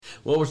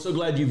Well, we're so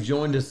glad you've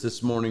joined us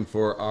this morning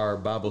for our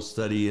Bible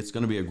study. It's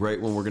going to be a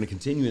great one. We're going to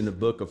continue in the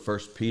book of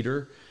First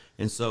Peter.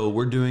 And so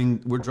we're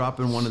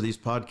dropping one of these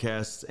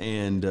podcasts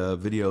and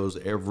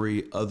videos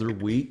every other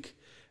week.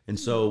 And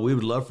so we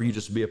would love for you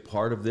just to be a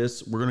part of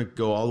this. We're going to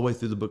go all the way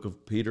through the book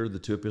of Peter, the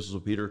two epistles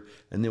of Peter,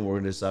 and then we're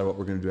going to decide what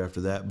we're going to do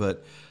after that.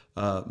 But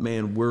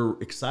man, we're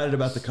excited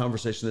about the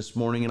conversation this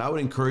morning. And I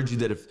would encourage you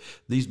that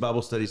if these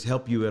Bible studies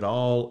help you at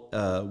all,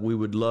 we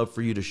would love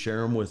for you to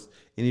share them with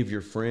any of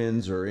your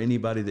friends or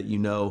anybody that you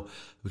know,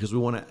 because we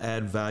want to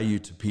add value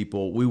to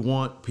people. We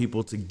want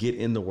people to get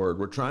in the Word.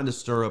 We're trying to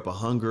stir up a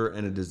hunger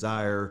and a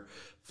desire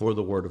for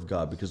the Word of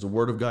God, because the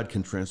Word of God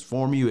can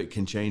transform you. It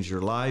can change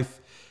your life,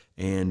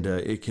 and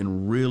it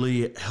can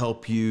really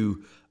help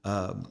you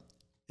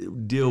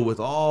deal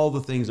with all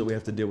the things that we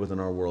have to deal with in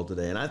our world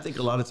today. And I think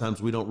a lot of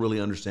times we don't really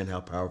understand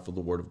how powerful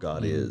the Word of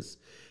God is.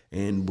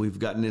 And we've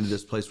gotten into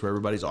this place where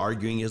everybody's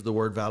arguing, is the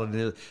Word valid?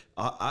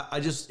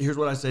 Here's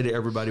what I say to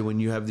everybody when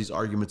you have these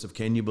arguments of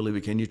can you believe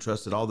it, can you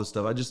trust it, all this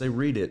stuff. I just say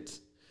read it.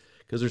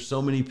 Because there's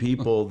so many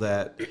people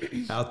that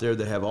out there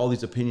that have all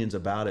these opinions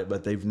about it,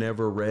 but they've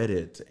never read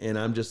it. And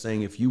I'm just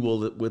saying, if you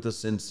will, with a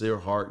sincere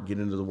heart, get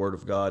into the Word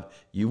of God,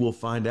 you will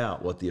find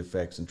out what the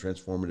effects and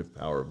transformative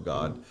power of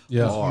God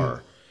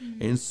are.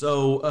 And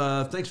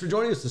so thanks for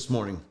joining us this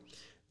morning.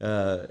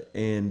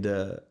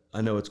 I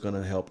know it's going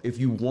to help. If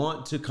you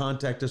want to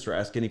contact us or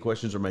ask any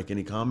questions or make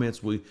any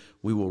comments, we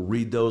will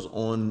read those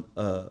on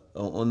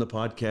the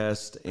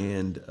podcast.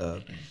 And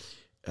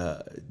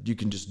you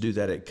can just do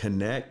that at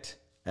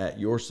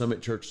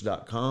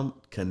connect@yoursummitchurch.com,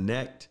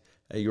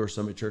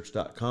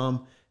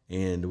 connect@yoursummitchurch.com,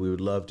 and we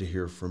would love to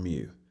hear from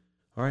you.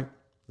 All right,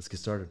 let's get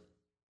started.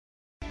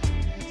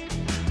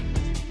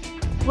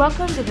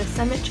 Welcome to the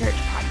Summit Church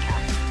podcast.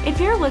 If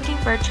you're looking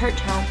for a church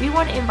home, we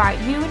want to invite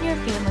you and your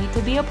family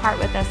to be a part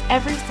with us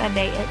every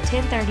Sunday at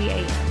 10:30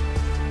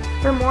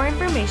 a.m. For more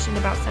information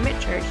about Summit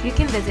Church, you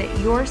can visit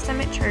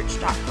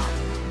yoursummitchurch.com.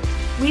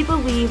 We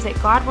believe that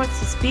God wants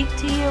to speak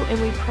to you,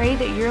 and we pray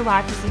that your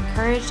life is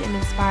encouraged and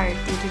inspired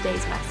through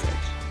today's message.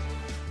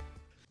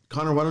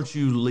 Connor, why don't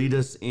you lead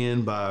us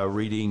in by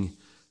reading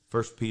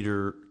 1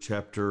 Peter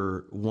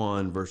chapter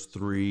 1, verse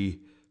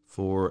 3,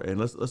 4, and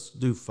let's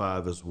do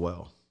 5 as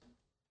well.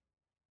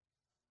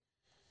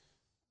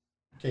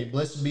 Okay,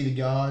 blessed be the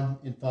God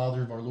and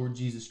Father of our Lord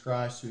Jesus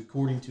Christ, who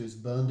according to his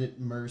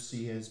abundant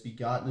mercy has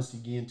begotten us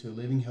again to a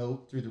living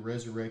hope through the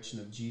resurrection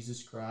of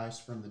Jesus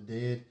Christ from the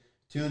dead,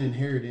 to an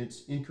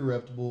inheritance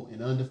incorruptible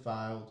and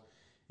undefiled,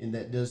 and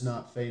that does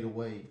not fade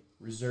away,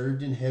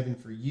 reserved in heaven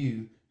for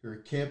you, who are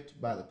kept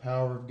by the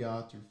power of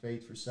God through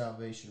faith for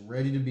salvation,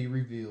 ready to be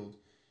revealed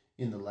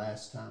in the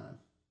last time.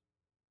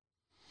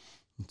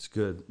 That's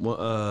good.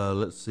 Well,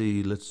 let's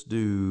see. Let's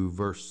do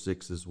verse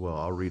 6 as well.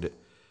 I'll read it.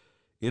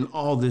 In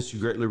all this you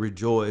greatly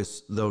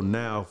rejoice, though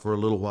now for a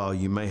little while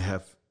you may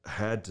have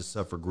had to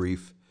suffer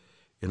grief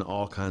in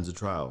all kinds of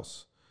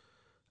trials.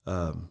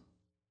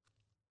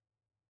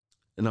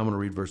 And I'm going to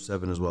read verse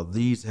 7 as well.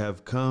 These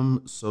have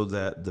come so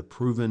that the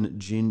proven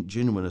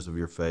genuineness of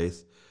your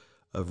faith,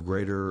 of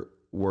greater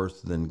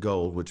worth than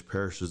gold, which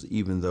perishes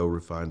even though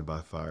refined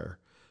by fire,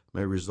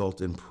 may result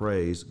in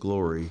praise,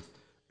 glory,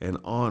 and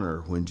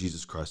honor when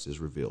Jesus Christ is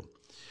revealed.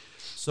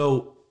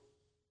 So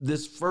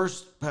this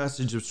first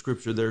passage of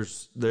Scripture, there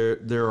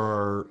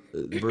are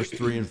verse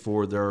 3 and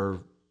 4, there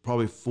are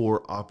probably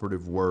 4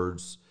 operative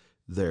words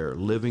there: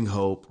 living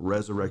hope,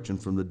 resurrection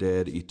from the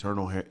dead,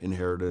 eternal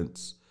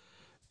inheritance,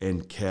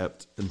 and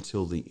kept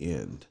until the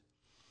end.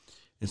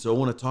 And so I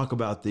want to talk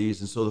about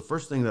these. And so the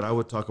first thing that I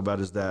would talk about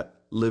is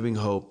that living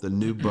hope, the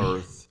new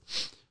birth,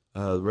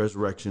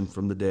 resurrection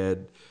from the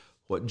dead,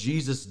 what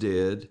Jesus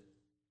did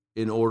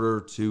in order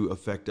to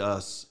affect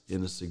us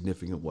in a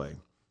significant way.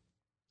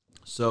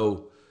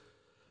 So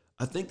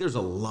I think there's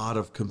a lot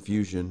of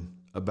confusion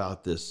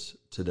about this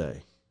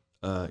today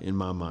in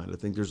my mind. I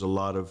think there's a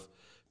lot of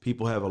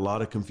people have a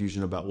lot of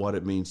confusion about what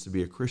it means to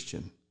be a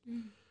Christian,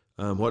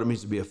 what it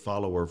means to be a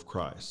follower of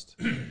Christ.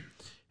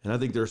 And I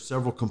think there are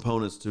several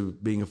components to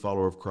being a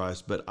follower of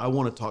Christ, but I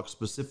want to talk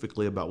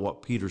specifically about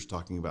what Peter's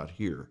talking about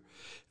here.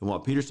 And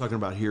what Peter's talking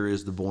about here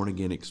is the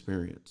born-again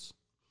experience.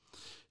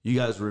 You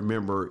guys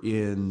remember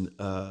in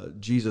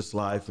Jesus'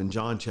 life, in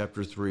John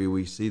chapter 3,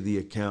 we see the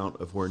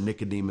account of where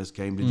Nicodemus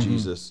came to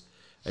Jesus,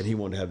 and he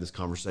wanted to have this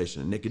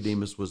conversation. And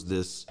Nicodemus was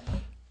this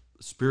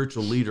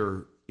spiritual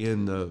leader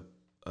in the,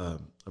 I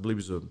believe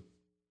he was a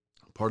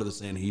part of the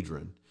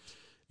Sanhedrin.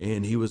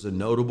 And he was a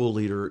notable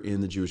leader in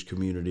the Jewish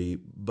community,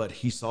 but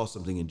he saw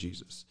something in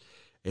Jesus.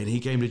 And he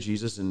came to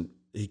Jesus, and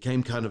he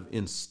came kind of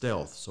in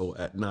stealth. So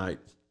at night,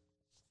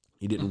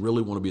 he didn't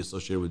really want to be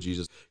associated with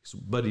Jesus,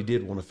 but he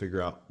did want to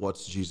figure out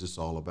what's Jesus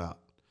all about.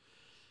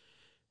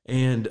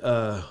 And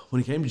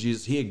when he came to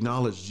Jesus, he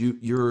acknowledged,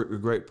 you're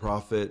a great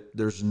prophet.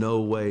 There's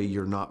no way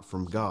you're not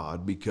from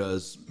God,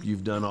 because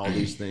you've done all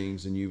these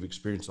things and you've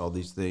experienced all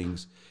these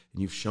things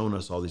and you've shown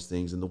us all these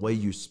things. And the way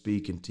you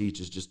speak and teach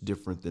is just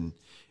different than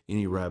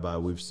any rabbi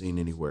we've seen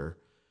anywhere.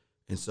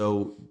 And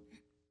so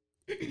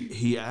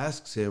he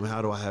asks him,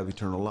 how do I have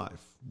eternal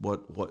life?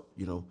 What,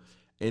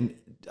 And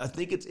I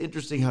think it's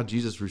interesting how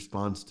Jesus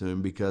responds to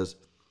him, because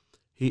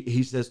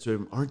he says to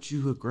him, aren't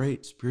you a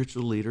great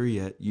spiritual leader,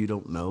 yet you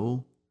don't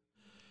know?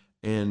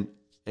 And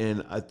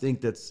I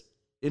think that's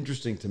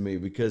interesting to me,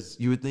 because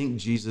you would think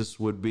Jesus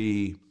would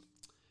be,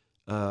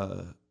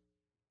 I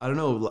don't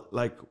know,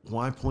 like,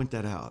 why point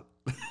that out?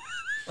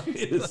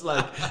 It's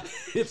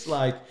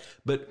like,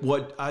 but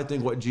what I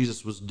think what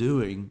Jesus was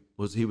doing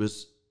was he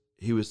was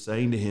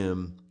saying to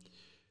him,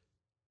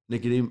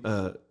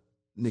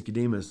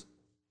 Nicodemus,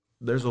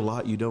 there's a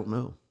lot you don't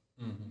know.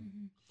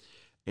 Mm-hmm.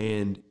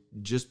 And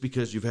just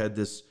because you've had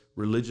this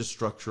religious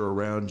structure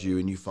around you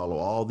and you follow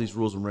all these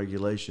rules and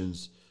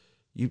regulations,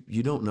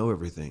 you don't know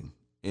everything.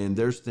 And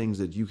there's things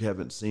that you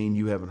haven't seen,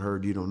 you haven't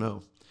heard, you don't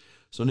know.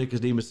 So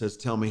Nicodemus says,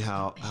 tell me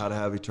how to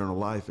have eternal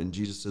life. And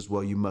Jesus says,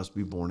 well, you must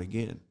be born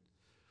again.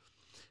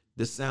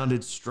 This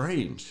sounded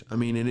strange. I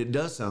mean, and it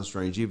does sound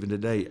strange even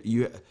today.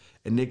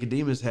 And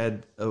Nicodemus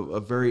had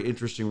a very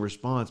interesting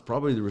response,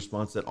 probably the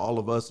response that all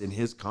of us in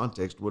his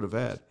context would have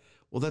had.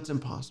 Well, that's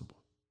impossible.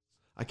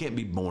 I can't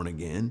be born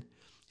again.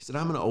 He said,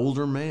 I'm an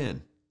older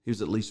man. He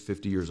was at least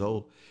 50 years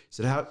old. He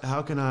said,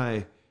 how can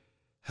I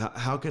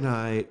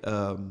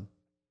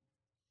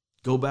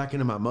go back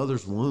into my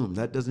mother's womb?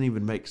 That doesn't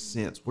even make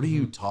sense. What are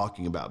you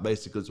talking about?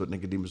 Basically, is what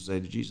Nicodemus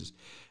said to Jesus.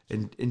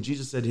 And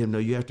Jesus said to him, no,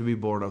 you have to be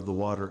born of the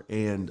water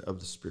and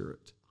of the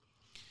Spirit.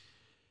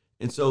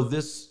 And so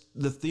the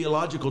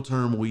theological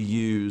term we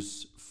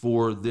use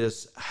for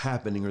this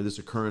happening, or this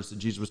occurrence that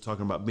Jesus was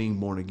talking about being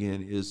born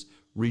again, is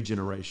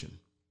regeneration.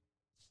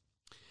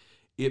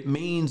 It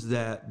means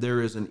that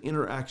there is an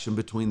interaction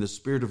between the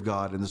Spirit of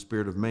God and the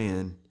Spirit of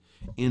man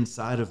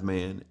inside of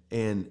man,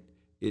 and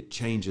it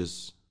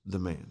changes the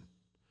man.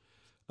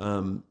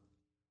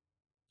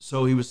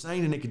 So he was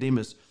saying to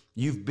Nicodemus,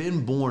 you've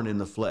been born in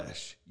the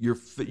flesh. Your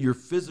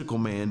physical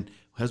man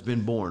has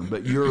been born,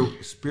 but your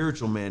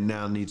spiritual man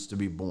now needs to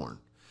be born.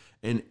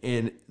 And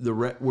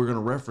we're going to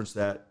reference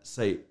that,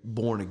 say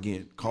born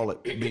again, call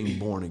it being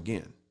born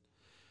again.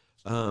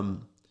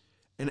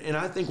 And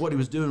I think what he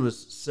was doing was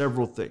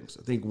several things.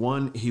 I think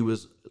one, he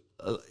was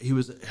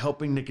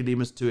helping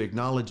Nicodemus to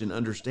acknowledge and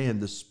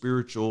understand the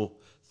spiritual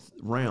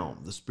realm,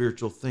 the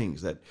spiritual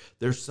things, that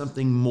there's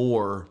something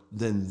more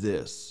than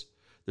this.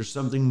 There's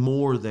something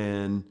more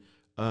than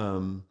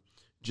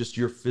just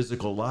your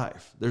physical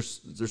life.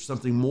 There's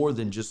something more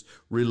than just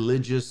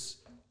religious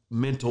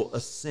mental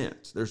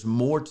assent. There's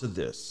more to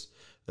this.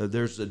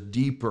 There's a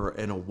deeper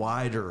and a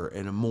wider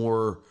and a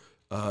more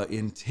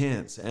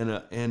intense and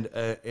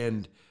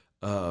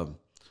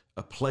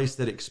a place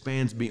that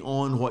expands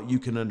beyond what you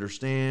can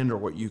understand or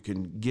what you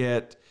can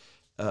get.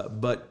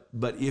 But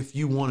if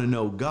you want to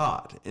know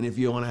God, and if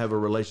you want to have a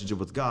relationship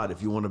with God,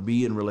 if you want to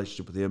be in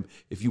relationship with Him,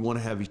 if you want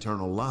to have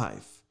eternal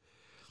life,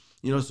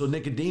 so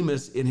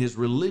Nicodemus in his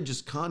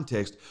religious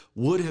context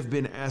would have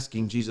been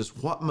asking Jesus,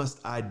 what must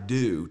I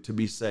do to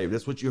be saved?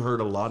 That's what you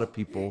heard a lot of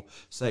people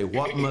say.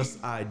 What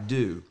must I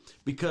do?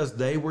 Because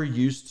they were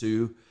used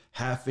to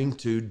having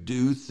to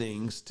do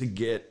things to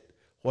get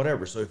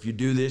whatever. So if you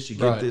do this, you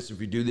get this. If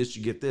you do this,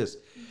 you get this.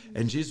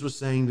 And Jesus was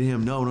saying to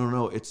him,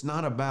 no. It's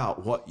not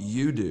about what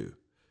you do.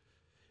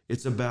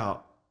 It's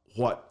about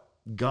what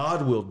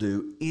God will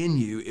do in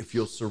you if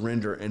you'll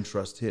surrender and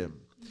trust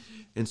Him.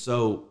 And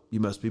so you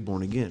must be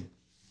born again.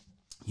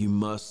 You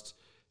must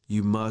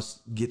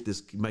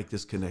make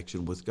this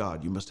connection with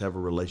God. You must have a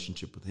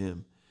relationship with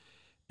Him.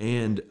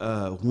 And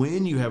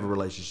when you have a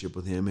relationship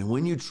with Him and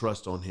when you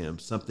trust on Him,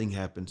 something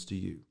happens to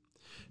you.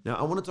 Now,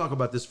 I want to talk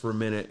about this for a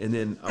minute, and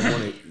then I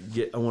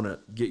want to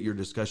get your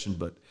discussion.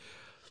 But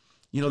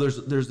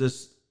there's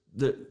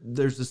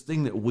this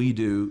thing that we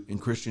do in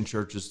Christian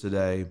churches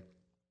today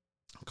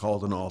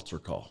called an altar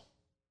call.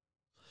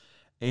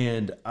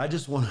 And I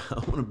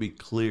want to be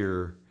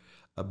clear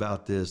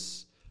about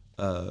this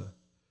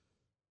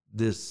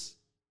this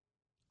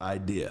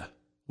idea,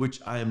 which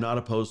I am not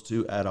opposed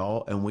to at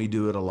all, and we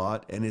do it a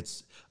lot, and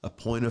it's a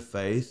point of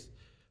faith,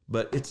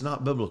 but it's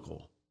not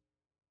biblical.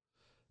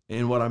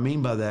 And what I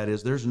mean by that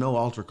is there's no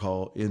altar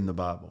call in the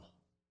Bible.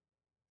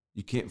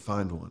 You can't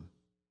find one.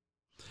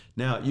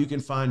 Now, you can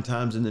find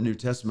times in the New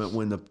Testament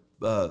when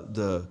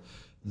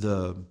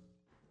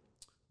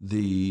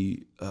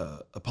the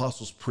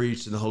apostles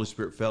preached and the Holy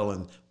Spirit fell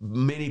and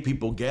many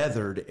people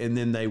gathered and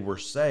then they were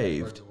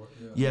saved.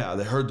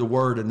 They heard the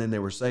word and then they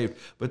were saved.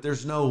 But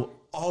there's no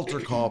altar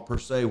call per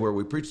se where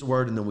we preach the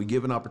word and then we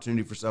give an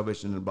opportunity for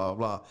salvation and blah,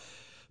 blah, blah.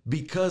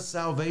 Because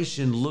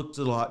salvation looked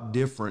a lot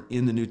different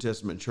in the New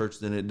Testament church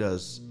than it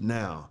does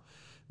now.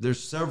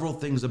 There's several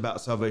things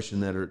about salvation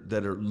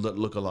that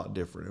look a lot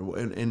different.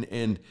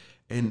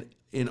 And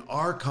in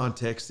our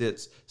context,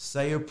 it's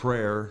say a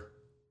prayer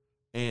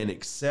and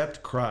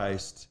accept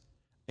Christ,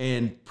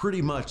 and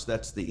pretty much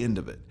that's the end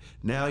of it.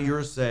 Now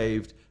you're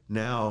saved.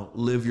 Now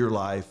live your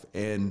life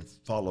and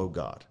follow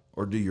God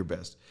or do your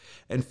best.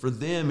 And for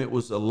them, it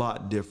was a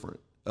lot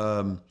different.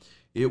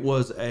 It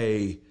was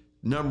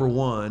number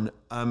one,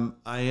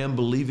 I am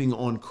believing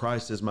on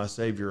Christ as my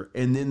Savior.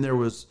 And then there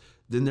was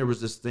then there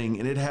was this thing,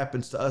 and it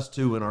happens to us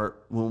too when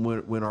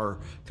our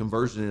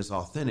conversion is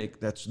authentic.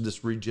 That's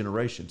this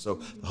regeneration. So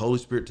the Holy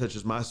Spirit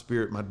touches my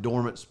spirit, my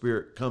dormant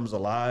spirit comes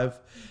alive,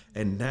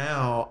 and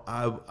now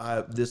I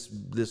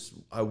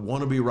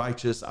want to be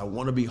righteous, I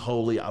want to be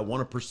holy, I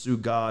want to pursue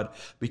God,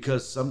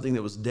 because something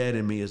that was dead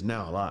in me is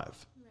now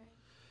alive. Right.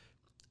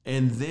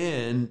 And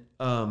then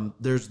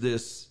there's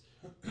this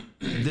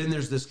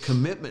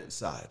commitment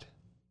side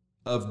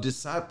of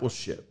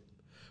discipleship,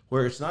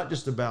 where it's not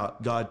just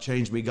about God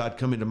change me, God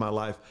come into my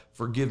life,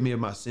 forgive me of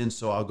my sins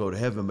so I'll go to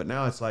heaven. But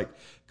now it's like,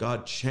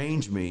 God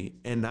change me,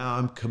 and now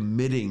I'm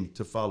committing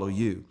to follow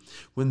you.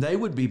 When they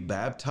would be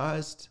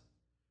baptized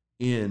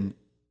in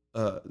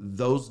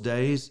those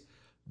days,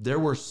 there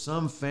were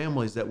some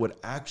families that would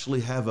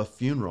actually have a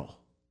funeral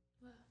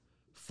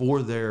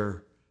for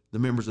the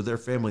members of their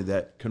family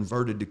that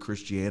converted to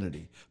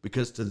Christianity,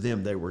 because to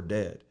them they were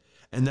dead.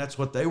 And that's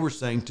what they were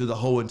saying to the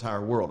whole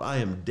entire world. I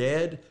am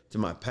dead to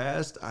my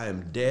past. I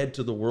am dead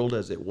to the world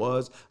as it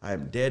was. I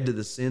am dead to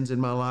the sins in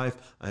my life.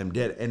 I am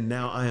dead. And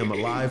now I am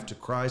alive to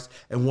Christ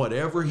and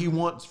whatever he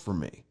wants for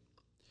me.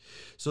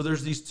 So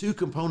there's these two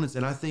components.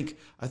 And I think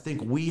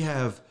we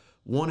have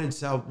wanted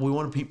we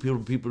want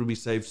people to be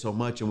saved so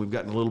much, and we've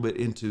gotten a little bit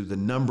into the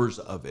numbers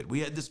of it.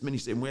 We had this many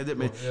saved, we had that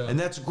many, and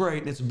that's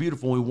great and it's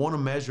beautiful. We want to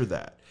measure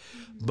that.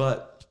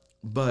 But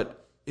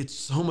it's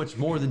so much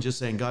more than just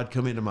saying, God,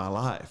 come into my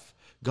life.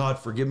 God,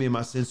 forgive me of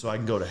my sins so I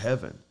can go to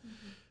heaven.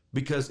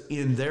 Because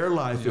in their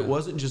life, it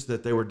wasn't just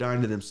that they were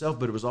dying to themselves,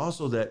 but it was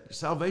also that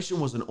salvation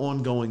was an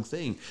ongoing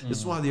thing. This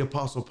is why the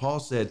Apostle Paul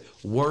said,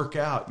 work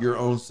out your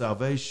own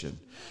salvation.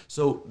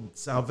 So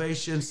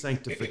salvation,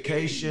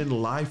 sanctification,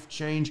 life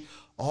change,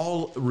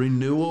 all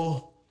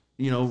renewal,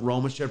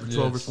 Romans chapter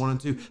 12, verse 1 and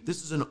 2.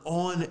 This is an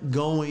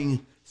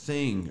ongoing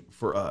thing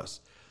for us.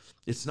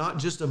 It's not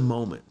just a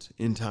moment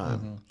in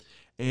time.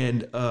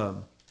 And,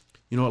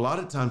 a lot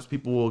of times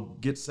people will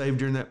get saved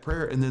during that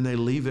prayer and then they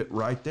leave it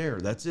right there.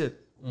 That's it.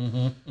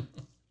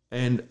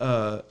 And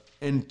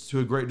to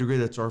a great degree,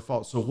 that's our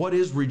fault. So what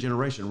is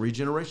regeneration?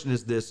 Regeneration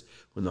is this: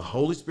 when the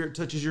Holy Spirit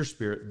touches your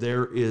spirit,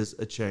 there is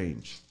a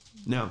change.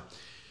 Now,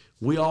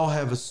 we all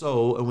have a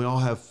soul and we all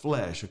have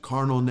flesh, a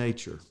carnal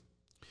nature.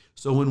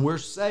 So when we're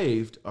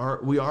saved,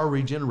 we are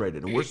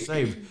regenerated, and we're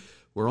saved.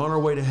 We're on our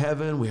way to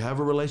heaven. We have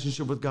a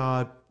relationship with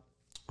God.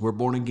 We're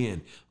born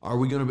again. Are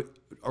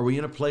we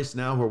in a place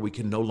now where we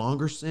can no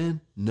longer sin?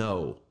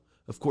 No.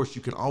 Of course,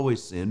 you can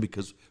always sin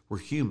because we're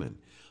human,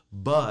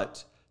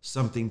 but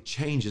something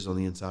changes on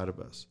the inside of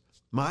us.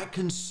 My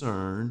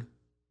concern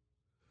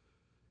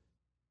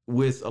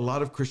with a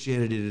lot of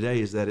Christianity today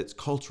is that it's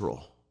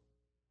cultural.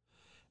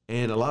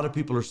 And a lot of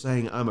people are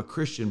saying, I'm a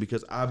Christian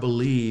because I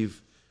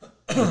believe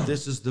that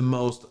this is the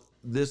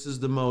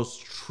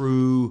most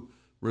true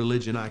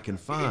religion I can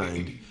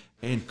find.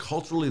 And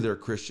culturally they're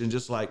Christian,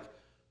 just like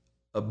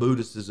a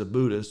Buddhist is a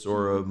Buddhist,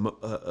 or an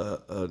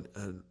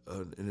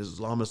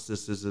Islamist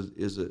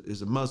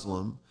is a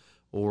Muslim,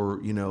 or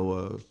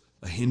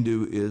a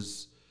Hindu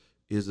is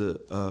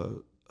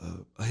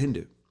a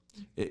Hindu.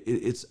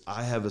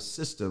 I have a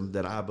system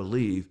that I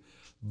believe,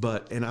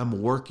 and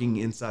I'm working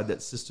inside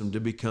that system to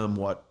become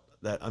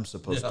that I'm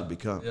supposed to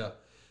become. Yeah.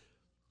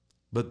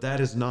 But that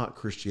is not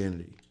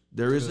Christianity.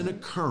 There is an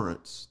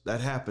occurrence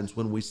that happens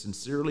when we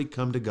sincerely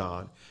come to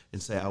God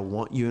and say, I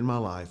want you in my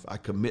life. I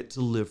commit to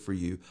live for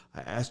you.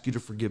 I ask you to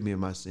forgive me of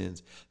my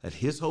sins. That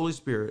his Holy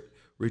Spirit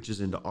reaches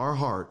into our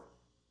heart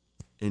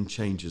and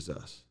changes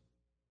us.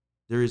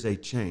 There is a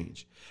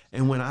change.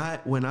 And when I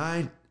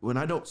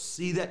don't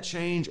see that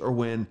change, or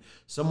when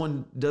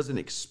someone doesn't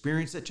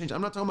experience that change,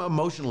 I'm not talking about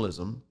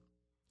emotionalism.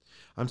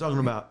 I'm talking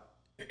about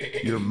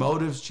your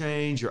motives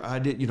change, your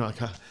idea.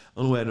 The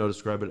only way I know to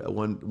describe it,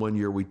 one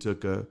year we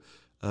took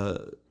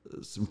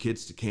some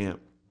kids to camp,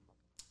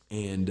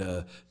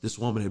 and this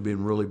woman had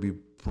been really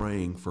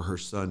praying for her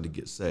son to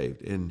get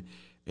saved, and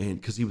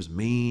because he was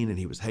mean and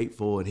he was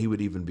hateful, and he would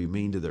even be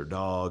mean to their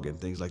dog and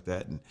things like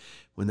that. And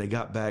when they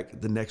got back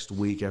the next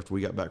week after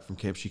we got back from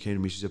camp, she came to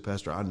me. She said,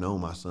 Pastor, I know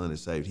my son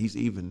is saved. He's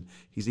even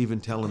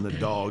telling the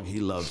dog he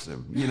loves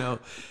him.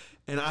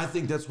 And I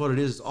think that's what it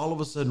is. All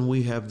of a sudden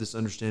we have this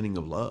understanding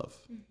of love.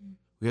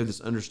 We have this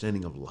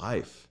understanding of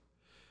life.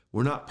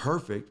 We're not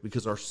perfect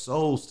because our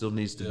soul still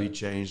needs to be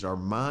changed. Our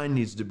mind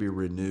needs to be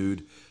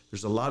renewed.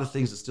 There's a lot of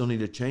things that still need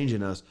to change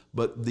in us,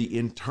 but the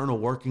internal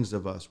workings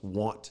of us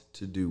want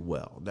to do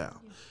well now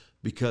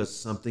because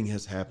something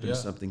has happened,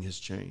 something has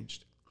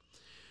changed.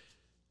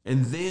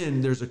 And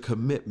then there's a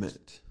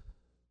commitment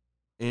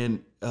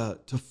and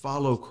to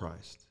follow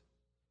Christ.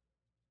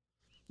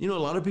 A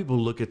lot of people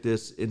look at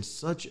this in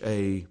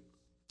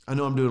I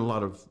know I'm doing a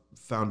lot of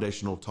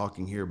foundational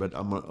talking here, but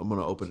I'm going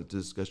to open it to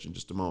discussion in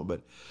just a moment.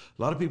 But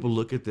a lot of people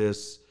look at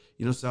this,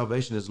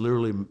 salvation is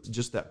literally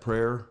just that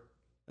prayer,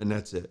 and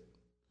that's it.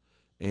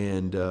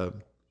 And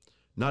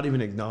not even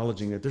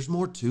acknowledging that there's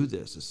more to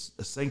this,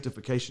 a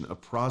sanctification, a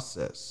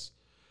process,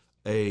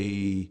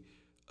 a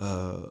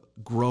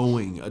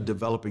growing, a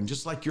developing.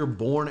 Just like you're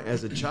born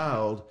as a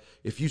child,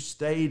 if you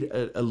stayed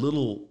a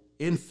little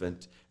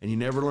infant and you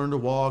never learned to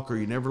walk or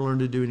you never learned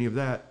to do any of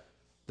that,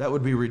 That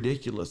would be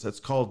ridiculous. That's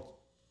called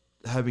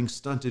having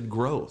stunted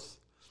growth.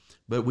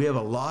 But we have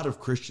a lot of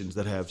Christians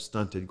that have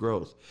stunted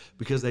growth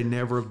because they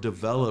never have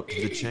developed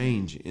the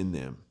change in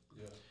them.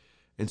 Yeah.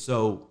 And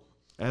so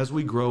as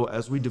we grow,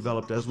 as we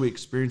develop, as we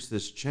experience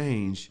this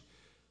change,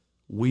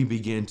 we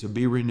begin to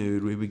be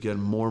renewed. We begin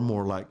more and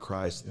more like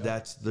Christ. Yeah.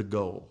 That's the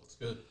goal. That's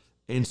good.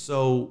 And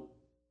so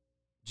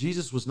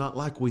Jesus was not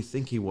like we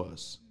think he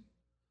was.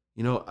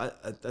 You know,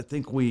 I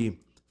think we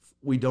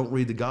don't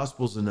read the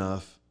Gospels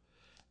enough,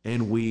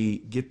 and we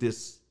get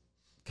this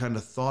kind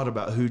of thought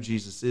about who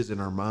Jesus is in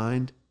our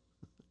mind.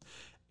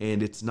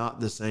 And it's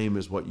not the same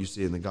as what you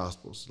see in the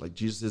Gospels. Like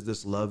Jesus is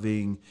this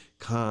loving,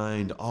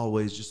 kind,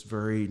 always just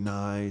very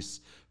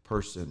nice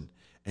person.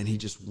 And he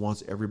just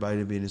wants everybody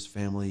to be in his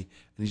family.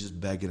 And he's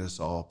just begging us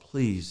all,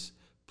 please,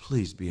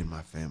 please be in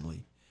my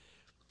family.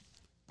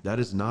 That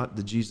is not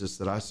the Jesus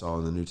that I saw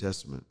in the New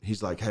Testament.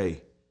 He's like,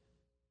 hey,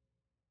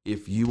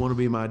 if you want to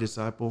be my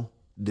disciple,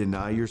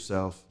 deny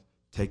yourself,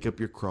 take up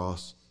your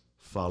cross,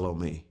 follow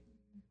me,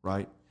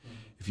 right?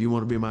 If you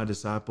want to be my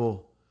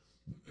disciple,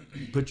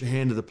 put your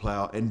hand to the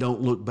plow and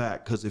don't look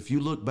back, because if you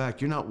look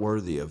back, you're not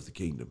worthy of the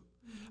kingdom.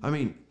 I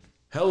mean,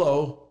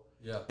 hello.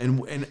 Yeah.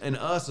 And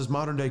us as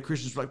modern day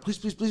Christians are like, please,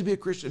 please, please be a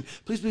Christian.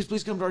 Please, please,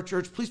 please come to our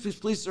church. Please, please,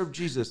 please serve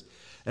Jesus.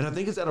 And I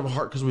think it's out of our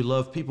heart because we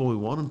love people, we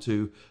want them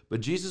to.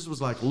 But Jesus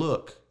was like,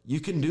 look, you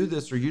can do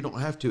this or you don't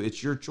have to.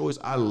 It's your choice.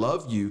 I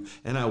love you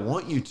and I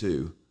want you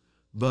to.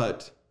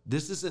 But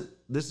this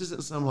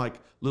isn't some like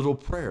little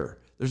prayer.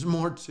 There's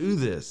more to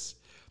this.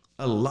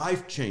 A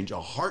life change,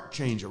 a heart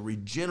change, a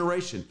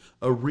regeneration.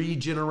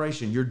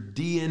 Your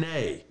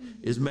DNA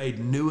is made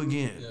new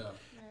again. Yeah.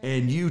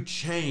 And you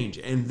change.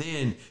 And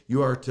then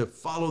you are to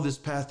follow this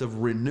path of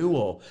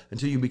renewal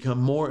until you become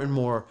more and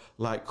more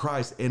like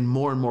Christ and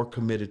more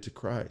committed to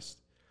Christ.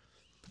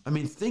 I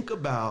mean, think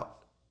about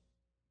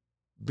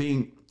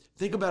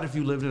if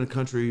you lived in a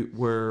country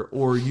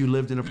or you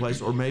lived in a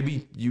place, or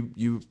maybe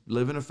you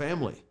live in a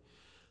family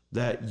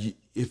that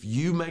if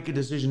you make a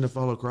decision to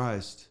follow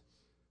Christ,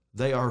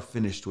 they are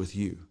finished with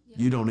you. Yeah.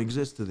 You don't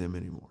exist to them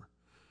anymore.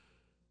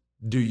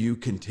 Do you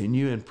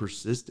continue and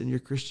persist in your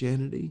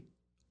Christianity,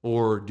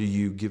 or do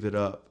you give it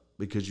up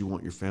because you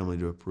want your family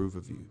to approve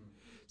of you?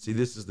 See,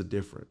 this is the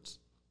difference.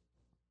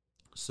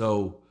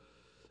 So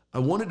I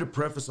wanted to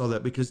preface all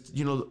that because,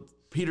 you know,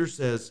 Peter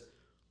says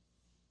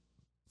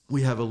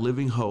we have a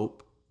living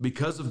hope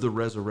because of the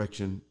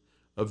resurrection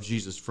of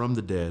Jesus from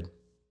the dead.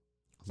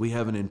 We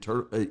have an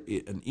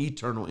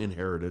eternal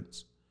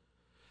inheritance.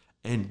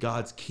 And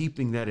God's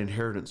keeping that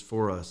inheritance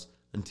for us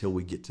until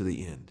we get to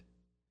the end.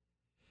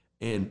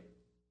 And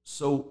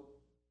so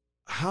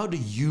how do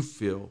you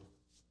feel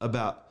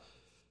about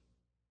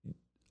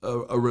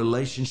a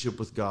relationship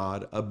with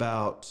God,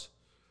 about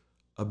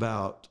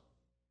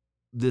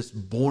this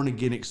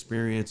born-again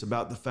experience,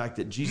 about the fact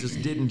that Jesus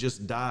didn't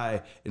just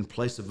die in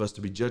place of us to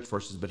be judged for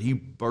us, but he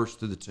burst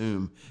through the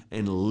tomb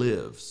and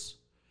lives,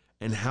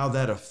 and how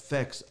that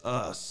affects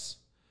us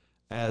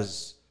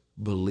as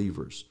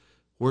believers?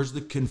 Where's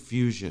the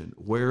confusion?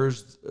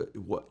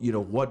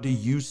 What do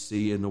you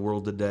see in the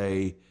world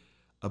today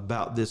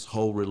about this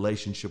whole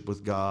relationship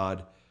with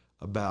God,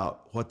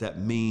 about what that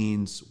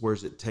means?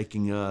 Where's it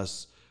taking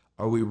us?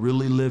 Are we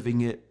really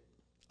living it?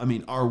 I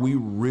mean, are we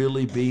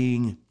really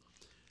being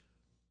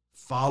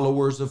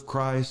followers of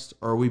Christ?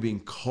 Are we being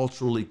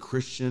culturally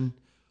Christian?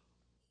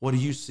 What do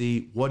you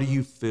see? What do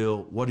you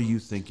feel? What are you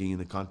thinking in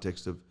the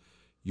context of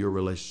your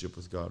relationship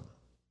with God?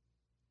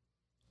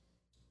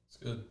 It's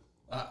good.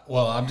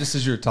 Well, I'm just,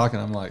 as you're talking,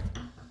 I'm like,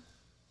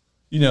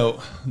 you know,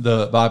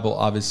 the Bible,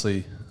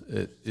 obviously,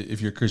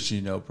 if you're a Christian,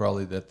 you know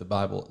probably that the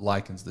Bible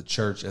likens the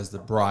church as the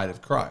bride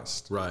of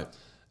Christ. Right.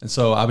 And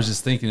so I was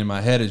just thinking in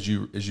my head as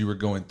you were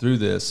going through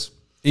this,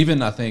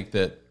 even I think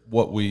that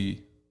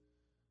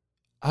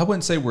I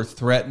wouldn't say we're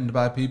threatened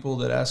by people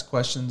that ask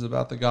questions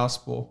about the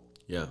gospel.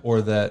 Yeah.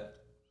 Or that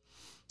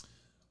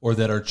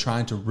are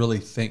trying to really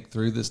think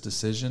through this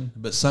decision.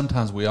 But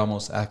sometimes we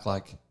almost act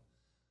like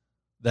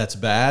that's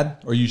bad,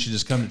 or you should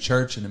just come to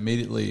church and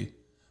immediately.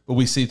 But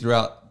we see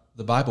throughout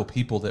the Bible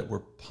people that were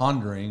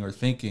pondering or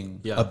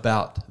thinking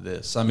about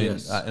this. I mean,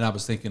 and I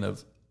was thinking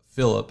of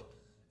Philip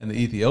and the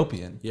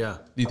Ethiopian. Yeah.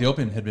 The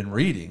Ethiopian had been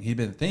reading. He'd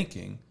been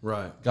thinking.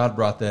 Right. God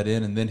brought that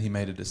in, and then he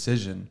made a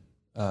decision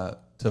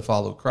to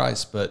follow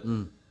Christ. But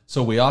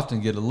so we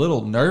often get a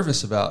little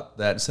nervous about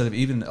that instead of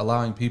even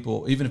allowing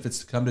people, even if it's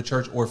to come to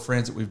church or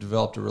friends that we've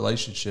developed a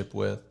relationship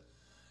with.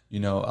 You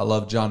know, I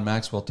love John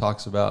Maxwell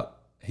talks about,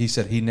 he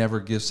said he never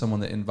gives someone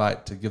the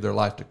invite to give their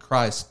life to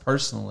Christ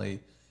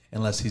personally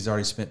unless he's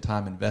already spent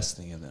time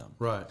investing in them.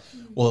 Right.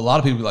 Well, a lot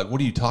of people are like, what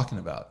are you talking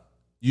about?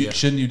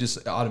 Shouldn't you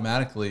just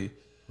automatically?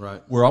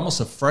 Right. We're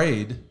almost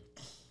afraid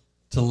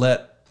to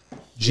let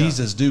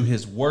Jesus do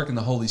his work and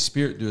the Holy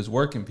Spirit do his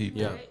work in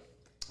people. Yeah.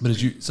 But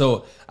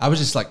so I was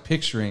just like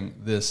picturing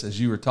this as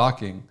you were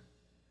talking,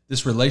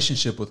 this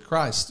relationship with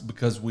Christ,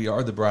 because we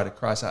are the bride of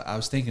Christ. I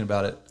was thinking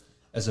about it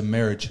as a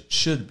marriage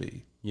should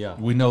be. Yeah.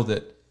 We know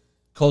that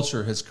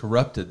culture has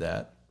corrupted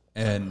that,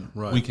 and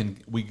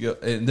we go,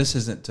 and this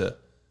isn't to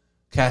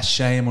cast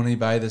shame on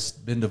anybody that's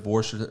been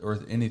divorced or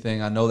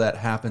anything. I know that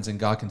happens, and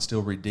God can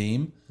still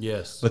redeem.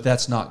 Yes. But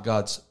that's not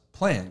God's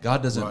plan.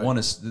 God doesn't Right. want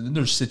us.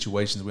 There's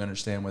situations we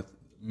understand with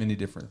many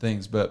different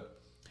things, but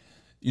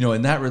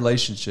in that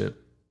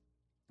relationship,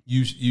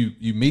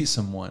 you meet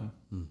someone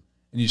and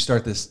you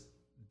start this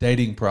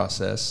dating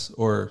process,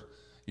 or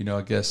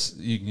I guess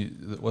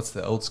what's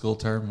the old school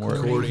term?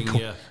 Courting,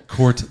 yeah.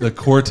 The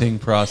courting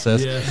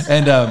process. Yes.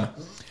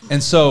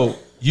 And so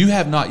you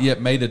have not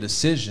yet made a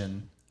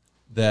decision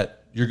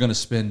that you're going to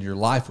spend your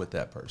life with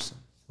that person.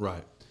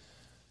 Right.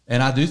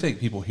 And I do think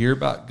people hear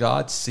about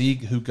God, see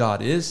who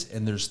God is,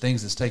 and there's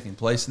things that's taking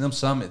place in them.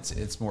 Some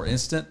it's more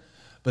instant,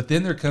 but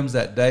then there comes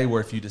that day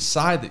where if you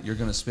decide that you're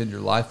going to spend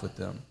your life with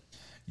them,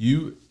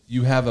 you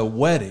have a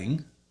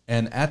wedding,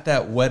 and at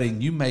that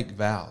wedding you make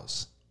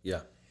vows,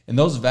 Yeah. and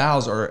those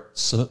vows are,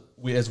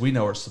 as we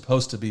know, are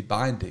supposed to be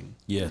binding.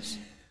 Yes.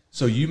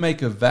 So you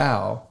make a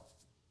vow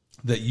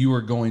that you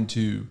are going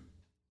to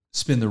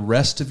spend the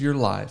rest of your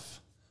life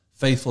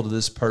faithful to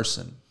this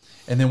person.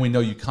 And then we know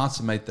you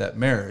consummate that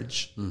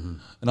marriage. And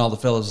all the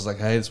fellows is like,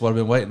 hey, that's what I've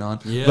been waiting on.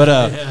 Yeah, But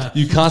yeah.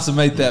 you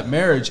consummate that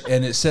marriage,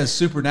 and it says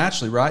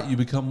supernaturally, right? You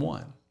become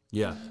one.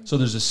 Yeah. So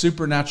there's a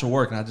supernatural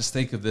work. And I just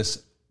think of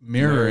this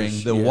mirroring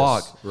Marriage, the yes,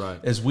 walk right.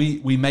 as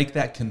we make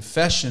that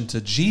confession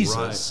to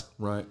Jesus.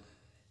 Right.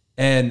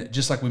 And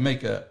just like we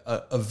make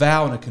a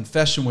vow and a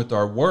confession with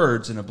our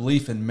words and a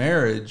belief in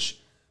marriage,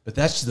 but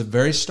that's the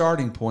very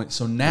starting point.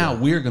 So now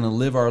we're going to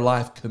live our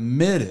life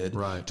committed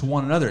Right. to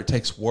one another. It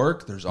takes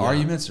work. There's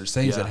arguments. There's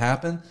things Yeah. that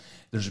happen.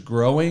 There's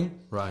growing.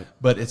 Right.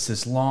 But it's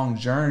this long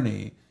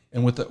journey.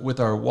 And with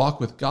our walk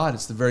with God,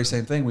 it's the very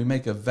same thing. We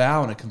make a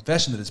vow and a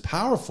confession that is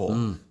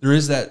powerful. There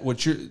is that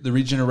the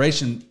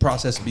regeneration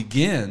process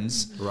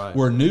begins, Right.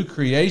 We're new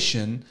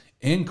creation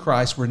in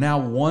Christ. We're now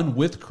one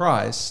with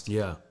Christ.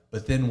 Yeah.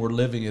 But then we're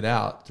living it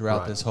out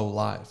throughout Right. this whole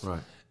life.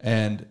 Right.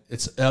 And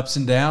it's ups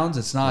and downs.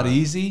 It's not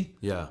easy.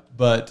 Yeah.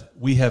 But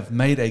we have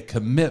made a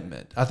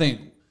commitment. I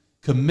think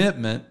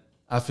commitment,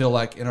 I feel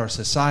like in our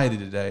society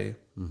today,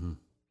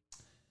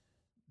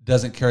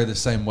 doesn't carry the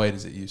same weight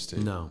as it used to.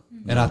 No.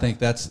 And I think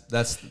that's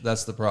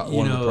the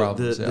one of the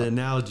problems. The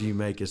analogy you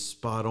make is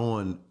spot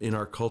on in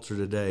our culture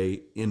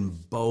today in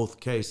both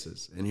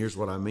cases. And here's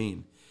what I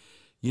mean.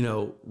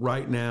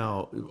 Right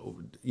now,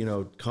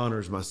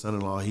 Connor's my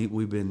son-in-law.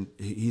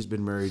 He's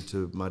been married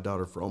to my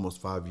daughter for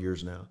almost 5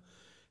 years now.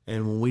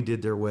 And when we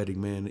did their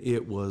wedding, man,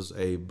 it was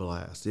a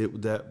blast.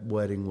 That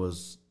wedding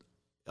was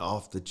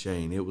off the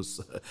chain. It was,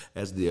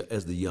 as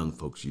the young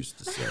folks used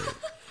to say.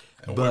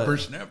 But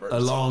a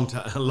long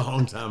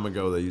time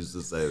ago, they used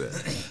to say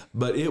that.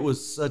 But it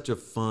was such a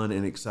fun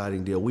and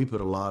exciting deal. We put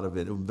a lot of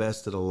it,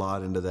 invested a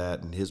lot into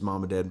that, and his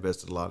mom and dad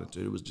invested a lot into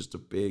it. It was just a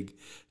big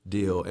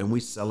deal, and we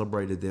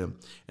celebrated them.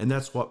 And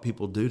that's what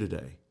people do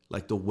today.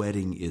 Like the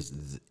wedding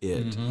is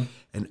it.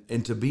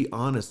 And to be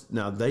honest,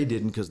 now they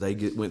didn't, because they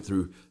went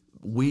through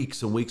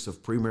weeks and weeks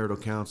of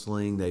premarital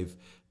counseling.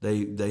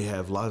 They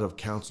have a lot of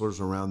counselors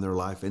around their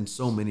life, and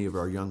so many of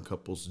our young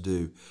couples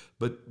do.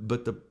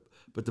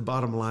 But the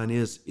bottom line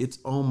is, it's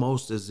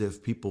almost as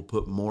if people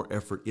put more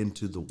effort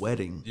into the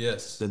wedding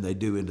than they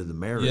do into the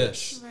marriage.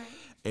 Yes.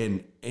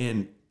 Right.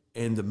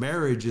 And the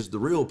marriage is the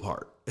real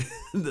part.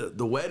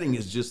 The wedding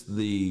is just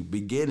the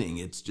beginning.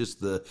 It's just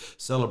the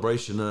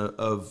celebration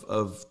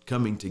of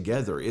coming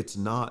together. It's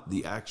not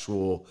the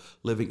actual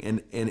living.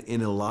 And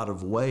in a lot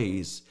of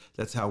ways,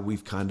 that's how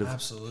we've kind of,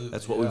 Absolutely,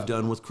 that's what we've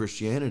done with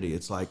Christianity.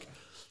 It's like,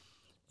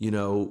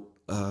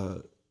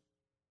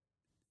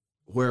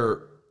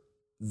 where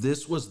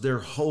this was their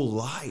whole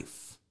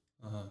life.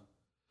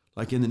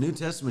 Like in the New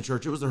Testament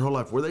church, it was their whole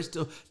life. Were they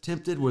still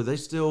tempted? Were they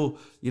still,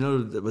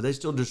 were they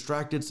still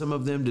distracted? Some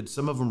of them, did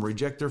some of them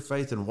reject their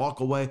faith and walk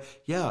away?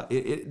 Yeah,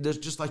 it's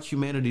just like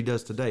humanity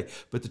does today.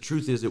 But the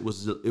truth is, it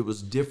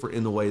was different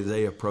in the way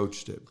they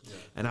approached it. Yeah.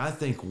 And I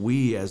think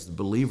we as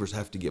believers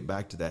have to get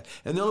back to that.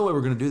 And the only way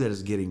we're going to do that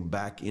is getting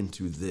back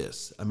into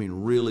this. I mean,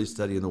 really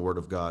studying the Word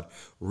of God,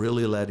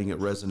 really letting it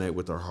resonate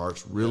with our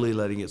hearts, really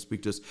letting it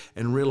speak to us,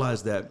 and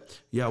realize that,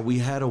 we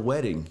had a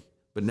wedding,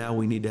 but now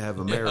we need to have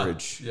a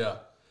marriage. Yeah.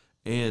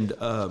 And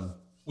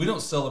we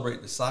don't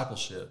celebrate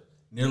discipleship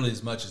nearly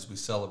as much as we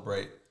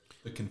celebrate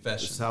the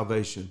confession,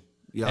 salvation.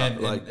 Yeah,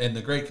 and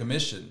the Great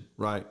Commission,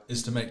 right,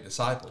 is to make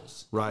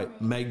disciples.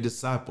 Right, make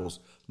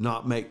disciples,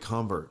 not make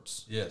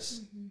converts.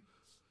 Yes,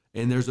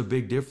 and there's a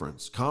big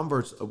difference.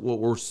 Converts. Well,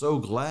 we're so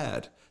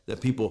glad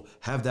that people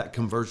have that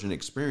conversion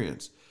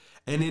experience,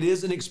 and it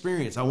is an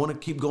experience. I want to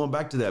keep going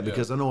back to that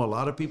because I know a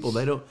lot of people,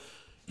 they don't.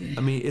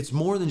 I mean, it's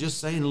more than just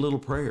saying a little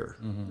prayer.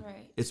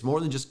 Right. It's more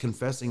than just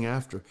confessing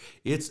after.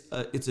 It's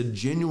a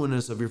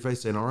genuineness of your faith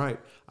saying, all right,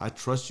 I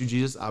trust you,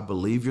 Jesus. I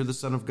believe you're the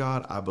Son of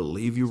God. I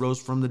believe you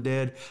rose from the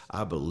dead.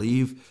 I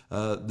believe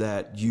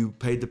that you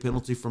paid the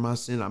penalty for my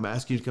sin. I'm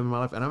asking you to come in my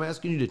life, and I'm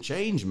asking you to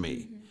change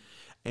me.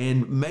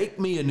 And make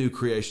me a new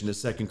creation,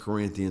 as 2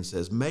 Corinthians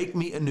says. Make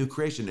me a new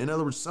creation. In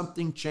other words,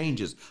 something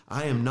changes.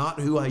 I am not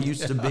who I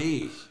used to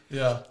be.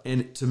 Yeah.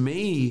 And to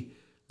me,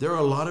 there are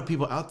a lot of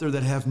people out there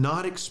that have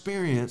not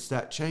experienced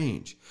that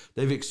change.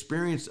 They've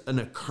experienced an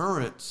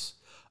occurrence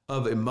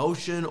of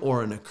emotion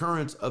or an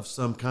occurrence of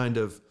some kind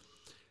of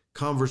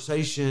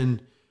conversation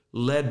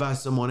led by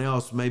someone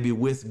else, maybe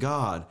with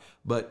God,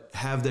 but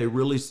have they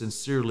really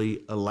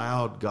sincerely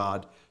allowed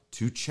God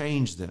to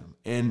change them?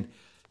 And,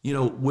 you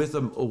know, with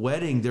a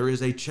wedding, there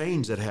is a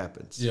change that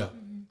happens. Yeah.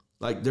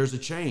 Like there's a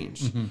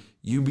change.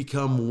 You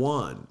become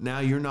one. Now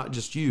you're not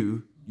just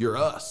you're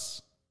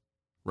us,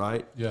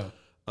 right? Yeah.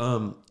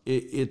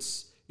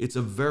 It's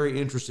a very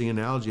interesting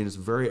analogy, and it's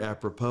very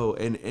apropos,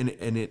 and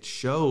it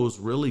shows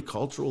really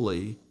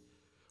culturally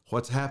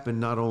what's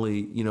happened, not only,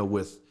 you know,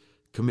 with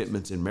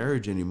commitments in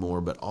marriage anymore,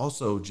 but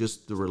also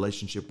just the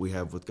relationship we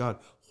have with God.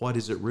 What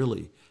is it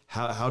really?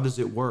 How does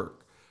it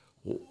work?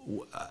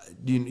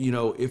 You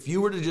know, if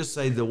you were to just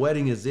say the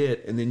wedding is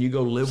it, and then you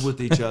go live with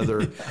each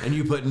other and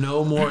you put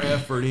no more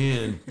effort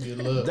in,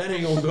 that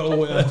ain't gonna go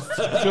well.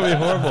 It's gonna be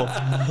horrible.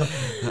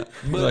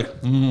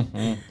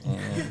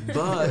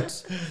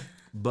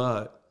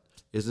 But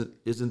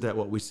isn't that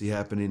what we see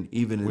happening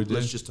even in,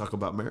 let's just talk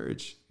about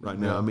marriage right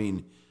now. I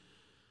mean,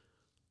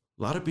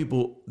 a lot of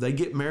people, they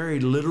get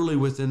married literally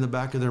within the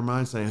back of their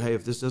mind saying, hey,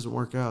 if this doesn't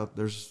work out,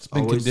 there's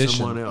always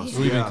someone else.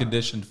 We've been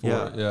conditioned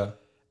for it. Yeah.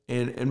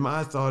 And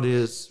my thought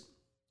is,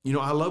 you know,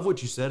 I love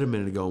what you said a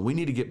minute ago. We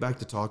need to get back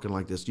to talking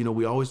like this. You know,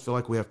 we always feel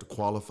like we have to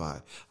qualify.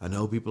 I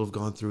know people have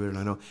gone through it, and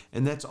I know,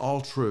 and that's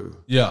all true.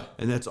 Yeah.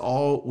 And that's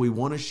all, we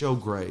want to show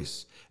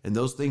grace, and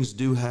those things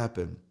do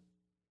happen.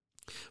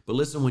 But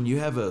listen, when you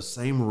have a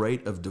same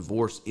rate of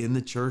divorce in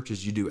the church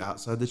as you do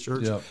outside the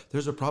church,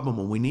 there's a problem.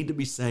 And we need to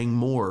be saying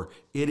more.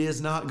 It is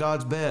not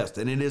God's best,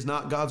 and it is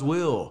not God's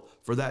will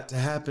for that to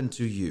happen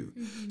to you.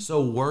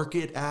 So work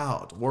it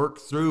out, work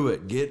through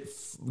it, get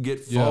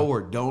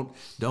forward. Don't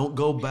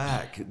go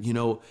back. You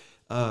know,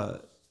 I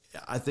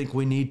think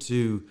we need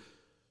to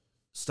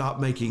stop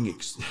making,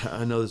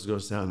 I know this is going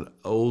to sound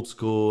old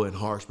school and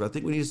harsh, but I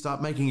think we need to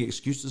stop making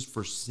excuses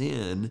for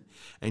sin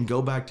and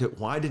go back to,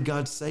 why did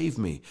God save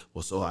me?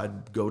 Well, so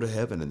I'd go to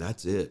heaven and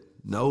that's it.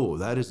 No,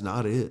 that is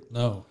not it.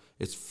 No.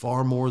 It's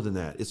far more than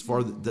that. It's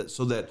far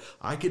so that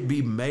I could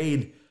be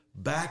made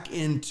back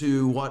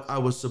into what I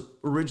was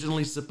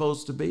originally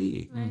supposed to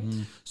be,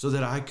 so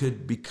that I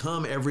could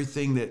become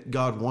everything that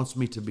God wants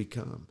me to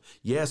become.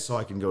 Yes, so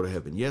I can go to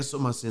heaven. Yes, so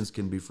my sins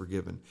can be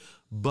forgiven,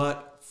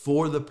 but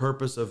for the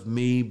purpose of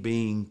me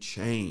being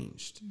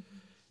changed.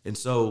 And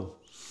so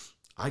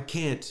I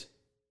can't,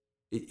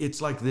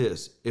 it's like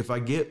this. If I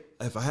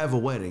have a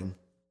wedding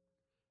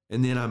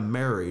and then I'm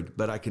married,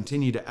 but I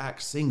continue to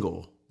act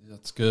single,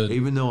 that's good.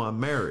 Even though I'm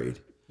married,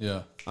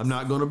 I'm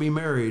not going to be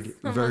married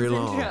very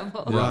long.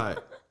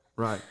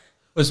 Right.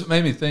 It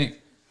made me think,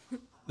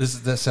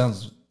 that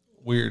sounds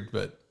weird,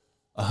 but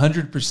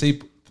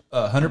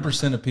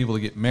 100% of people that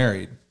get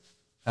married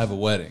have a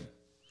wedding.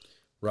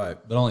 Right.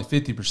 But only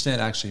 50%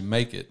 actually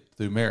make it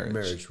through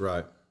marriage.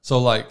 Right. So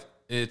like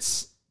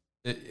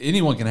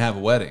anyone can have a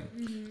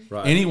wedding.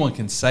 Right. Anyone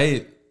can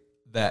say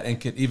that and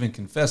can even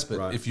confess,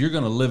 but if you're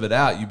going to live it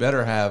out, you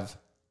better have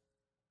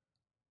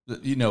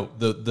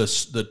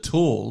the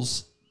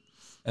tools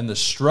and the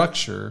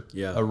structure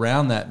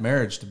around that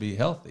marriage to be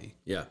healthy.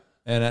 Yeah.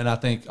 And I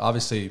think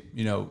obviously,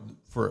 you know,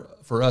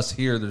 for us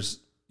here, there's,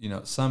 you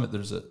know, Summit,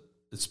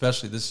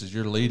 especially this is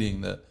your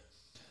leading, that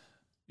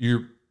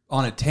you're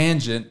on a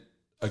tangent,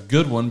 a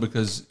good one,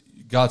 because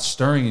God's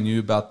stirring in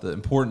you about the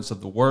importance of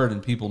the word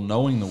and people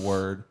knowing the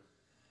word.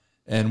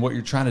 And what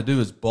you're trying to do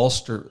is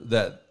bolster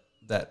that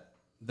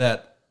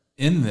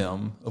in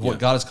them of what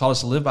God has called us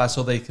to live by,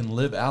 so they can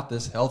live out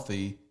this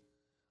healthy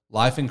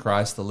life in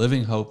Christ, the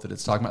living hope that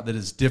it's talking about, that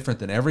is different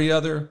than every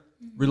other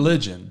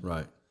religion.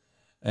 Right.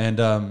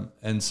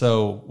 And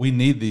so we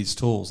need these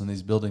tools and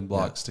these building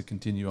blocks to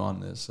continue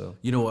on this. So,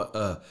 you know what,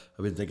 I've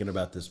been thinking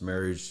about this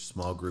marriage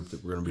small group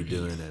that we're going to be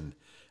doing,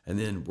 and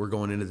then we're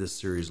going into this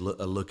series, A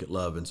Look at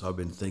Love. And so I've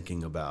been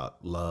thinking about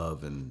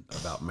love and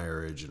about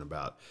marriage and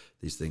about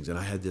these things. And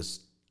I had this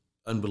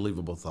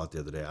unbelievable thought the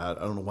other day. I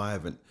don't know why I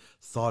haven't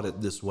thought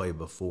it this way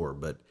before,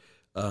 but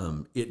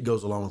it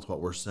goes along with what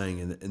we're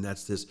saying. And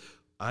that's this.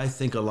 I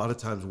think a lot of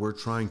times we're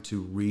trying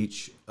to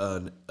reach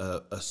a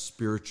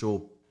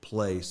spiritual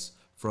place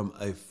from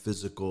a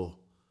physical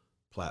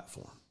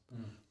platform.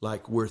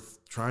 Like we're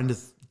trying to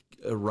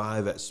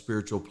arrive at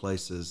spiritual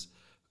places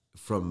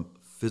from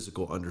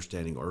physical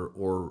understanding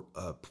or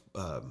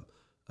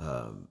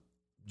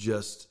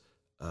just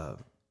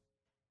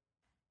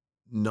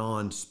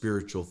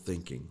non-spiritual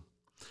thinking.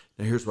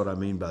 Now, here's what I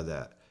mean by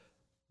that.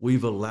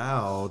 We've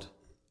allowed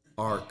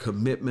our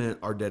commitment,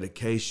 our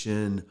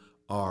dedication,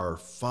 our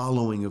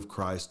following of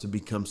Christ to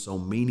become so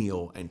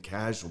menial and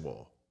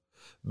casual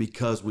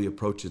because we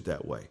approach it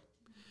that way.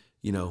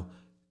 You know,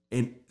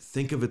 and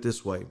think of it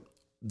this way.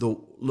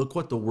 Look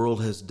what the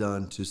world has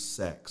done to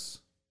sex.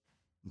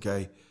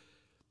 Okay?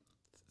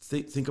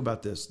 Think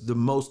about this. The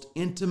most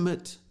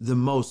intimate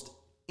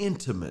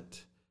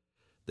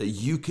that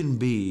you can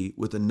be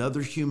with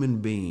another human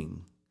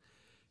being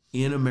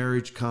in a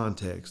marriage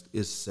context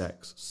is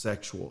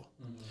sexual.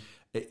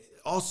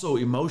 Also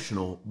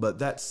emotional, but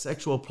that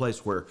sexual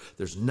place where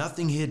there's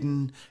nothing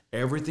hidden,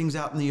 everything's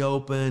out in the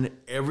open,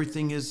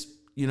 everything is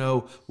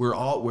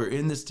we're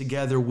in this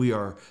together. We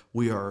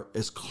are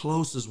as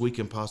close as we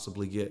can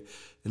possibly get.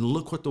 And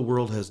look what the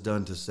world has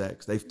done to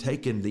sex. They've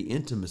taken the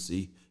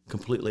intimacy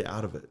completely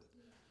out of it.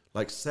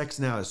 Like sex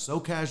now is so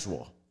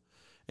casual.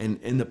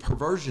 And the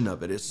perversion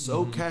of it is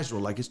so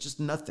casual, like it's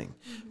just nothing.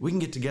 We can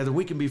get together,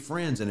 we can be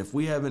friends, and if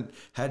we haven't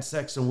had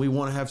sex and we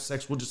want to have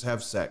sex, we'll just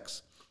have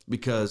sex.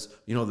 Because,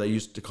 they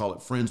used to call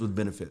it friends with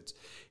benefits.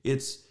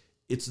 It's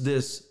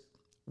this,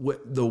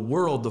 the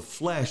world, the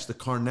flesh, the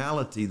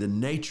carnality, the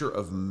nature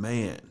of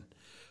man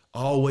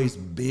always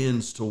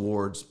bends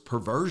towards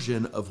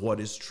perversion of what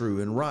is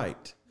true and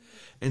right.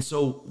 And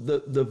so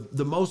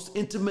the most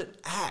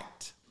intimate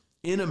act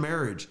in a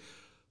marriage,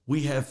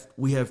 we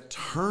have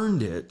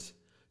turned it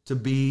to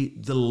be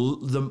the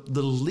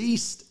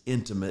least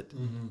intimate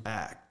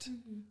act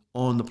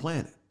on the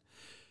planet.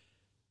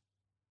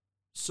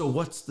 So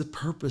what's the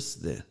purpose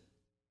then?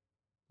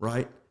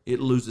 Right? It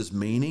loses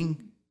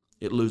meaning.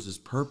 It loses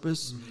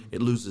purpose.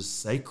 It loses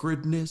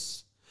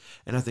sacredness.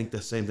 And I think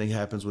the same thing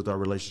happens with our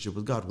relationship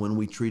with God. When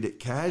we treat it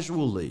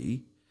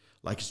casually,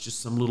 like it's just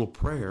some little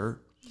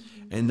prayer,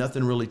 and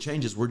nothing really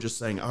changes, we're just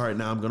saying, all right,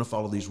 now I'm going to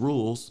follow these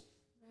rules.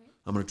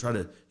 I'm going to try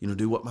to,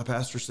 do what my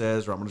pastor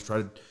says, or I'm going to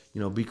try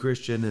to, be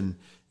Christian. And,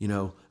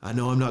 I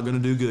know I'm not going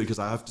to do good because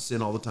I have to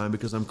sin all the time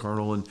because I'm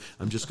carnal and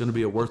I'm just going to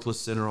be a worthless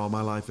sinner all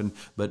my life.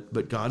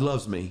 But God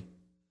loves me.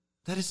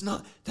 That is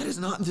not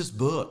in this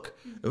book.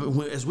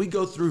 As we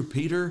go through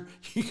Peter,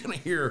 you're going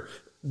to hear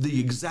the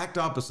exact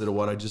opposite of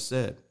what I just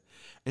said.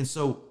 And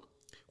so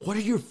what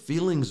are your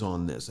feelings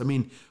on this? I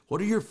mean,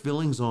 what are your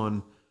feelings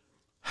on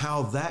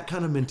how that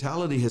kind of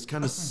mentality has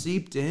kind of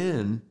seeped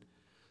in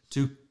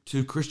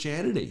to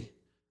Christianity?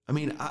 I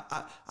mean,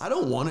 I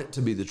don't want it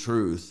to be the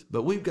truth,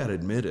 but we've got to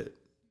admit it.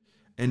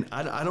 And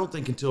I don't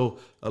think until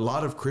a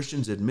lot of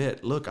Christians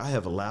admit, look, I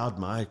have allowed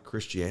my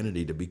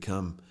Christianity to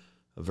become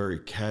a very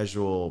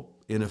casual,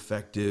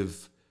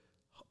 ineffective,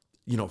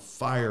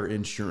 fire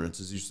insurance,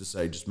 as used to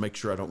say, just make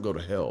sure I don't go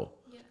to hell.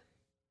 Yeah.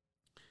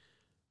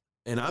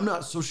 And I'm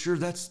not so sure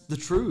that's the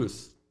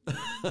truth.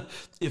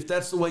 If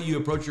that's the way you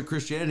approach your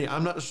Christianity,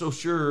 I'm not so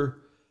sure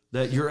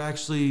that you're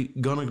actually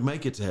going to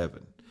make it to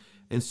heaven.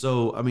 And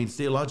so, I mean,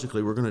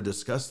 theologically, we're going to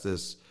discuss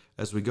this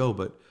as we go,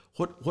 but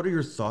what are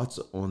your thoughts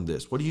on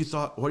this? What are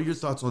your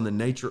thoughts on the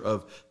nature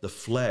of the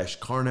flesh,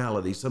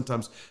 carnality?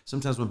 Sometimes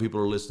when people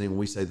are listening, when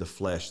we say the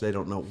flesh, they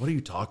don't know, what are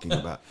you talking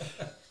about?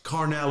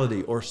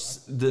 Carnality, or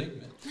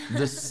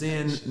the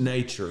sin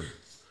nature.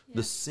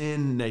 The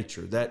sin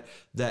nature,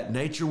 that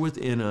nature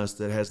within us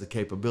that has the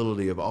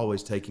capability of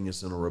always taking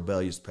us in a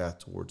rebellious path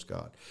towards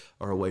God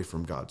or away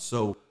from God.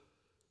 So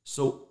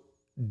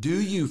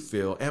do you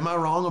feel, am I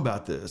wrong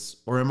about this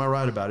or am I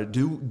right about it?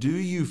 Do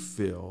you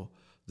feel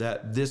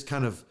that this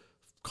kind of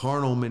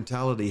carnal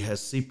mentality has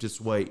seeped its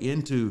way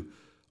into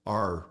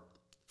our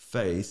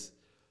faith,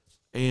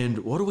 and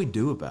what do we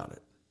do about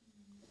it?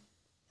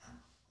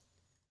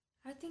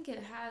 I think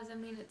it has. I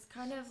mean, it's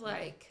kind of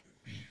like,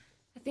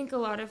 I think a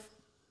lot of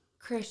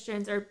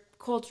Christians or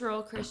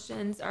cultural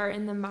Christians are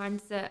in the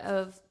mindset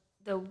of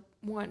the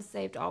once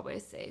saved,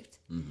 always saved.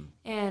 Mm-hmm.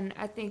 And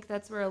I think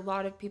that's where a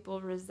lot of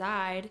people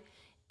reside.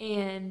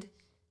 And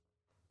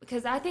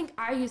because I think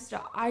I used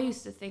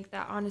to think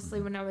that,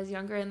 honestly, when I was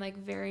younger and like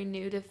very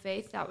new to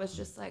faith, that was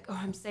just like, oh,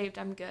 I'm saved,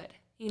 I'm good,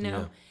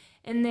 Yeah.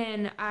 And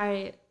then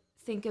I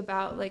think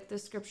about like the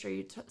scripture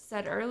you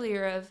said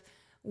earlier of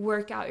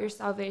work out your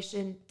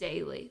salvation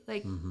daily,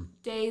 like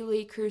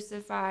daily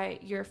crucify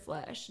your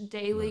flesh,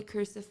 daily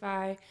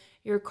crucify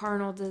your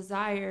carnal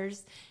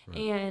desires.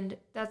 And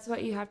that's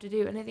what you have to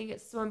do. And I think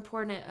it's so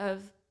important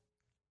of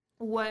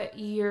what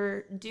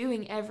you're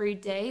doing every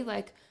day.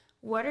 Like,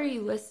 what are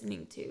you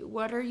listening to?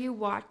 What are you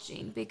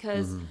watching?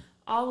 Because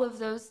all of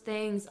those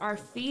things are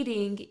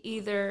feeding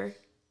either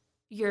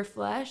your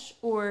flesh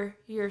or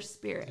your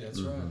spirit.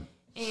 That's right.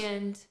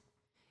 And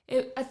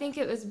I think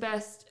it was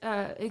best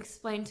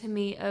explained to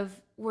me of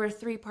where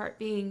three-part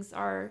beings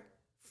are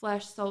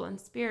flesh, soul, and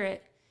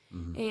spirit.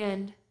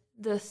 And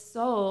the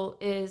soul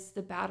is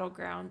the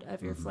battleground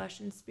of your flesh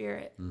and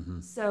spirit.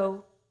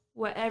 So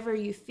whatever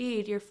you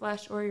feed, your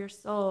flesh or your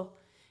soul,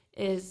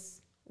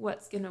 is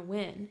what's going to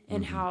win,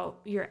 and how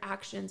your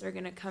actions are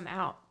going to come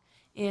out,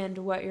 and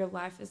what your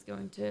life is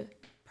going to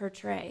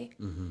portray.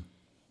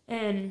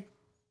 And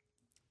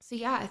so,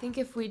 yeah, I think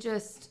if we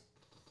just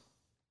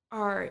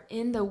are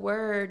in the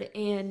Word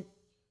and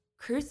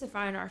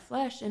crucifying our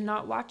flesh and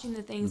not watching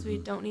the things we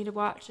don't need to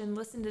watch and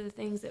listen to the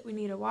things that we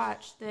need to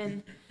watch,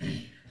 then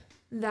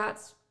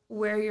that's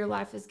where your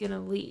life is going to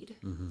lead.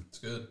 It's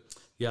good.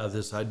 Yeah,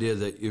 this idea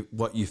that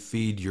what you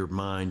feed your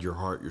mind, your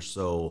heart, your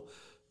soul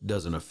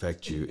doesn't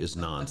affect you is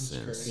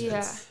nonsense.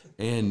 Yeah.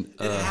 And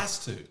it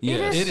has to.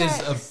 Yeah.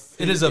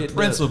 It is a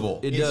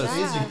principle. It does.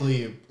 It's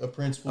physically a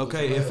principle.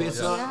 Okay, if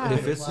it's not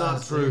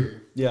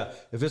true,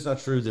 if it's not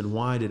true, then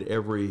why did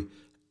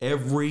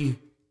every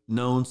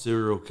known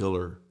serial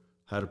killer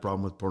had a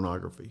problem with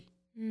pornography?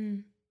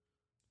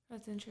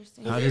 That's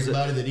interesting. How does it-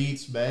 Everybody that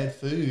eats bad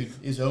food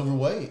is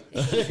overweight.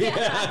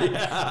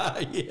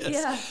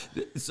 Yes.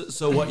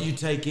 So what you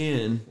take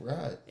in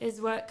Right. Is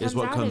what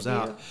comes of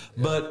out.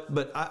 you.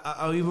 But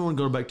I even want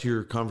to go back to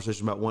your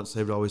conversation about once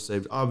saved, always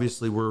saved.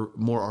 Obviously, we're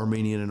more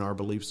Armenian in our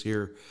beliefs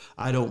here.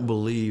 I don't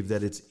believe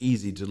that it's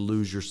easy to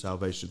lose your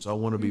salvation. So I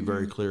want to be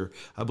very clear.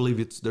 I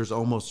believe there's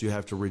almost you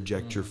have to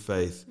reject your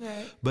faith.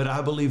 Right. But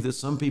I believe that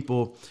some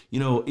people,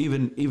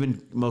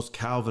 even most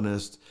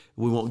Calvinists,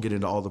 we won't get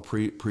into all the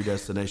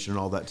predestination and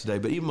all that today,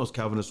 but even most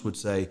Calvinists would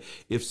say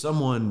if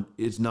someone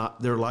is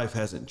not, their life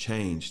hasn't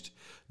changed,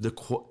 the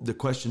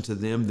question to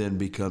them then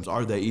becomes,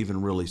 are they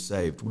even really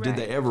saved? Right. Did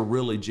they ever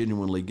really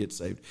genuinely get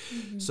saved?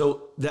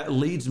 So that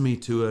leads me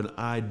to an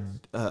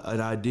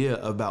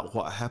idea about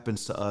what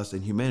happens to us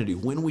in humanity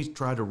when we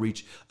try to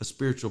reach a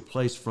spiritual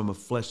place from a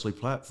fleshly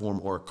platform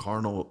or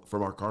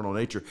from our carnal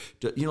nature.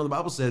 The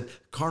Bible said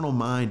carnal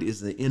mind is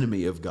the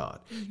enemy of God.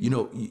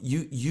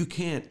 You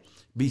can't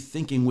be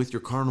thinking with your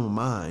carnal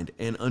mind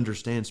and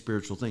understand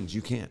spiritual things.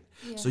 You can't.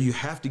 Yeah. So you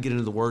have to get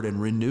into the Word and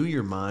renew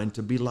your mind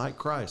to be like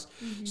Christ.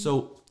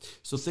 So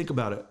think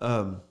about it.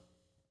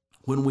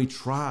 When we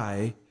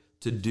try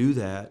to do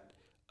that,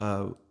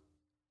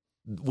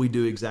 we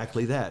do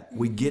exactly that.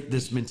 We get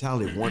this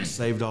mentality of once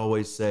saved,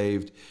 always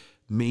saved,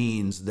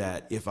 means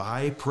that if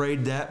I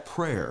prayed that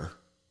prayer,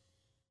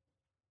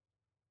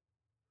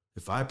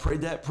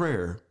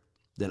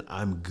 then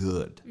I'm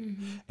good.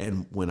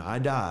 And when I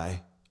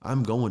die,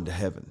 I'm going to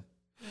heaven.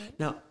 Right.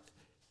 Now,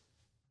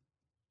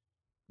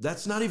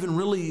 that's not even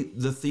really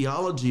the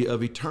theology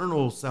of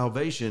eternal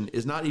salvation.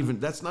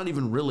 That's not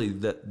even really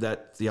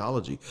that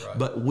theology. Right.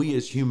 But we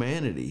as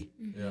humanity,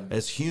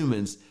 as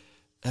humans,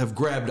 have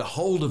grabbed a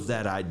hold of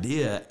that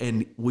idea,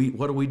 and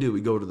what do?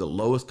 We go to the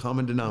lowest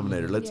common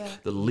denominator.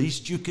 The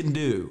least you can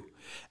do.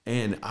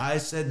 And I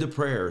said the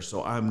prayer,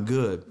 so I'm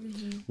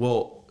good.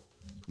 Well,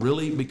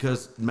 really,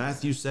 because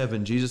Matthew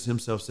 7, Jesus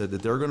himself said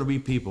that there are going to be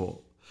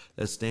people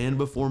that stand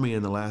before me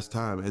in the last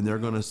time, and they're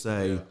going to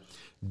say,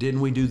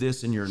 didn't we do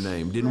this in your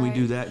name? Didn't we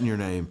do that in your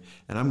name?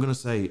 And I'm going to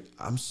say,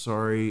 I'm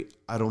sorry,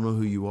 I don't know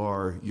who you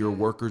are. You're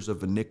workers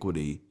of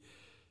iniquity.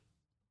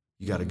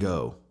 You got to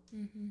go.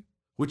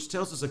 Which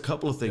tells us a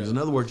couple of things. In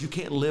other words, you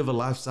can't live a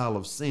lifestyle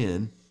of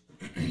sin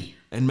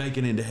and make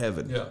it into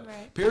heaven.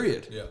 Right.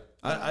 Period.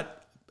 Yeah.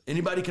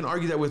 Anybody can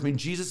argue that with me.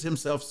 Jesus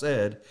himself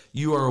said,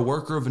 you are a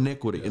worker of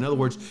iniquity. In other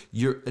words,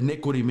 your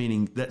iniquity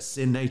meaning that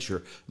sin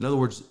nature. In other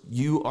words,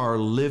 you are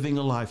living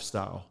a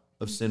lifestyle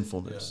of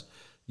sinfulness.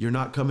 You're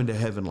not coming to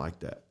heaven like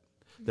that.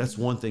 That's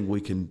one thing we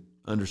can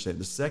understand.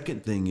 The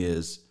second thing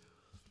is,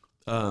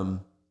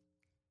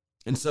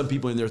 and some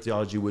people in their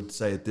theology would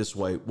say it this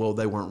way, well,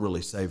 they weren't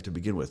really saved to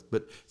begin with.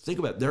 But think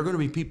about it. There are going to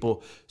be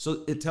people,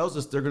 so it tells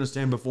us they're going to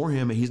stand before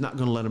him and he's not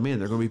going to let them in.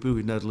 They're going to be people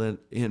he's not let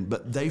in,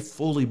 but they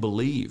fully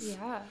believe.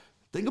 Yeah.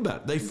 Think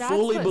about it. They That's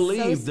fully what's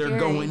believe so they're scary.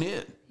 going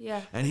in.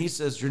 Yeah. And he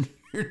says,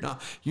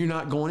 you're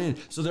not going in.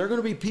 So there are going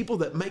to be people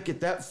that make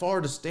it that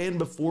far to stand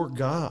before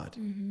God.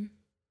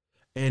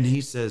 And he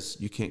says,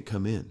 you can't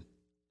come in.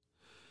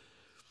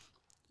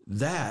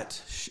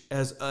 That,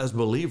 as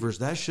believers,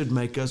 that should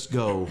make us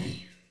go,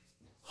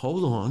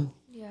 hold on.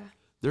 Yeah.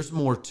 There's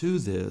more to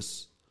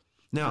this.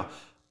 Now,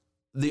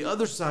 the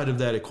other side of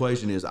that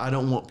equation is I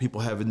don't want people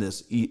having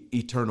this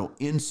eternal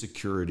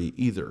insecurity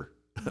either,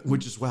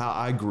 which is how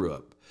I grew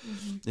up.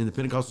 In the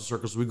Pentecostal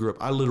circles we grew up,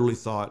 I literally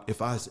thought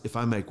if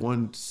I make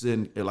one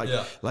sin,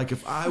 like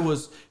if I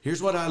was,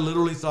 here's what I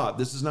literally thought.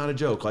 This is not a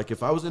joke. Like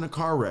if I was in a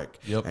car wreck,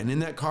 and in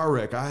that car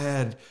wreck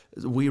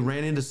we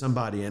ran into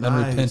somebody, and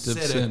I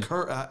said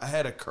I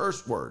had a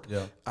curse word.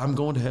 Yeah. I'm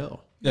going to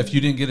hell. Yeah, if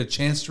you didn't get a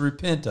chance to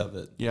repent of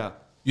it, Yeah.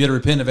 you had to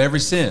repent of every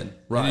sin.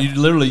 Right.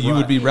 And you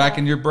would be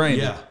racking your brain.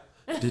 Yeah.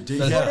 Yeah,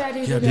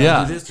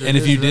 and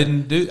if you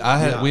didn't do,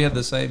 we had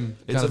the same.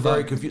 It's a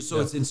very confused. So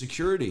it's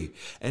insecurity,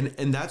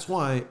 and that's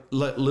why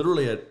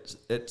literally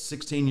at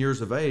 16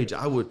 years of age,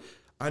 I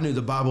knew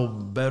the Bible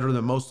better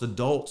than most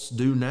adults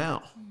do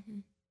now,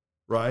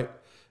 right?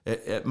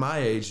 At my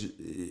age,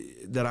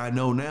 that I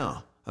know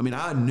now. I mean,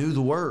 I knew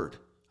the Word.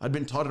 I'd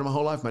been taught it my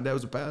whole life. My dad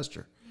was a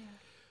pastor,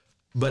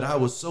 but I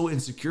was so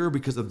insecure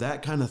because of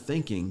that kind of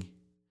thinking,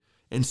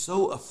 and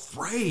so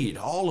afraid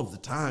all of the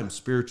time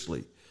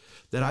spiritually,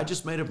 that I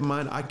just made up my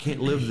mind, I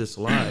can't live this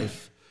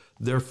life,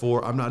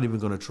 therefore I'm not even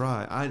going to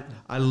try.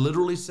 I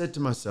literally said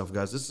to myself,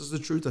 guys, this is the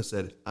truth. I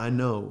said, I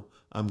know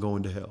I'm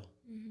going to hell.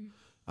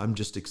 I'm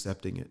just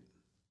accepting it.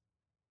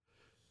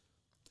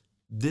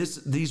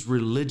 These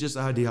religious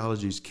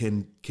ideologies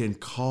can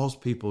cause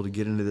people to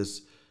get into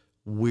this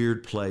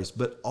weird place,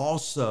 but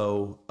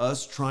also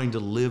us trying to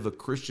live a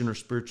Christian or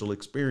spiritual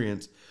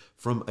experience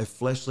from a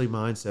fleshly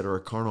mindset or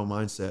a carnal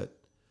mindset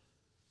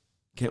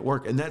can't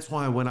work. And that's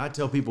why when I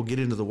tell people get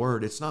into the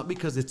Word, it's not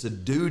because it's a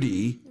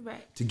duty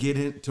to get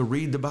in to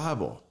read the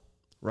Bible,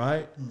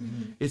 right?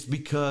 It's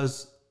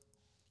because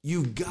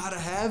you've got to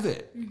have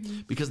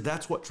it, because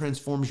that's what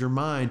transforms your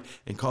mind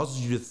and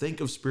causes you to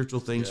think of spiritual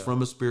things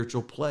from a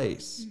spiritual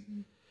place,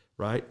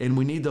 right? And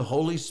we need the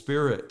Holy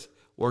Spirit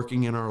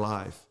working in our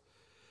life.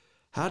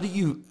 How do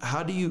you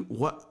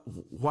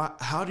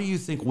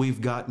think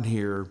we've gotten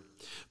here?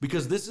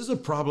 Because this is a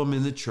problem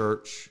in the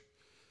church.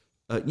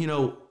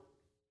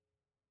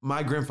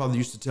 My grandfather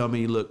used to tell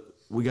me, look,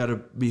 we got to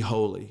be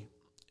holy,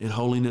 and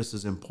holiness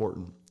is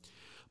important.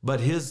 But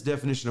his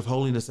definition of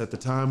holiness at the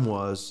time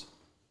was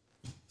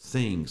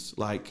things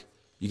like,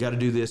 you got to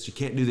do this, you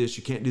can't do this,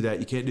 you can't do that,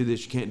 you can't do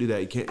this, you can't do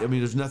that, you can't. I mean,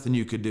 there's nothing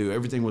you could do.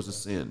 Everything was a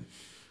sin.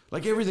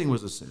 Like everything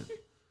was a sin.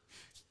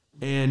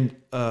 And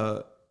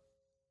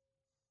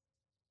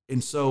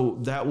so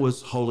that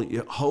was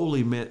holy.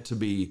 Holy meant to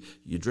be,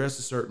 you dress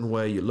a certain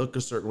way, you look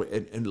a certain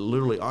way, and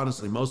literally,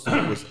 honestly, most of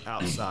it was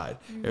outside.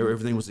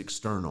 Everything was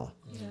external.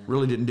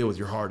 Really didn't deal with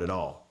your heart at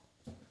all.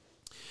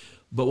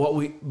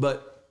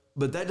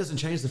 But that doesn't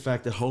change the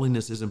fact that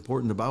holiness is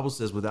important. The Bible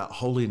says, without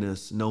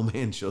holiness, no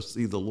man shall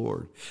see the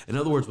Lord. In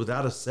other words,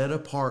 without a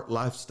set-apart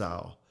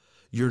lifestyle,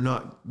 you're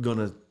not going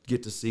to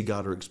get to see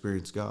God or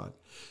experience God.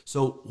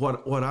 So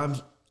what I'm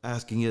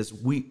asking is,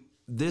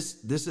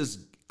 this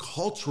is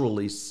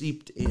culturally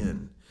seeped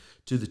in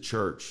to the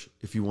church,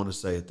 if you want to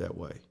say it that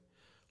way.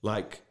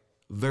 Like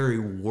very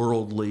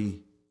worldly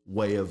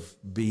way of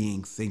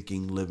being,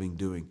 thinking, living,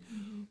 doing.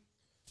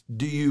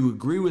 Do you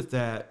agree with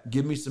that?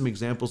 Give me some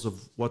examples of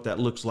what that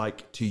looks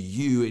like to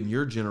you in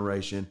your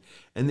generation.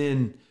 And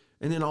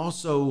then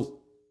also,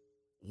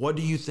 what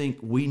do you think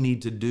we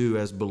need to do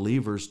as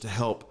believers to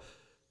help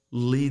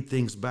lead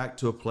things back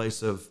to a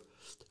place of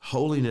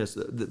holiness,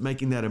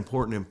 making that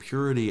important, and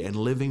purity, and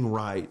living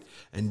right,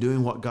 and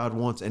doing what God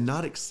wants, and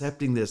not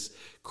accepting this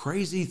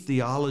crazy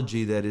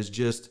theology that is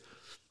just,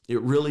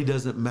 it really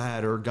doesn't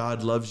matter.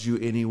 God loves you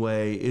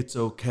anyway. It's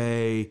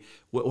okay.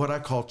 What I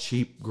call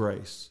cheap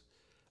grace.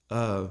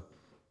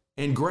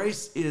 And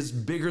grace is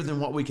bigger than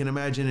what we can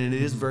imagine, and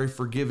it is very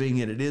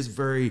forgiving, and it is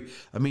very,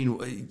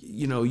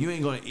 you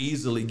ain't going to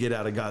easily get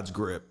out of God's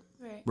grip,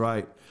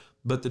 right?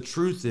 But the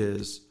truth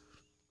is,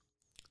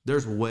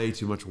 there's way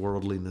too much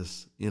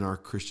worldliness in our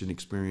Christian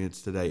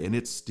experience today, and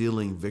it's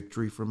stealing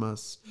victory from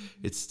us.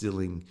 It's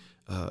stealing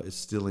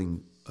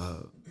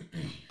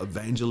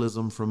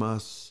evangelism from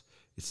us.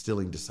 It's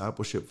stealing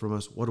discipleship from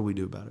us. What do we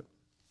do about it?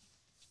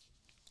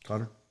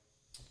 Connor?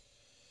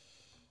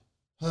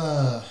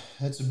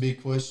 That's a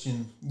big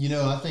question.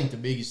 I think the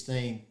biggest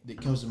thing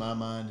that comes to my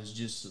mind is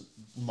just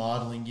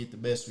modeling it the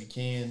best we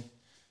can.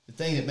 The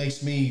thing that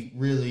makes me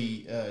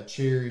really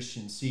cherish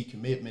and see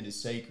commitment as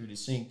sacred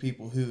is seeing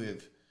people who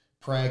have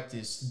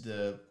practiced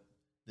the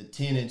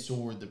tenets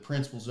or the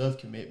principles of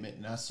commitment,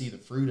 and I see the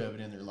fruit of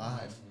it in their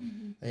life.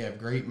 They have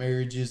great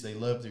marriages. They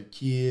love their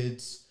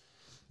kids.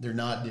 They're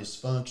not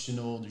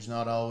dysfunctional. There's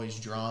not always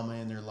drama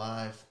in their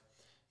life.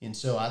 And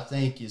so I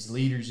think as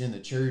leaders in the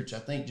church, I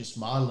think just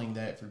modeling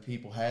that for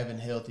people, having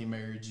healthy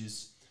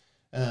marriages.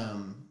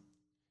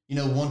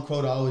 One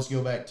quote I always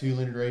go back to,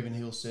 Leonard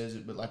Ravenhill says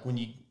it, but like when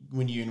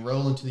you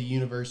enroll into the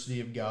University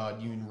of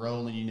God, you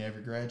enroll and you never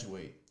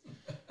graduate.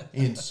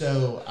 And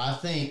so I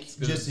think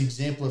just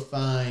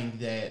exemplifying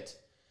that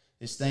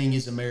this thing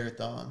is a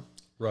marathon.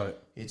 Right.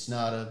 It's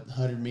not a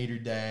 100-meter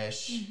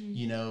dash.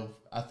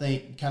 I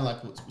think kind of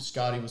like what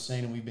Scotty was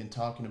saying and we've been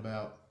talking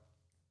about,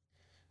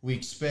 we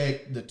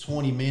expect the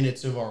 20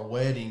 minutes of our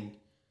wedding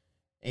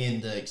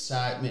and the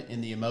excitement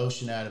and the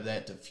emotion out of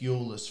that to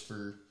fuel us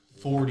for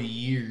 40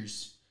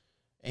 years.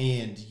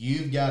 And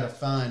you've got to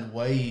find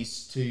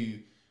ways to,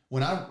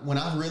 when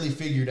I really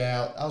figured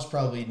out, I was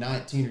probably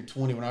 19 or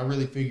 20, when I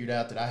really figured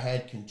out that I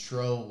had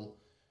control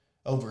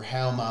over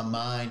how my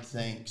mind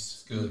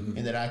thinks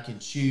and that I can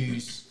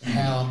choose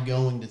how I'm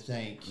going to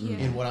think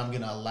and what I'm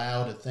going to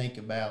allow to think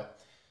about.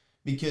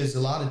 Because a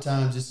lot of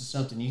times, this is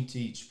something you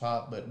teach,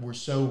 Pop, but we're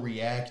so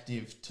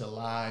reactive to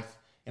life.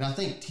 And I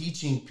think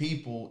teaching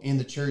people in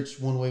the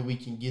church, one way we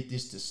can get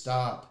this to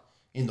stop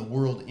in the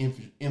world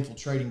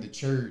infiltrating the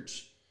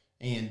church.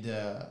 And,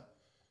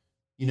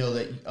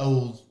 that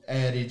old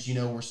adage,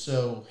 we're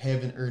so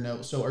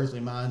so earthly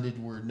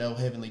minded, we're no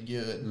heavenly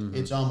good.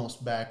 It's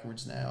almost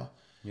backwards now.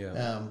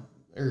 Yeah.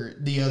 Or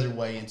the other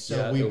way. And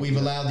so we've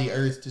allowed the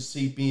earth to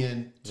seep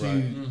in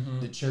to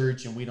the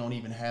church, and we don't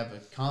even have a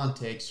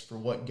context for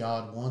what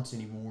God wants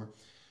anymore.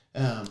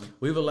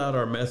 We've allowed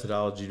our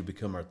methodology to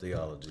become our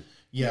theology.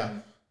 Yeah,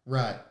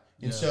 right.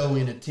 And so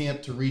in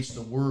attempt to reach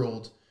the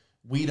world,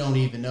 we don't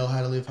even know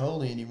how to live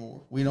holy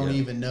anymore. We don't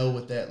even know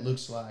what that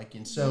looks like.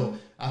 And so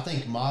I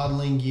think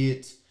modeling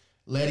it,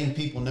 letting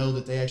people know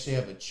that they actually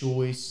have a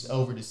choice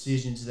over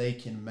decisions they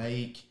can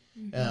make,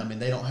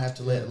 and they don't have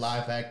to let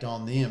life act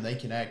on them. They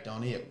can act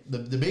on it.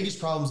 The biggest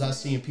problems I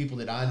see in people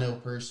that I know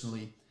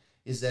personally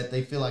is that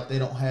they feel like they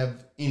don't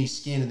have any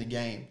skin in the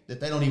game, that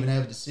they don't even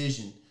have a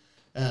decision.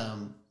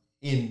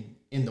 In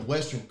the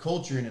Western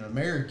culture and in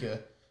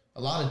America,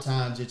 a lot of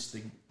times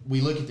we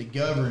look at the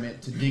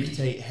government to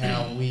dictate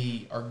how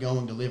we are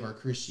going to live our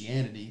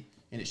Christianity,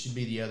 and it should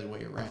be the other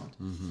way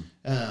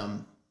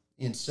around.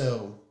 And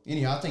so,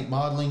 anyhow, I think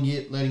modeling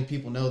it, letting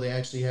people know they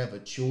actually have a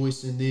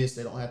choice in this.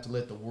 They don't have to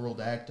let the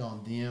world act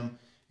on them,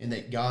 and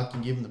that God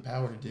can give them the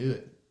power to do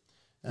it.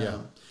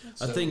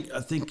 I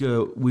think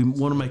we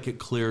want to make it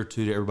clear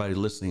to everybody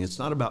listening. It's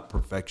not about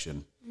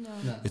perfection.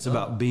 No. It's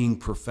about being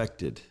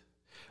perfected.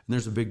 And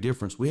there's a big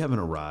difference. We haven't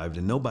arrived,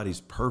 and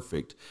nobody's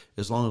perfect.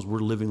 As long as we're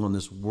living on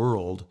this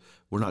world,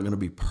 we're not going to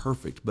be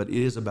perfect, but it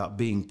is about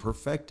being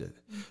perfected.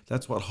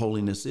 That's what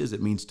holiness is.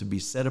 It means to be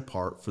set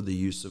apart for the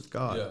use of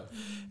God. Yeah.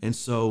 And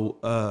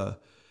so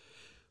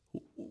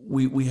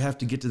we have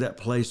to get to that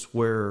place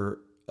where,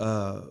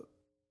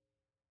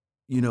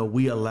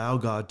 we allow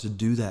God to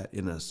do that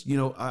in us.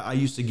 I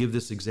used to give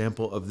this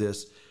example of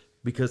this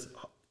because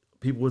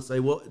people would say,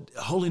 well,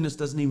 holiness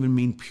doesn't even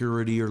mean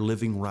purity or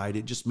living right.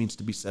 It just means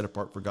to be set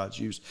apart for God's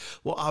use.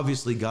 Well,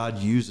 obviously, God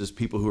uses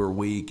people who are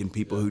weak and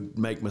people who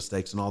make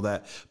mistakes and all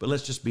that. But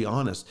let's just be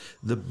honest.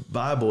 The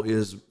Bible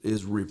is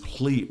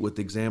replete with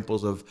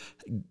examples of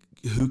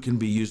who can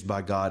be used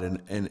by God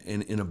and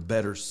in a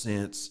better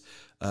sense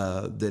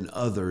than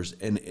others.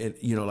 And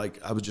like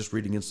I was just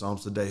reading in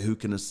Psalms today, who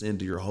can ascend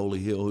to your holy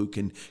hill? Who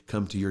can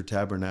come to your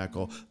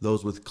tabernacle?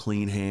 Those with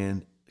clean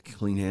hands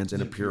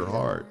and a pure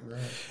heart. Right.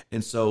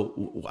 And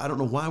so I don't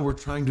know why we're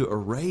trying to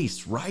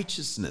erase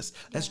righteousness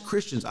as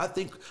Christians. I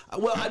do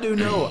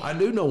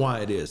know why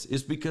it is.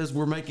 It's because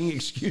we're making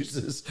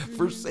excuses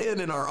for sin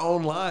in our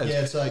own lives.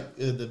 Yeah, it's like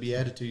the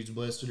Beatitudes,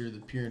 blessed are the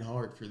pure in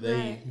heart, for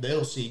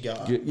they'll see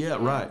God. Yeah,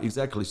 right,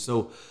 exactly.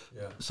 So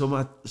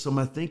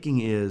my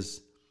thinking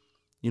is,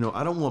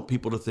 I don't want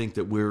people to think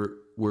that we're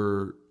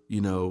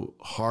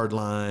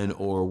hardline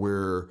or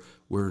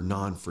we're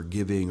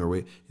non-forgiving or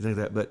anything like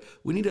that. But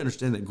we need to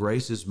understand that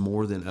grace is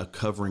more than a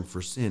covering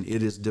for sin.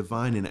 It is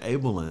divine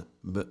enablement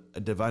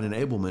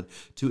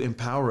to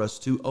empower us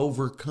to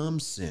overcome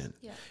sin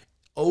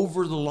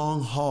over the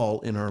long haul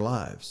in our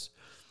lives.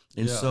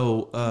 And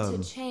so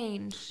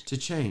to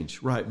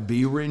change, right?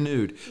 Be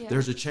renewed. Yeah.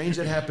 There's a change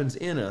that happens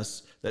in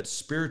us that's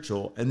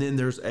spiritual, and then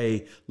there's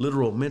a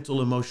literal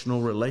mental, emotional,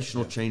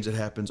 relational change that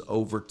happens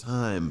over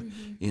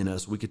time in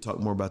us. We could talk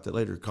more about that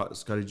later.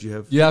 Scott, did you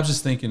have? Yeah, I was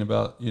just thinking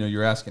about,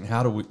 you're asking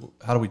how do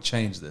we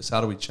change this?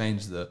 How do we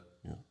change the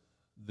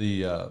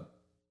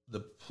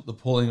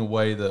pulling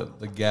away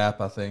the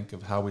gap, I think,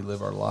 of how we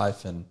live our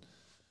life. And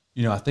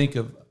I think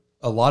of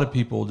a lot of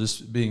people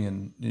just being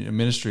in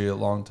ministry a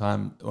long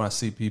time. When I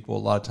see people, a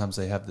lot of times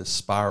they have this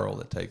spiral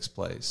that takes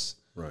place.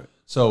 Right.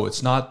 So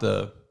it's not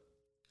the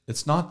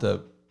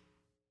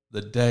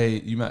day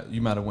you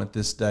might have went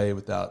this day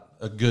without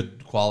a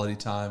good quality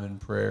time in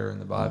prayer in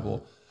the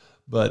Bible,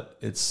 but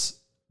it's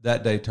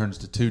that day turns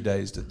to 2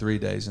 days to 3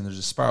 days, and there's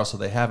a spiral. So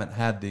they don't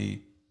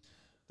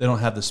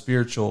have the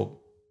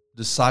spiritual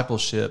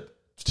discipleship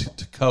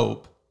to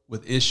cope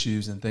with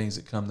issues and things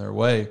that come their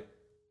way.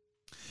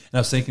 And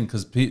I was thinking,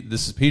 because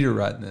this is Peter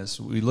writing this,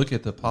 we look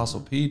at the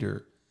Apostle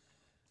Peter,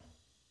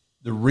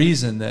 the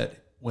reason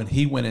that when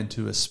he went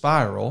into a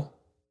spiral,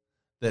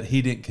 that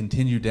he didn't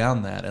continue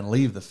down that and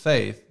leave the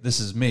faith, this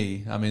is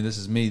me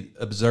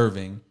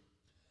observing,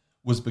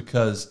 was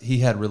because he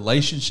had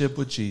relationship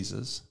with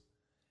Jesus,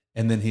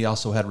 and then he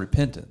also had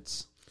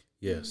repentance.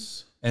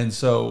 Yes. And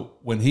so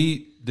when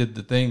he did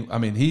the thing,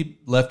 he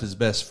left his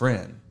best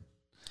friend.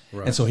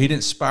 Right. And so he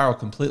didn't spiral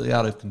completely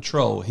out of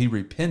control. He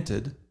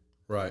repented.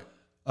 Right.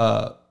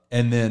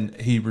 And then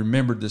he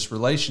remembered this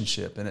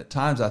relationship. And at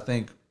times I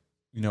think,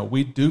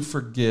 we do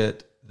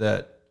forget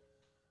that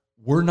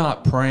we're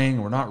not praying,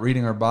 we're not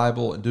reading our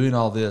Bible and doing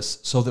all this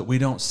so that we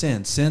don't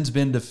sin. Sin's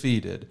been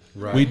defeated.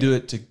 Right. We do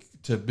it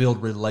to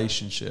build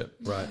relationship.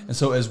 Right. And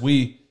so as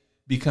we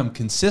become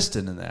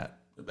consistent in that,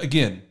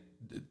 again,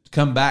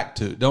 come back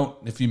to,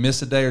 if you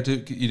miss a day or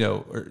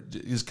two, or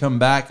just come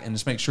back and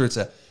just make sure it's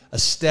a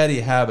steady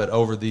habit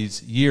over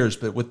these years,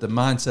 but with the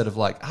mindset of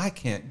I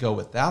can't go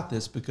without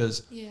this,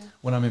 because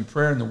when I'm in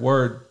prayer and the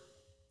Word,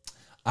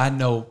 I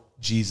know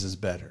Jesus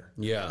better.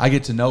 Yeah. I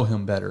get to know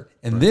Him better.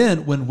 And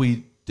then when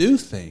we do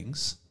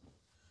things,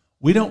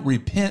 we don't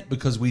repent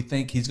because we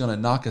think He's going to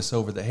knock us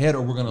over the head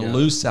or we're going to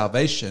lose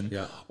salvation.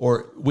 Yeah.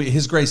 Or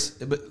His grace,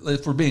 but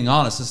if we're being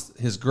honest,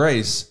 His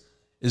grace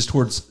is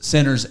towards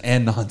sinners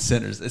and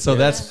non-sinners. So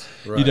that's,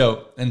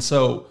 and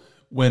so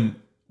when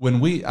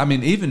we,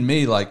 even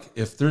me,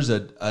 if there's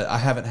I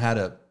haven't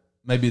had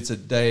maybe it's a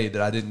day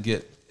that I didn't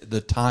get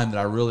the time that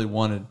I really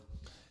wanted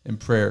in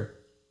prayer,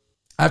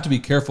 I have to be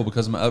careful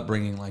because of my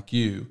upbringing like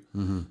you,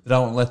 that I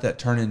don't let that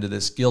turn into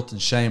this guilt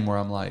and shame where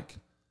I'm like,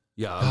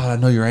 God, I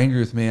know you're angry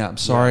with me. I'm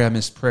sorry I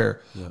missed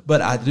prayer. Yeah.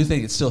 But I do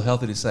think it's still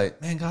healthy to say,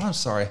 man, God, I'm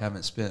sorry I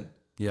haven't spent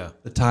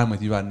the time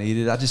with you I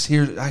needed. I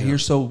hear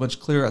so much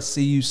clearer. I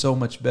see you so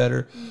much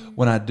better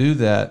when I do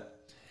that.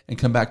 And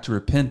come back to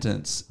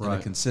repentance and a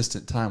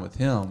consistent time with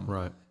Him.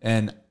 Right.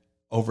 And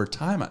over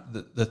time,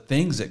 the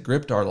things that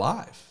gripped our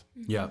life,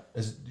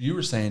 as you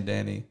were saying,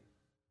 Danny,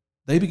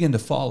 they begin to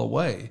fall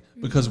away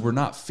because we're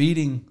not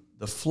feeding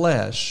the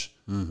flesh,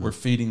 we're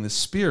feeding the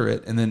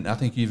Spirit. And then I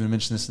think you even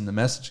mentioned this in the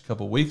message a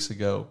couple of weeks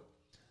ago.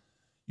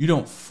 You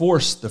don't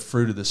force the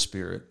fruit of the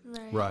Spirit.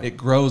 Right. It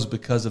grows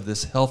because of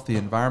this healthy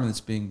environment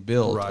that's being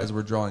built as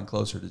we're drawing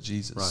closer to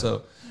Jesus. Right.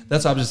 So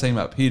that's what I was just saying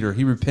about Peter.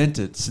 He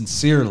repented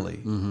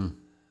sincerely.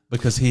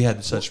 Because he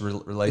had such a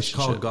relationship.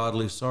 It's called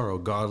godly sorrow.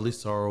 Godly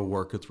sorrow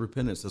worketh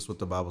repentance. That's what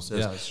the Bible says.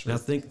 Yeah, that's true. Now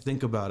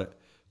think about it.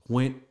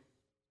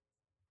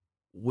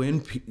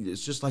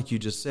 it's just like you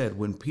just said,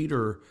 when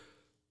Peter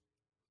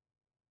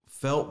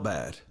felt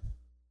bad,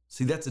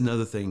 see, that's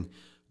another thing.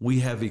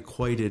 We have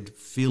equated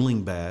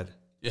feeling bad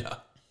Yeah.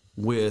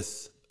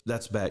 with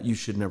that's bad. You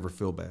should never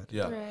feel bad.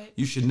 Yeah. Right.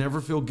 You should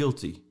never feel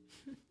guilty.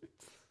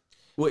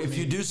 Well, if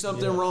you do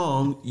something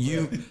wrong,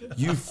 you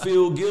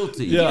feel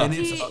guilty. Yeah. And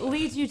it's Guilty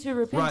leads you to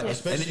repentance.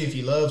 Especially if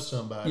you love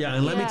somebody. yeah,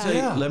 and let me Yeah. tell you,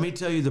 Yeah. let me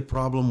tell you the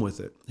problem with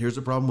it. Here's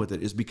the problem with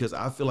it is because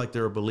I feel like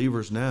there are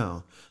believers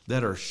now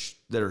that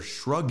are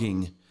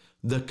shrugging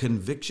the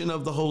conviction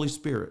of the Holy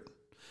Spirit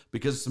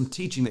because of some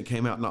teaching that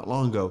came out not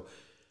long ago.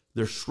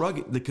 They're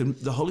shrugging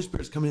the Holy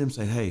Spirit's coming in and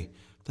saying, "Hey,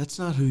 that's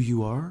not who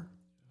you are.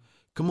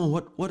 Come on,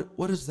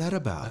 what is that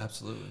about?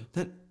 Absolutely.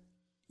 That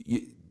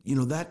you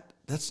know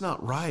that's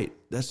not right.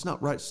 That's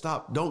not right.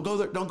 Stop. Don't go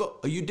there. Don't go.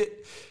 You did.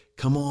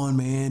 Come on,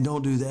 man.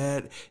 Don't do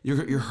that.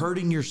 You're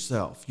hurting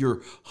yourself.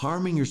 You're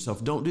harming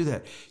yourself. Don't do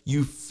that.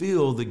 You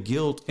feel the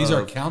guilt. He's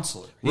our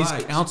counselor. He's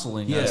Right.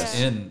 counseling Yes. us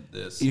in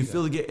this. You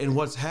feel the guilt. And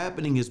what's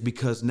happening is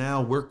because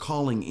now we're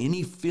calling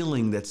any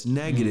feeling that's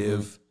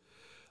negative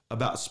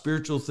about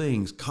spiritual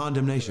things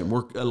condemnation.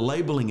 We're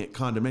labeling it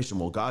condemnation.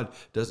 Well, God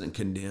doesn't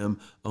condemn.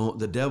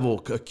 The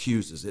devil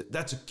accuses it.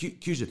 That's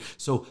accusation.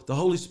 So the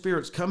Holy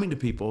Spirit's coming to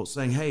people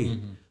saying, "Hey,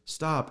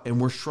 stop,"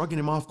 and we're shrugging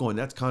him off, going,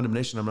 "That's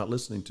condemnation. I'm not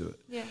listening to it."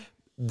 Yeah.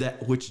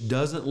 That which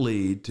doesn't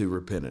lead to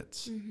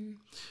repentance.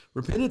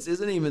 Repentance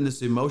isn't even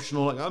this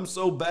emotional, like I'm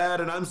so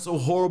bad and I'm so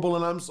horrible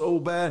and I'm so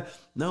bad.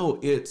 No,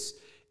 it's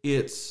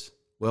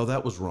well,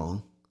 that was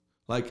wrong.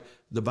 Like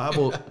the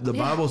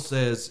Bible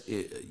says,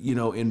 you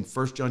know, in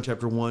 1 John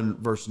chapter 1,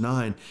 verse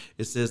 9,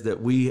 it says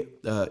that we,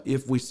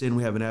 if we sin,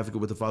 we have an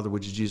advocate with the Father,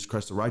 which is Jesus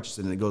Christ the righteous.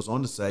 And it goes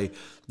on to say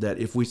that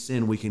if we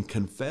sin, we can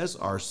confess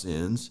our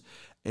sins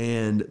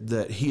and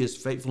that he is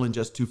faithful and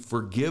just to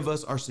forgive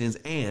us our sins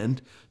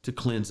and to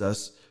cleanse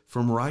us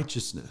from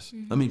righteousness.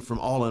 I mean, from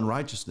all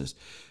unrighteousness.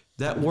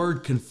 That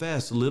word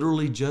confess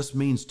literally just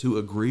means to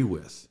agree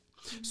with.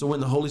 So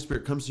when the Holy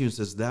Spirit comes to you and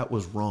says that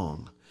was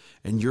wrong,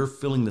 and you're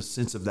feeling the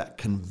sense of that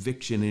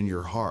conviction in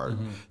your heart,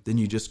 then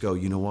you just go,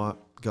 you know what,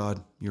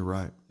 God, you're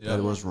right. Yeah.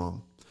 That was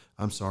wrong.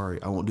 I'm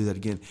sorry. I won't do that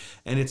again.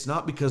 And it's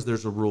not because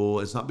there's a rule.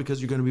 It's not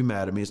because you're going to be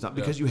mad at me. It's not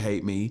because you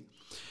hate me.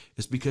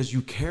 It's because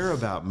you care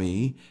about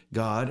me,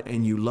 God,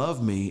 and you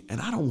love me,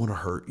 and I don't want to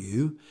hurt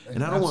you.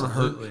 And I don't want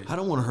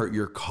to hurt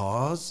your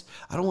cause.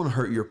 I don't want to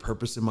hurt your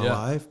purpose in my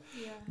life.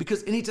 Yeah.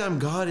 Because anytime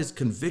God is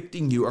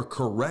convicting you or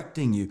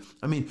correcting you,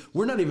 I mean,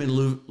 we're not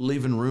even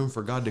leaving room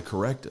for God to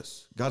correct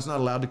us. God's not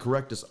allowed to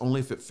correct us only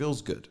if it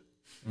feels good.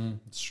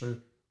 It's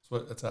true.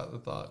 That's how the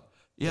thought.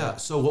 Yeah.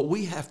 So what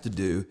we have to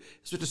do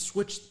is we have to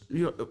switch,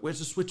 we have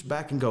to switch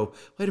back and go,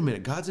 wait a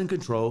minute, God's in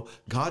control.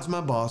 God's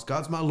my boss.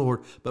 God's my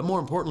Lord. But more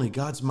importantly,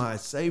 God's my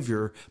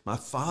Savior, my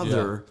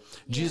Father.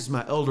 Jesus is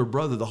my elder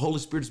brother. The Holy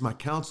Spirit is my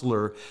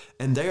counselor.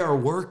 And they are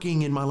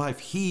working in my life.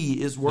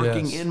 He is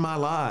working in my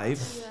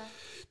life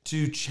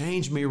to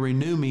change me,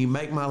 renew me,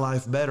 make my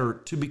life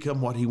better, to become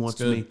what he wants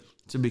me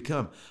to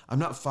become. I'm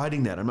not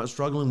fighting that. I'm not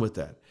struggling with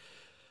that.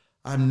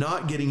 I'm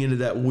not getting into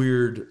that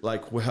weird,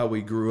 like how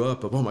we grew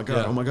up of, oh my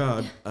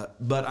God.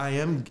 But I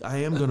am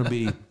going to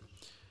be,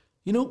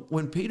 you know,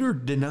 when Peter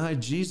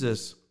denied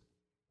Jesus,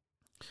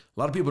 a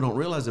lot of people don't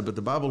realize it, but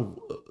the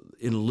Bible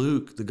in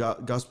Luke, the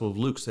Gospel of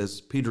Luke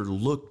says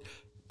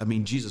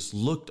Jesus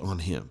looked on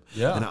him.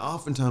 Yeah. And I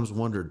oftentimes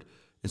wondered,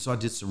 and so I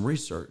did some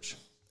research,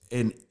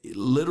 and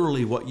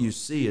literally what you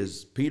see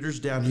is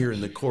Peter's down here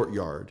in the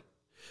courtyard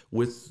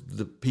with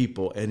the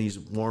people, and he's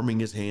warming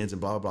his hands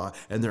and blah, blah, blah.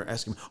 And they're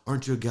asking him,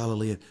 aren't you a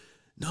Galilean?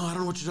 No, I don't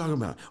know what you're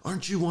talking about.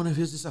 Aren't you one of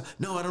his disciples?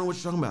 No, I don't know what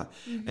you're talking about.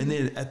 And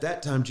then at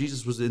that time,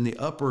 Jesus was in the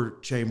upper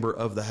chamber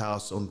of the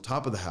house, on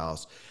top of the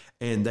house,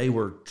 and they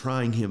were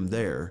trying him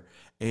there.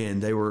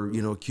 And they were,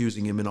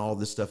 accusing him and all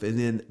this stuff. And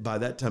then by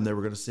that time, they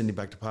were going to send him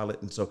back to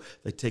Pilate. And so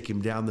they take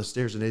him down the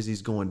stairs. And as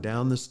he's going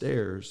down the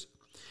stairs,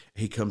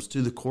 he comes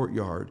to the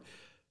courtyard.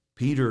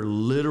 Peter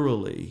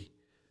literally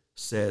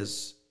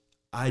says,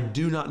 I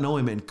do not know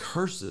him, and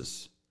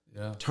curses,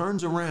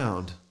 turns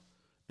around,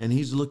 and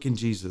he's looking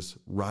Jesus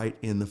right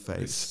in the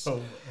face. It's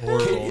so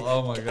horrible.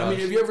 Oh my God. I mean,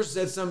 have you ever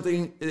said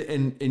something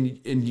and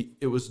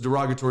it was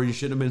derogatory, you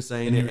shouldn't have been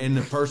saying it, and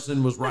the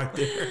person was right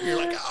there? You're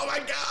like, oh my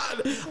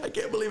God, I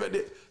can't believe I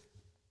did.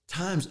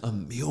 Times a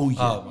million.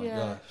 Oh my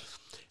God.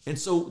 And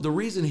so the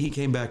reason he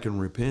came back and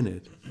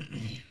repented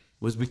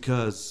was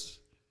because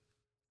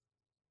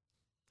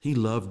he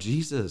loved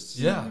Jesus.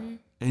 Yeah.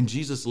 And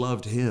Jesus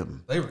loved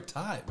him. They were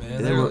tight,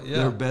 man. They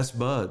were best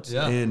buds.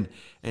 Yeah.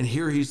 And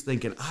here he's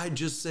thinking, I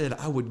just said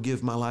I would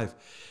give my life.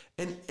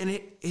 And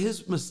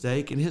his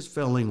mistake and his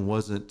failing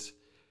wasn't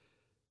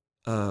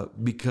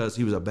because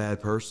he was a bad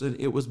person.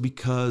 It was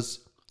because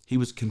he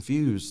was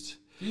confused.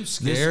 He was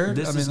scared.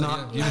 This is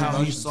not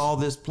how he saw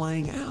this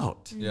playing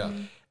out. Yeah.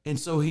 And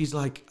so he's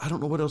like, I don't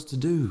know what else to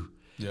do.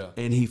 Yeah.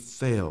 And he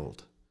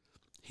failed.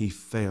 He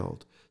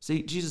failed.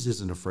 See, Jesus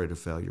isn't afraid of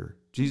failure.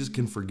 Jesus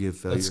can forgive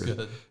failure. That's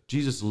good.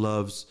 Jesus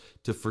loves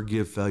to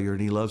forgive failure,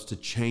 and he loves to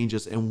change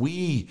us. And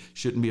we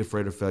shouldn't be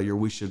afraid of failure.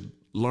 We should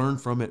learn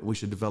from it. We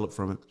should develop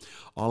from it.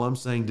 All I'm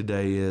saying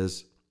today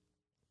is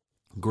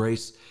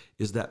Grace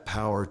is that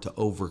power to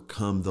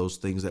overcome those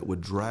things that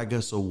would drag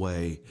us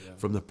away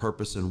from the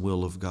purpose and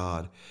will of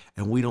God.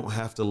 And we don't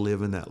have to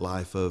live in that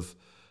life of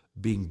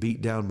being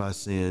beat down by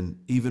sin.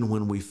 Even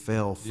when we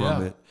fail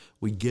from it,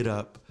 we get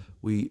up,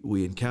 we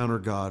encounter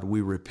God,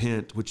 we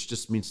repent, which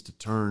just means to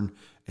turn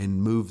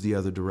and move the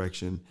other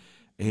direction.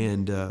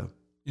 And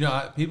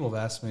people have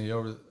asked me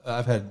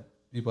I've had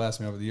people ask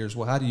me over the years,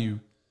 well, how do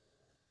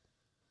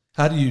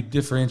you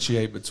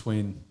differentiate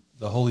between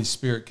the Holy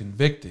Spirit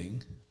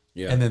convicting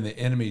and then the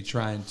enemy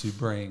trying to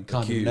bring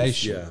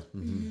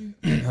condemnation?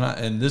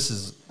 And this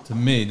is, to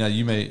me, now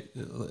you may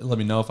let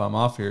me know if I'm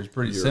off here. It's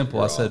pretty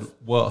simple. I said,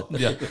 well,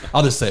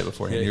 I'll just say it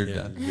beforehand. You're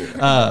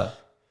done.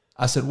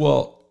 I said,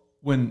 well,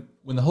 when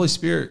the Holy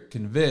Spirit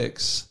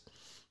convicts,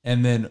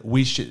 and then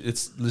we should,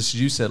 this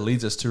you said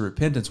leads us to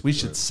repentance. We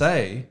should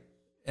say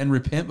and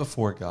repent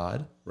before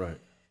God, right?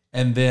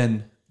 And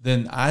then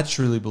I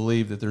truly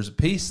believe that there's a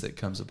peace that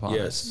comes upon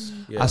us.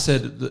 Yes. I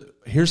said,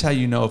 here's how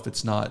you know if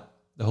it's not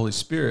the Holy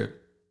Spirit,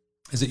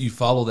 is that you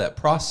follow that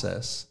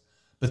process,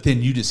 but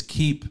then you just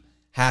keep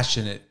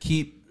hashing it,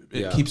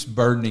 it keeps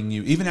burdening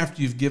you. Even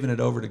after you've given it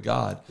over to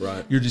God,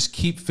 right. You just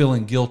keep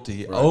feeling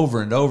guilty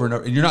over and over and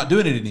over. And you're not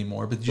doing it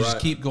anymore, but you just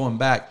keep going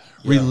back,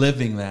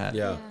 reliving that.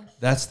 Yeah.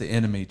 That's the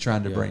enemy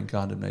trying to bring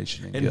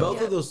condemnation and guilt.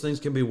 Both of those things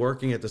can be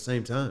working at the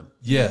same time.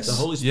 Yes. The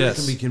Holy Spirit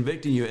can be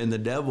convicting you, and the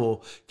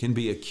devil can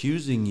be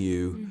accusing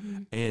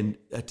you and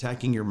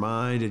attacking your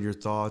mind and your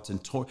thoughts.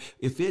 And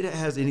if it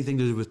has anything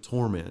to do with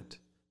torment,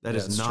 that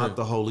is not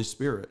the Holy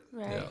Spirit.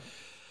 Right. Yeah.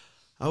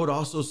 I would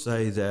also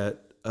say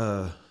that,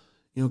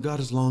 God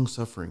is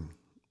long-suffering.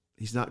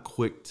 He's not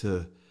quick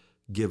to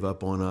give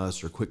up on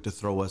us or quick to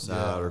throw us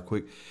out or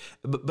quick.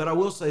 But I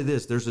will say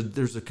this,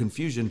 there's a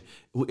confusion.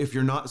 If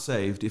you're not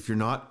saved, if you're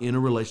not in a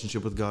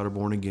relationship with God or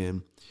born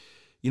again,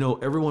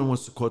 everyone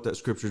wants to quote that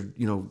scripture,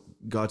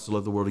 God so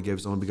loved the world, he gave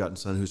his only begotten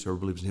son, whosoever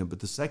believes in him. But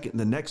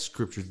the next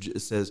scripture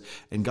says,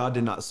 and God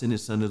did not send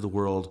his son to the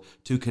world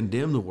to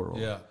condemn the world.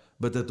 Yeah.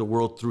 But that the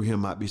world through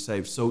him might be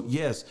saved. So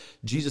yes,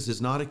 Jesus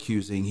is not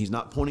accusing. He's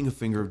not pointing a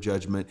finger of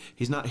judgment.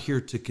 He's not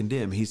here to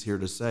condemn. He's here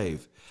to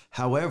save.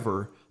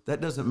 However, that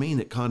doesn't mean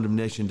that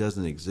condemnation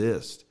doesn't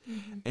exist.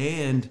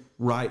 And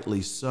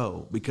rightly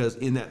so, because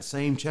in that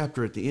same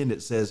chapter at the end,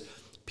 it says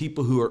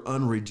people who are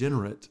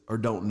unregenerate or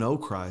don't know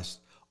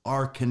Christ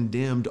are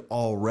condemned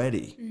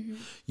already.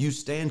 You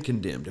stand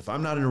condemned. If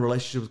I'm not in a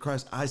relationship with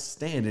Christ, I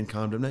stand in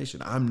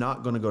condemnation. I'm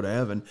not going to go to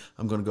heaven.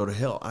 I'm going to go to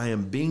hell. I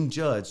am being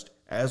judged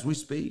as we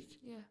speak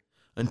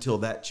until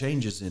that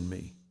changes in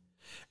me.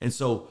 And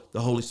so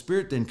the Holy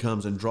Spirit then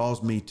comes and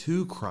draws me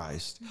to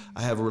Christ.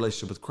 I have a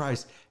relationship with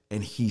Christ,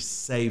 and he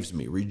saves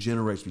me,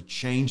 regenerates me,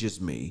 changes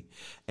me,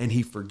 and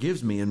he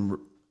forgives me and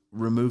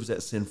removes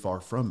that sin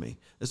far from me,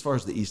 as far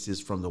as the east is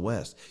from the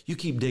west. You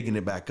keep digging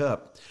it back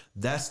up,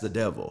 that's the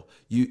devil.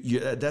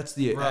 That's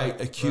the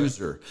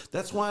accuser. Right.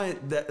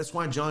 That's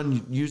why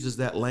John uses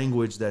that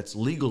language, that's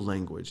legal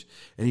language,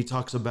 and he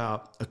talks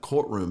about a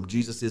courtroom.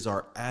 Jesus is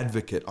our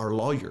advocate, our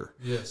lawyer.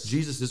 Yes.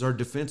 Jesus is our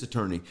defense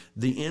attorney.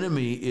 The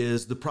enemy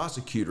is the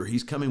prosecutor.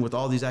 He's coming with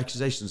all these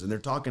accusations, and they're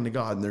talking to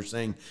God, and they're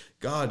saying,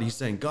 he's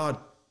saying, God,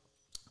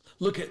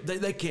 look,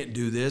 they can't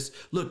do this.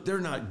 Look, they're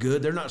not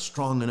good. They're not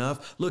strong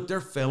enough. Look,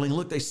 they're failing.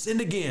 Look, they sinned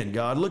again.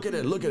 God, look at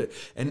it. Look at it.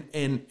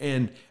 And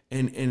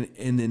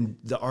then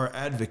our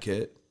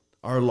advocate,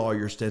 our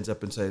lawyer, stands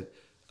up and said,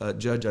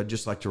 Judge, I'd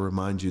just like to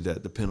remind you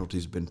that the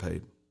penalty's been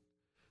paid.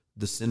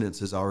 The sentence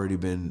has already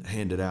been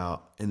handed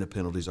out, and the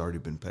penalty's already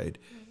been paid.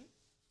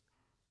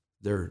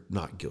 They're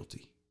not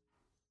guilty.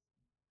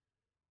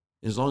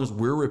 As long as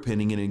we're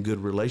repenting and in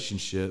good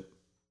relationship,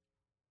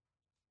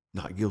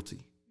 not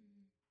guilty,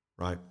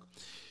 right?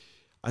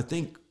 I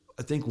think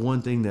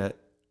one thing that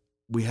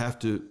we have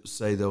to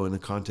say, though, in the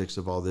context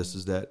of all this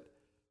is that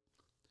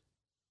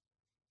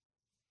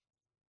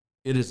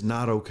it is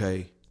not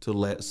okay to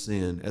let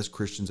sin, as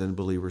Christians and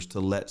believers, to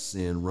let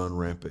sin run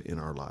rampant in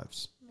our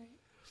lives. Right.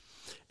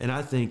 And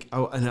I think,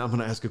 and I'm going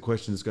to ask a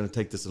question that's going to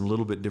take this in a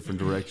little bit different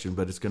direction,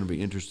 but it's going to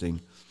be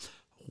interesting.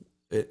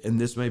 And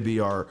this may be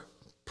our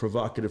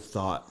provocative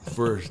thought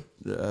for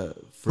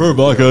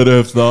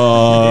provocative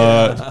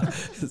thought.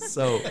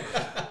 So,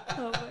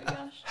 Oh my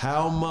gosh.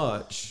 how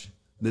much,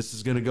 this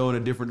is going to go in a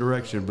different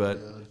direction, but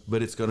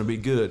it's going to be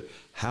good.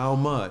 How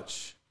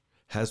much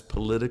has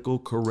political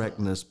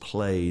correctness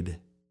played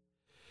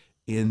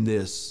in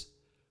this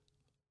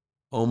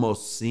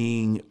almost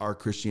seeing our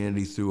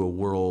Christianity through a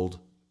world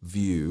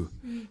view?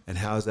 And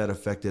how has that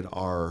affected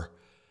our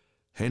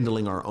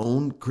handling our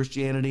own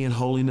Christianity and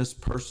holiness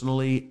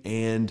personally,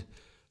 and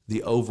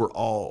the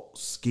overall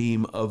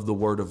scheme of the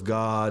Word of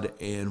God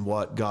and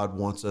what God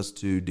wants us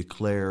to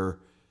declare?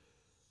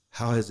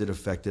 How has it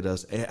affected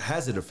us?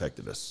 Has it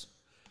affected us?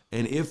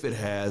 And if it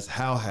has,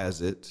 how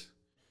has it?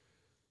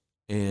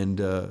 And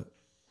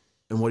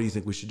what do you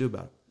think we should do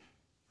about it?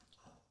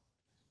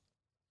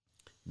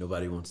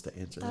 Nobody wants to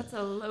answer That's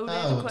that. a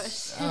loaded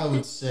question. I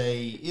would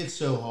say it's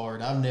so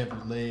hard. I've never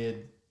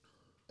led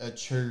a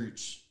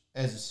church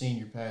as a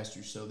senior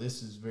pastor, so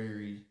this is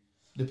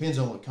depends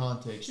on what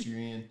context you're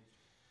in.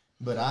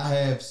 But I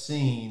have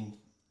seen,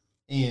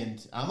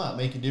 and I might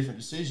make a different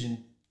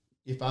decision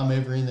if I'm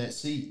ever in that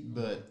seat,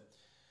 but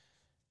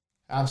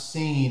I've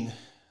seen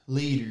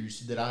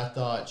leaders that I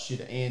thought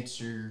should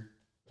answer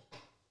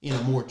in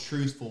a more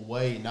truthful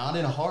way, not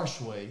in a harsh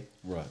way,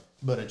 Right.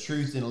 but a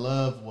truth and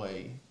love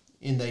way.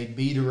 And they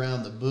beat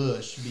around the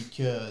bush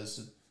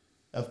because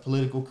of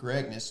political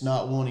correctness,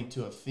 not wanting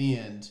to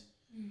offend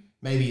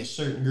maybe a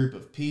certain group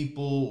of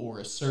people or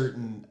a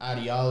certain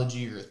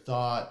ideology or a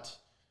thought,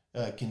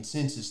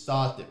 consensus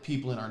thought that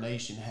people in our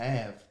nation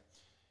have,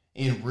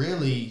 and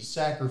really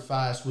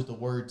sacrifice what the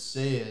word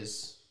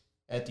says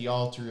at the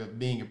altar of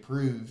being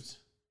approved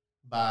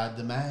by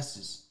the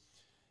masses.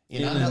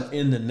 And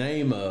In the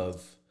name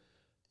of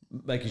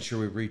making sure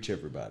we reach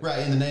everybody. right,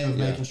 in the name of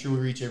Yeah. making sure we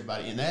reach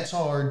everybody. And that's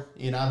hard,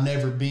 and I've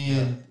never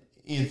been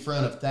in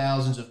front of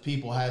thousands of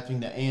people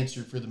having to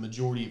answer for the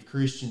majority of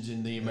Christians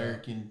in the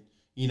American,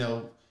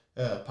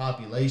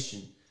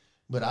 population.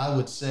 But I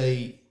would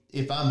say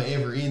if I'm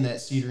ever in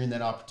that seat or in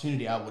that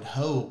opportunity, I would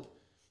hope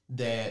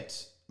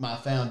that my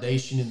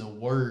foundation in the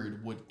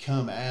Word would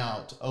come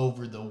out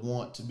over the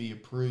want to be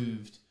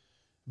approved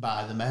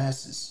by the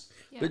masses.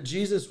 But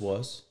Jesus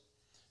was.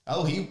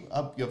 Oh,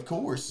 of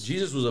course.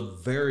 Jesus was a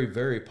very,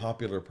 very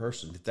popular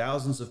person.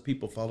 Thousands of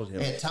people followed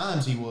him. At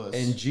times he was.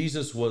 And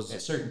Jesus was,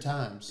 at certain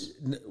times.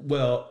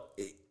 well,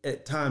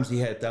 at times he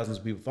had thousands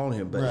of people following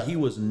him, but Right. he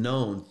was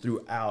known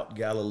throughout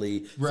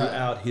Galilee, Right.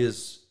 throughout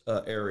his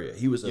area.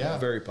 He was a Yeah.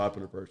 very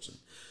popular person.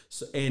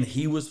 So, and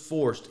he was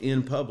forced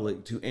in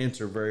public to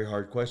answer very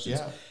hard questions.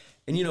 Yeah.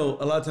 And, a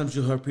lot of times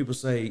you'll hear people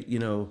say,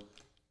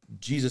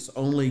 Jesus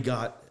only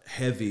got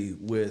heavy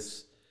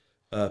with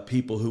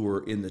people who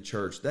were in the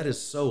church. That is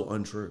so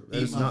untrue. That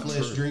Eat is my not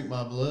flesh, true. drink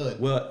my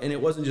blood. Well, and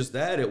it wasn't just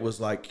that. It was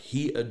like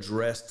he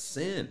addressed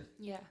sin.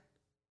 Yeah.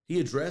 He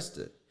addressed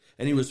it.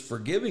 And he was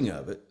forgiving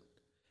of it.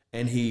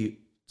 And he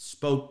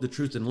spoke the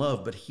truth in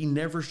love, but he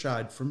never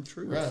shied from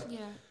truth. Right.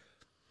 Yeah.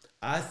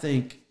 I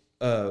think,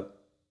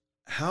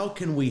 how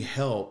can we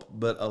help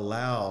but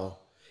allow,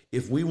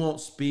 if we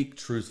won't speak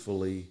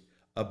truthfully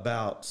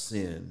about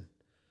sin,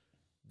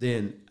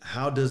 then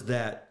how does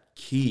that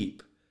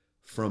keep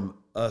from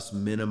us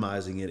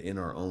minimizing it in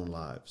our own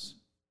lives?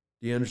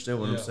 Do you understand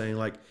what I'm saying?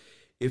 Like,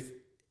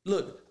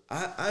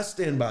 I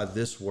stand by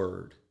this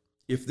word.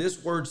 If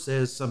this word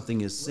says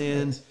something is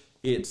sin,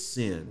 it's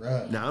sin.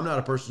 Right. Now, I'm not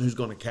a person who's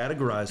going to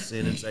categorize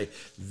sin and say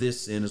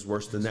this sin is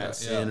worse than that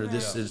sin, or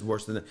this is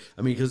worse than that.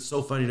 I mean, because it's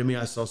so funny to me.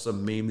 I saw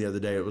some meme the other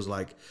day. It was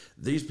like,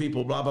 these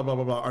people, blah, blah, blah,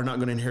 blah, blah, are not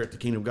going to inherit the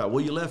kingdom of God.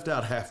 Well, you left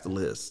out half the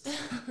list.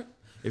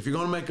 If you're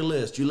going to make a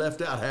list, you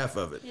left out half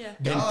of it. Yeah.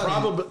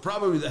 And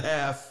probably the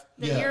half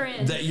That Yeah. you're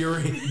in. that you're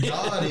in.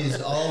 God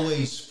is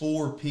always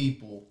for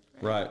people.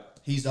 Right.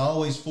 He's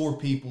always for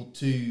people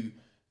to,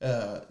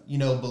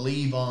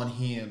 believe on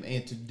him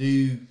and to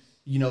do,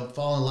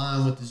 fall in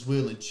line with his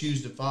will and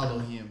choose to follow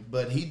him.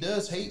 But he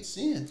does hate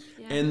sin.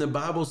 Yeah. And the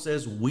Bible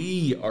says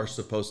we are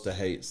supposed to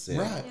hate sin.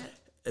 Right.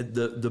 Yeah.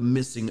 The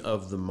missing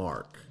of the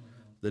mark,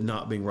 the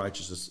not being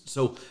righteousness.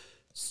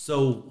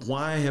 So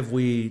why have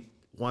we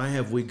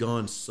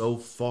gone so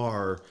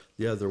far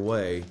the other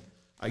way?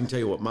 I can tell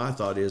you what my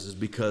thought is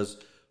because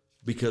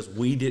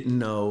we didn't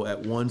know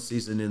at one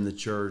season in the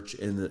church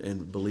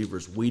and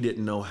believers, we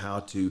didn't know how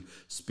to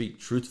speak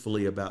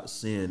truthfully about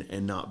sin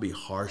and not be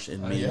harsh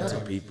and mean to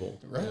people.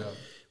 Right.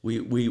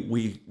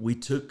 We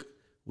took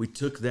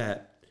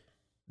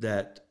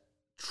that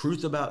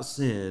truth about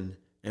sin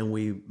and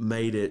we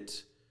made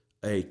it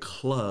a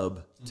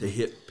club to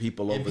hit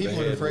people And over the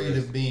people head are afraid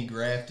with. of being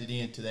grafted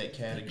into that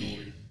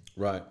category.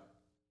 Right.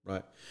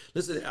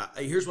 Listen,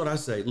 here's what I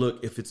say.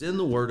 Look, if it's in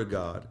the Word of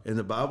God and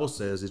the Bible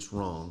says it's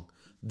wrong,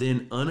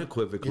 then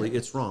unequivocally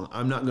it's wrong.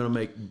 I'm not going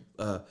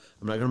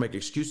to make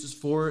excuses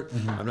for it.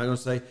 I'm not going to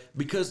say,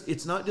 because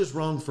it's not just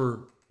wrong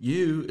for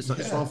you. It's not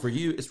just wrong for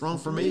you. It's wrong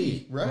for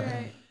me.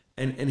 Right.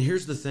 And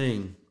here's the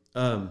thing.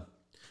 Now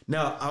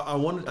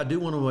I do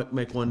want to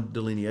make one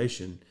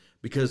delineation,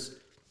 because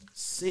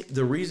sin,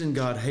 the reason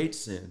God hates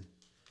sin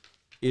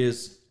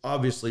is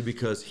obviously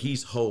because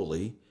He's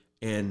holy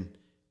and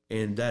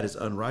that is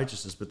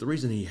unrighteousness. But the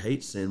reason He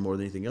hates sin more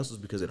than anything else is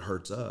because it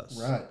hurts us.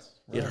 Right.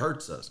 It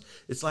hurts us.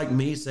 It's like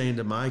me saying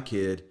to my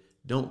kid,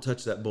 "Don't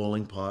touch that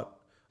boiling pot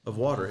of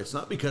water." It's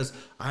not because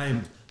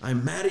I'm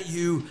mad at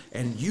you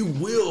and you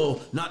will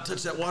not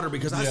touch that water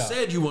because I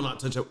said you will not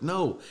touch it.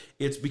 No,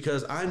 it's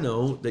because I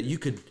know that you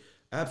could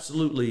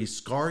absolutely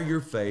scar your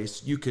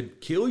face. You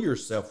could kill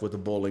yourself with a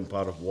boiling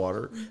pot of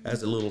water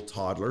as a little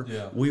toddler.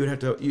 Yeah. We would have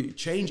to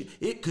change.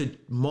 It could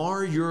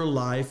mar your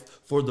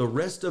life for the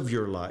rest of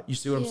your life. You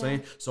see what I'm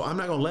saying? So I'm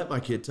not going to let my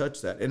kid touch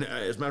that. And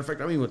as a matter of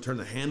fact, I'm even going to turn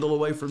the handle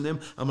away from them.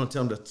 I'm going to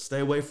tell them to stay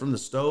away from the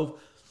stove,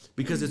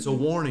 because it's a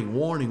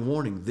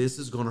warning. This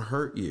is going to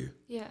hurt you.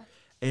 Yeah.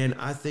 And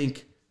I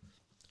think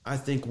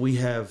we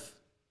have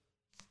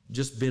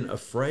just been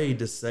afraid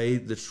to say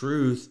the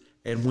truth.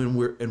 And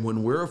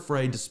when we're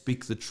afraid to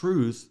speak the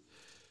truth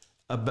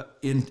about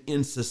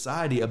in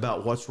society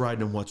about what's right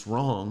and what's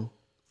wrong,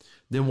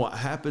 then what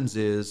happens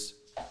is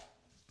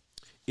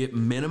it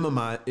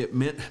minimizes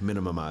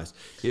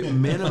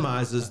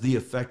the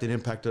effect and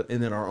impact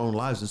in our own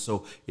lives, and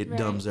so it Right.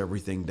 dumbs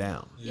everything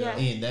down. Yeah.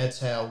 And that's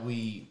how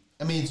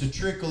it's a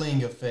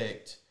trickling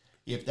effect.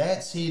 If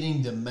that's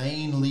hitting the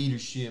main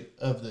leadership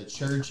of the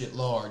church at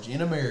large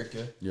in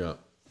America, Yeah.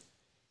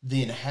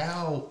 then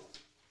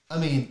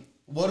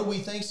what do we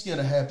think is going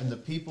to happen? The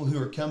people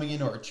who are coming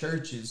into our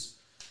churches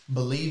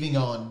believing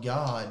on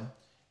God,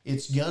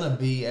 it's going to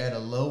be at a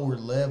lower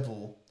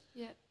level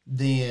Yeah.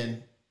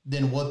 than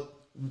what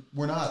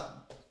we're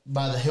not,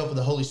 by the help of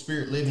the Holy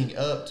Spirit, living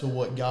up to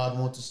what God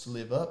wants us to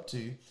live up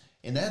to.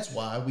 And that's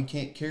why we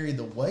can't carry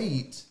the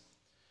weight.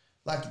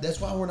 Like, that's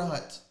why we're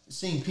not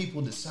seeing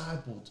people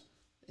discipled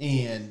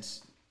and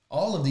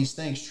all of these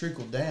things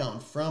trickle down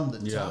from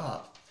the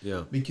top.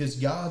 Yeah. Because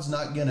God's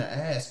not going to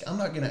ask, I'm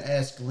not going to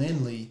ask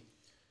Lindley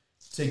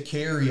to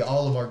carry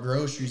all of our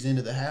groceries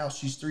into the house.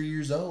 She's 3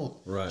 years old.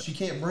 Right. She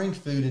can't bring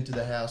food into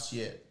the house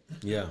yet.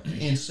 Yeah.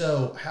 And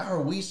so how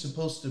are we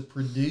supposed to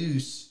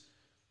produce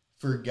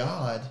for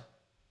God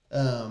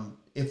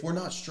if we're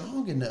not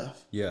strong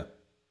enough, Yeah.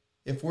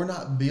 if we're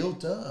not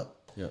built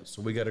up? Yeah.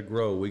 So we got to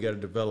grow. We got to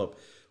develop.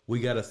 We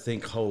got to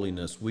think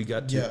holiness. We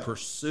got to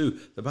pursue.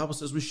 The Bible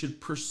says we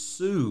should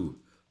pursue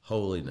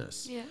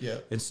holiness. Yeah. Yeah.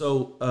 And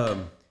so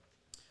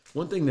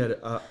one thing that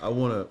I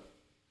want to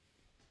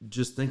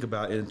just think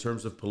about in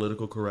terms of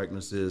political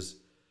correctness is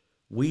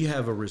we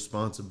have a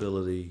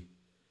responsibility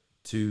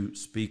to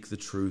speak the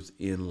truth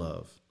in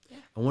love. Yeah.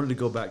 I wanted to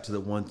go back to the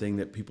one thing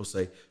that people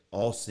say,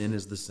 all sin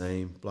is the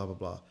same, blah, blah,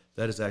 blah.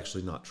 That is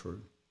actually not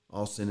true.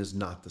 All sin is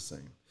not the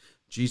same.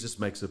 Jesus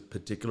makes a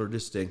particular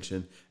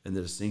distinction, and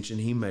the distinction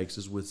he makes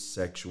is with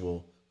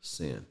sexual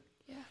sin.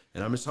 Yeah.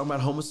 And I'm just talking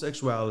about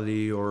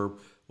homosexuality or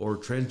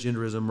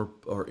transgenderism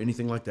or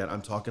anything like that.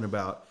 I'm talking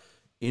about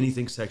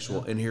anything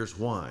sexual, and here's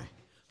why.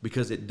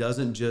 Because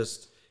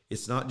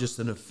it's not just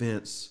an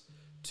offense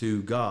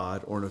to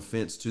God or an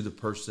offense to the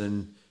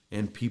person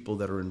and people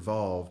that are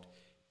involved.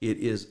 It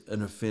is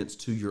an offense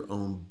to your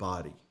own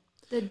body.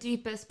 The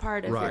deepest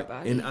part of your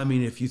body. And I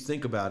mean, if you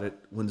think about it,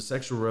 when the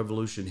sexual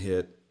revolution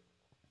hit,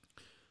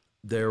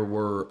 there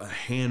were a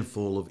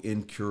handful of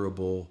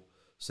incurable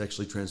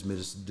sexually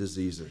transmitted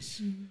diseases.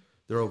 Mm-hmm.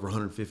 There are over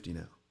 150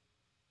 now.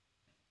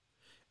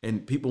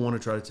 And people want to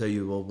try to tell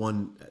you,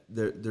 well,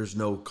 there's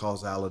no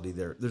causality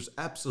there. There's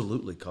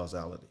absolutely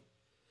causality.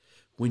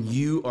 When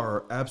you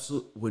are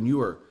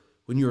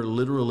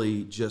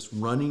literally just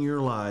running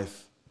your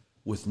life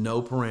with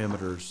no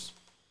parameters,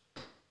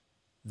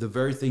 the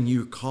very thing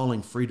you're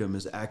calling freedom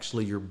is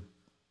actually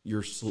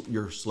your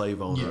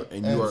slave owner,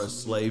 and you are a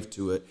slave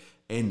to it,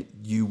 and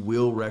you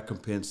will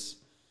recompense.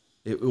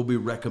 It will be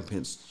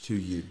recompensed to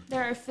you.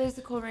 There are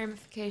physical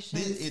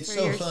ramifications. It's for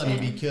so your funny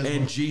sin. because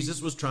And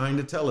Jesus was trying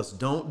to tell us,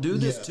 don't do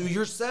this to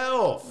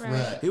yourself.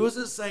 Right. He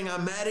wasn't saying,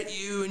 I'm mad at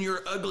you and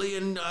you're ugly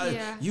and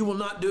you will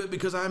not do it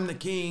because I'm the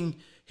king.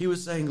 He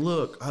was saying,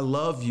 look, I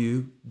love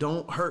you.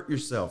 Don't hurt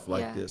yourself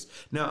like this.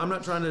 Now, I'm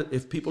not trying to,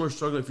 if people are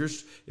struggling,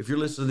 if you're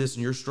listening to this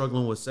and you're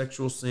struggling with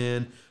sexual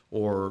sin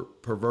or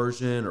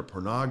perversion or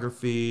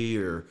pornography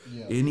or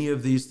any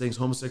of these things,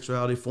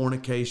 homosexuality,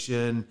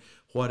 fornication,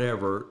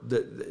 whatever,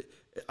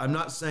 I'm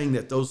not saying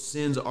that those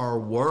sins are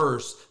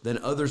worse than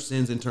other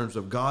sins in terms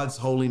of God's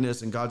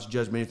holiness and God's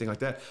judgment, anything like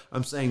that.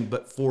 I'm saying,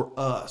 but for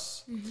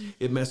us,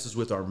 it messes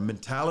with our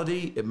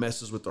mentality. It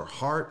messes with our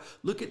heart.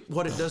 Look at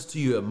what it does to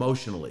you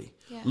emotionally.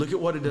 Yeah. Look at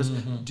what it does.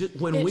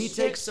 When we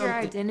take shifts your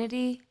something,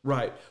 identity.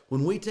 right?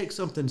 When we take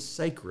something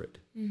sacred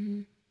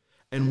and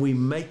we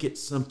make it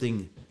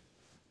something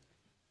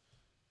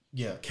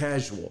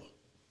casual,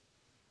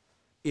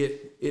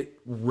 it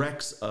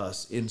wrecks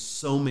us in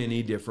so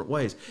many different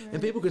ways. Right.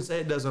 And people can say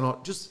it doesn't all.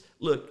 Just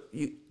look,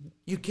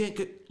 you can't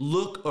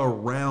look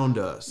around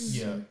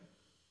us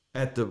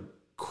at the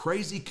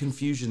crazy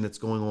confusion that's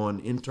going on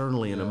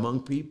internally and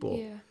among people.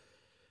 Yeah.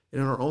 In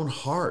our own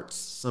hearts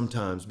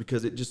sometimes,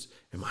 because it just,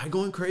 am I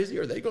going crazy?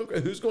 Are they going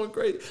crazy? Who's going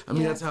crazy? I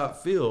mean, that's how it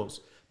feels,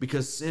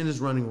 because sin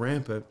is running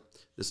rampant,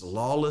 this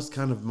lawless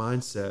kind of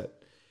mindset.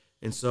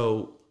 And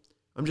so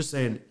I'm just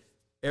saying,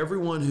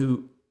 everyone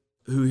who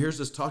hears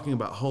us talking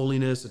about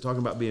holiness and talking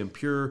about being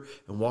pure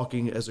and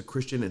walking as a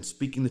Christian and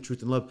speaking the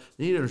truth in love,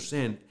 they need to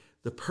understand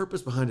the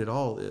purpose behind it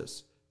all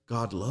is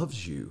God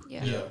loves you.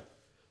 Yeah.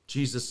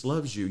 Jesus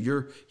loves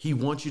you. He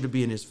wants you to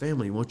be in his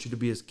family. He wants you to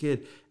be his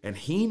kid. And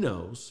he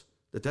knows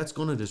that that's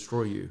going to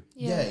destroy you.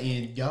 Yeah,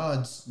 and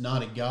God's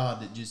not a God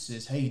that just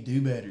says, hey,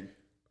 do better.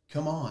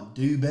 Come on,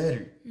 do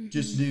better.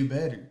 Just do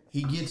better.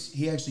 He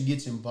actually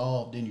gets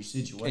involved in your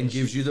situation. And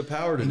gives you the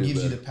power to do it. And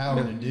gives you the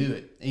power to do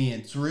it.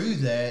 And through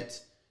that,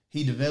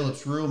 he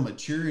develops real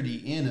maturity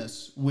in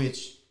us,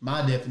 which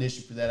my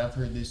definition for that, I've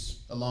heard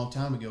this a long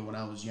time ago when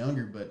I was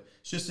younger, but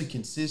it's just a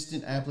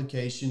consistent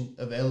application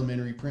of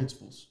elementary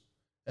principles.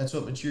 That's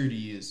what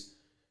maturity is.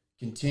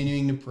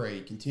 Continuing to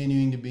pray,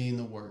 continuing to be in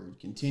the Word,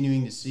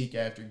 continuing to seek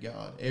after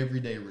God every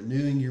day,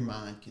 renewing your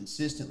mind,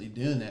 consistently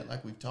doing that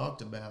like we've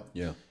talked about.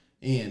 Yeah.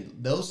 And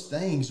those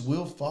things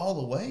will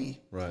fall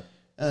away. Right.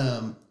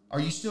 Are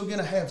you still going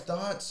to have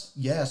thoughts?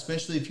 Yeah,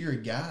 especially if you're a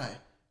guy.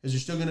 Because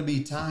there's still going to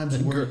be times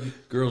where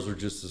Girls are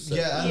just as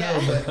yeah, I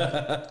know,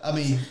 but I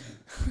mean,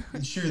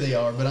 sure they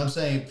are. But I'm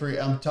saying,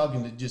 I'm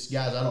talking to just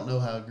guys. I don't know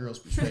how a girl's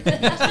perspective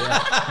is,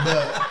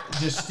 but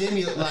just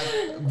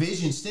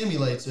vision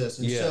stimulates us,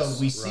 and so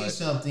we see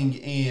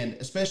something, and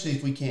especially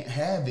if we can't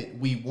have it,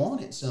 we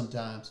want it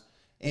sometimes.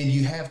 And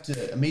you have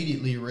to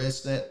immediately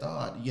arrest that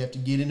thought. You have to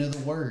get into the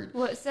Word.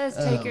 Well, it says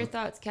take your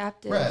thoughts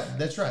captive. Right,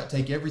 that's right.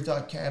 Take every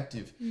thought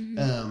captive.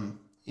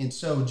 And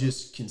so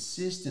just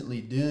consistently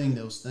doing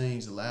those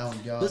things,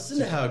 allowing God Listen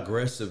to how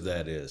aggressive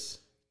that is.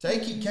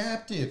 take it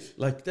captive.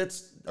 Like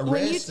that's Arrest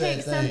When you that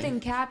take thing. something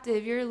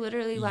captive, you're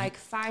literally like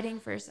fighting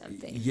for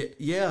something.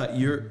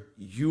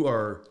 you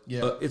are.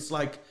 Yeah. It's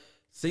like,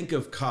 think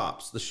of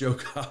Cops, the show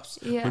Cops,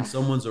 Yeah. when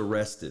someone's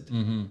arrested.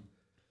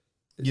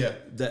 Yeah.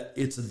 That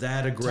it's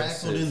that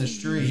aggressive. Tackled in the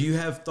street. You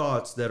have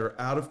thoughts that are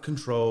out of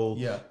control.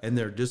 Yeah. And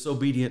they're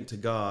disobedient to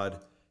God.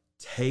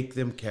 Take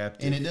them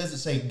captive. And it doesn't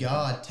say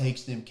God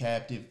takes them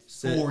captive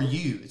for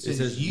you. It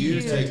says you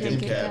you take take them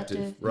them captive.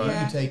 captive. Right.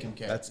 Right. You take them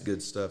captive. That's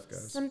good stuff,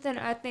 guys. Something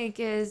I think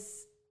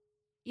is,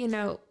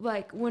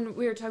 like when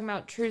we were talking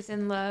about truth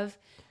and love,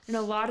 and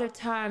a lot of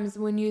times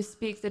when you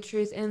speak the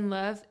truth in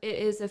love, it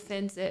is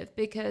offensive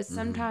because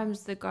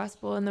sometimes the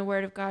gospel and the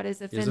word of God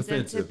is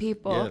offensive to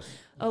people. Yes,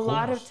 a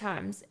lot of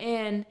times.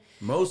 And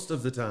most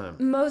of the time.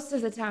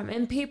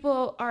 And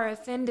people are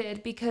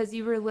offended because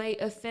you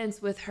relate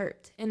offense with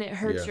hurt, and it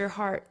hurts your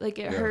heart. Like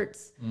it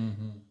hurts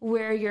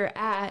where you're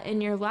at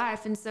in your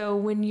life. And so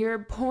when you're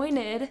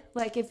pointed,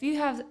 like if you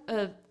have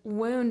a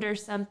wound or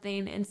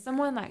something and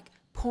someone like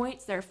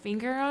points their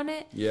finger on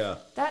it, Yeah.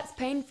 that's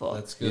painful.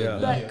 That's good. Yeah.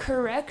 But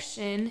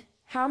correction,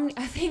 I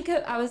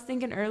was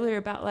thinking earlier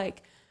about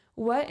like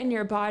what in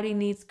your body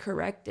needs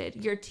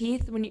corrected. Your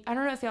teeth, I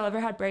don't know if y'all ever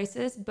had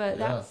braces, but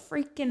that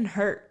freaking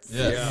hurts.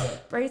 Yes. Yeah.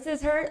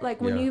 Braces hurt.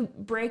 Like when Yeah. you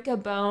break a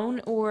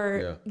bone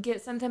or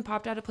get something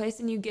popped out of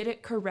place and you get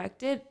it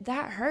corrected,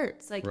 that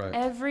hurts. Like Right.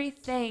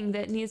 everything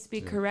that needs to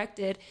be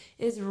corrected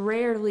is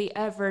rarely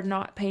ever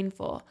not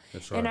painful.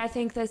 That's right. And I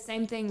think the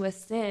same thing with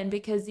sin,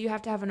 because you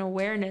have to have an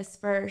awareness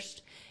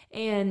first.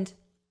 And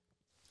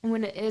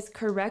when it is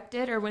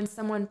corrected or when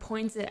someone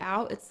points it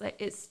out, it's like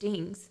it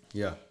stings.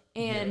 Yeah.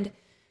 And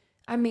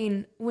I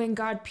mean, when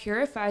God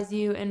purifies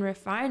you and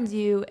refines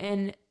you,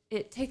 and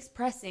it takes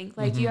pressing,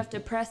 like you have to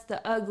press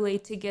the ugly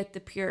to get the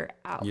pure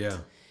out. Yeah.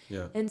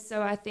 Yeah. And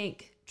so I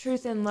think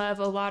truth and love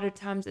a lot of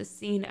times is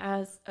seen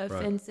as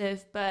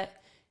offensive, but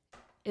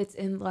it's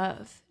in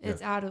love.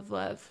 It's out of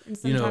love. And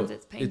sometimes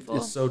it's painful.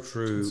 It's so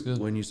true good.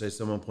 when you say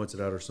someone points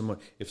it out, or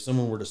if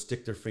someone were to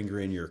stick their finger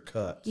in your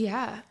cut,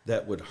 yeah.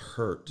 that would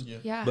hurt.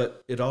 Yeah.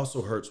 But it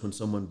also hurts when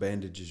someone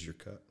bandages your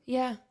cut.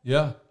 Yeah.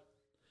 Yeah.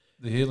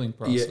 The healing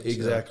process. Yeah,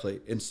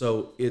 exactly. And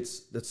so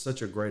that's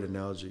such a great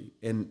analogy,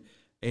 and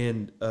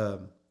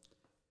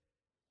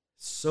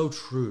so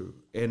true.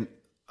 And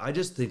I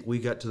just think we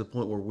got to the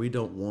point where we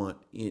don't want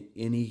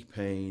any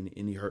pain,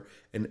 any hurt.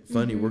 And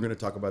funny, we're going to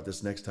talk about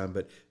this next time,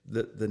 but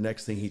the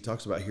next thing he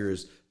talks about here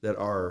is that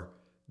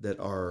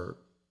our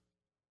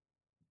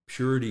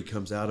purity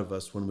comes out of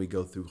us when we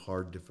go through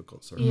hard,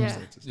 difficult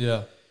circumstances.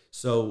 Yeah.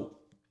 So,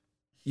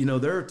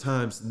 there are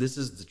times, this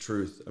is the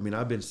truth. I mean,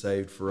 I've been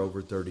saved for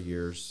over 30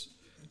 years.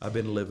 I've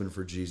been living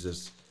for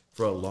Jesus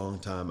for a long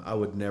time. I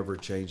would never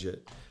change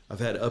it. I've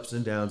had ups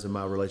and downs in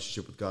my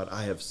relationship with God.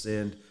 I have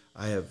sinned.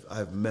 I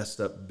have messed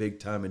up big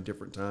time in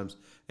different times.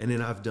 And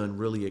then I've done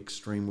really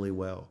extremely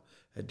well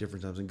at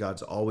different times. And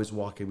God's always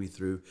walking me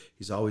through.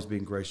 He's always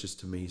being gracious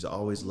to me. He's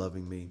always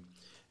loving me.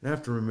 And I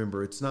have to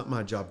remember, it's not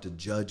my job to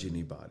judge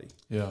anybody.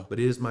 Yeah. But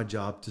it is my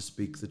job to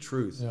speak the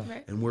truth. Yeah.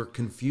 Right. And we're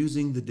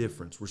confusing the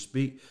difference.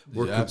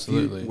 We're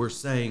absolutely. We're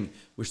saying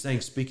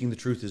speaking the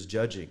truth is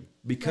judging,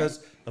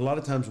 because a lot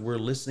of times we're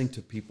listening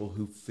to people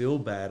who feel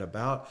bad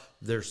about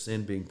their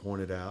sin being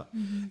pointed out.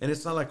 And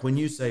it's not like when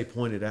you say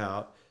pointed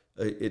out,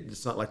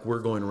 it's not like we're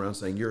going around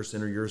saying you're a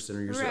sinner, you're a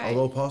sinner, you're a sinner. Right.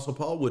 Although Apostle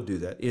Paul would do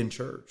that in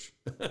church.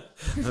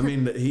 I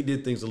mean, he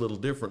did things a little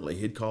differently.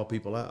 He'd call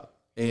people out.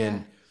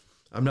 And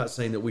I'm not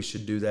saying that we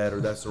should do that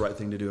or that's the right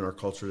thing to do in our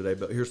culture today,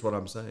 but here's what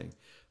I'm saying.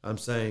 I'm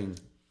saying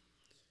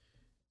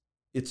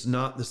it's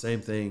not the same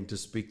thing to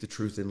speak the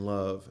truth in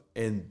love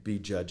and be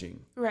judging.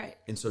 Right.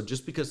 And so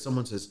just because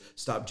someone says,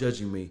 stop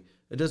judging me,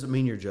 it doesn't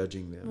mean you're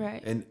judging them.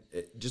 Right. And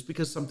just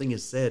because something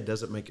is said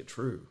doesn't make it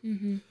true.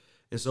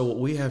 And so what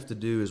we have to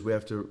do is we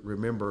have to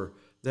remember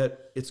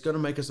that it's going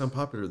to make us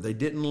unpopular. They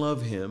didn't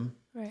love him.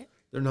 Right.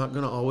 They're not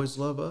going to always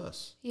love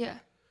us. Yeah.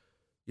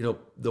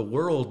 The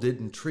world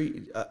didn't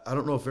treat, I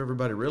don't know if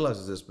everybody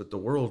realizes this, but the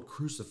world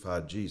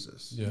crucified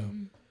Jesus. Yeah.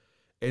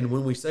 And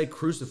when we say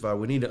crucify,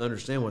 we need to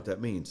understand what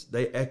that means.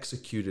 They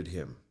executed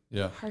him.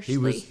 Yeah. Harshly. He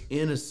was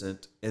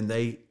innocent and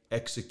they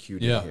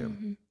executed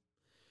him.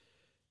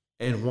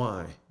 And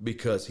why?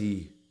 Because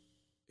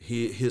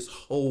his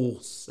whole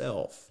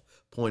self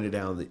pointed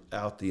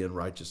out the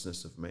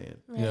unrighteousness of man.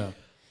 Yeah.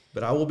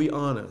 But I will be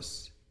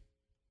honest,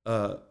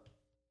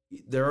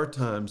 there are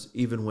times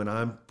even when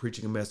I'm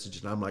preaching a message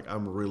and I'm like,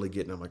 I'm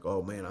like,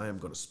 oh man, I am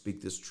going to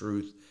speak this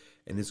truth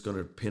and it's going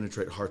to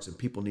penetrate hearts and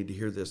people need to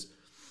hear this.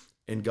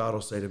 And God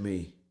will say to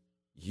me,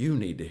 you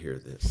need to hear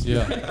this.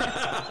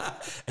 Yeah.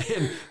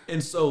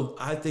 And so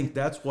I think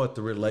that's what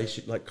the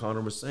relation, like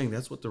Connor was saying,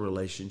 that's what the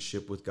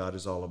relationship with God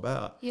is all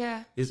about.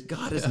 Yeah. Is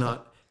God is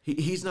not,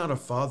 he's not a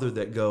father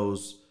that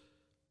goes,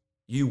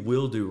 you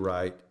will do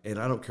right, and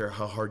I don't care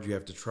how hard you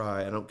have to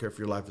try. I don't care if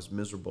your life is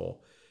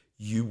miserable.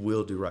 You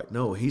will do right.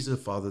 No, he's a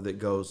father that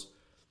goes,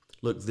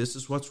 look, this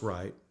is what's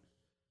right.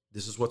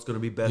 This is what's going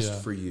to be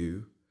best for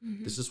you.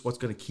 This is what's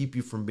going to keep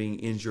you from being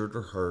injured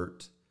or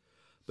hurt.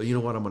 But you know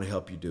what? I'm going to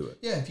help you do it.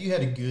 Yeah, if you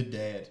had a good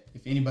dad,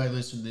 if anybody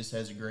listening to this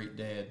has a great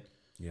dad,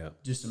 Yeah.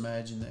 just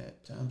imagine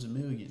that times a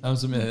million.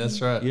 Times a minute.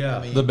 That's right. Yeah.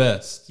 I mean, The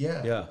best.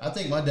 Yeah. Yeah. I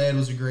think my dad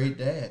was a great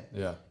dad.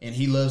 Yeah. And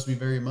he loves me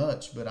very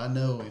much. But I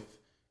know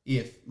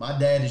if my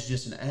dad is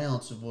just an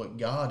ounce of what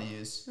God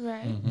is,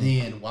 Right.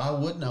 then why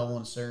wouldn't I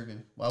want to serve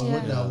him? Why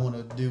wouldn't I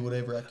want to do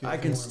whatever I could I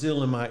for can him?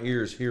 still in my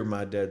ears hear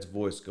my dad's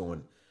voice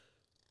going,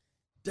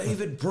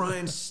 David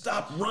Bryan,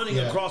 stop running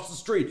Yeah. across the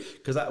street.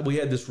 Because we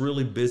had this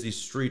really busy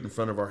street in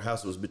front of our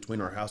house. It was between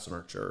our house and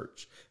our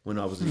church when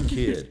I was a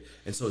kid.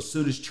 And so as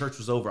soon as church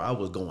was over, I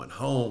was going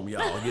home,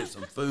 y'all, get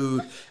some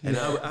food. And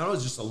I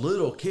was just a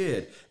little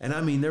kid. And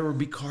I mean, there would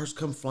be cars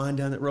come flying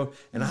down that road.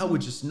 And I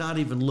would just not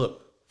even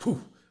look,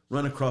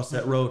 run across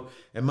that road.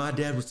 And my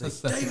dad would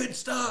say, David,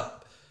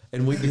 stop.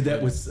 And we did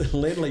that with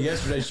Lindley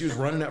yesterday. She was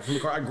running out from the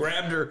car. I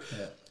grabbed her.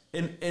 Yeah.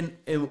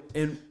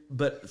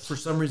 But for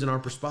some reason, our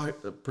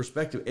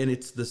perspective, and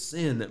it's the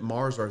sin that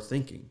mars our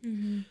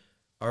thinking.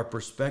 Our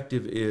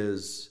perspective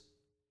is,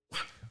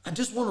 I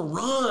just want to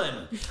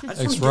run. I just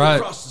want to get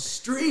across the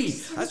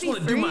street. I just want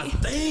to do my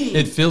thing.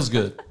 It feels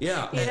good.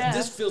 Yeah,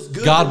 this feels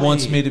good. God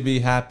wants me to be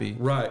happy.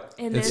 Right.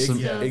 And this feels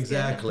good.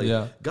 Exactly.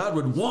 Yeah. God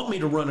would want me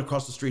to run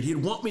across the street. He'd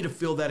want me to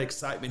feel that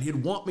excitement.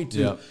 He'd want me to.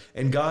 Yeah.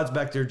 And God's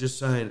back there just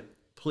saying,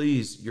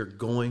 please, you're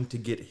going to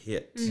get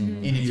hit.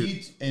 And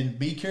if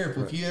be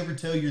careful, if you ever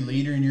tell your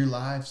leader in your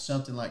life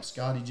something like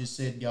Scotty just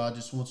said, God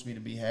just wants me to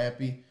be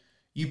happy,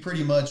 you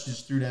pretty much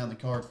just threw down the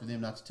card for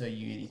them not to tell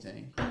you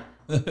anything.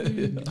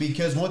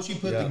 Because once you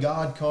put the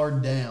God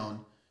card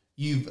down,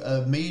 you've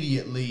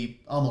immediately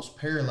almost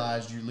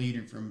paralyzed your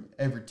leader from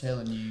ever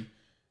telling you.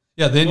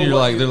 Yeah, then they're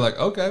like,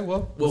 okay,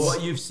 well. Well,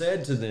 what you've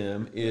said to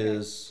them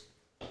is,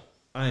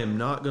 I am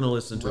not going to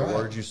listen to a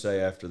word you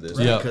say after this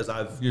because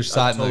you're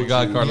citing the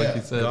God card like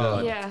you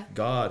said.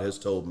 God has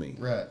told me.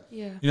 Right.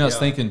 Yeah. You know, I was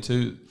thinking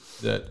too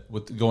that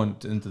with going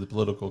into the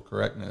political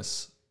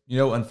correctness, you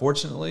know,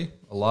 unfortunately,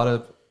 a lot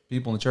of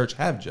people in the church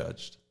have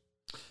judged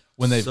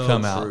when they've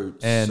come out,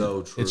 and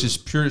it's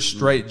just pure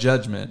straight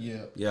judgment.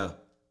 Yeah. Yeah.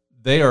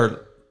 They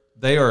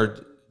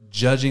are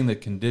judging the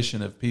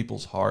condition of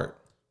people's heart.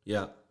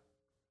 Yeah.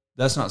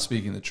 That's not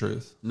speaking the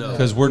truth. No.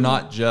 Because we're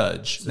not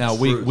judged. Now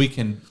truth. we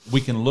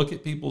can look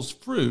at people's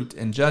fruit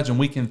and judge, and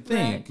we can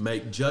think.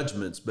 Make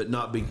judgments, but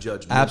not be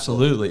judgmental.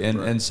 Absolutely.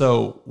 And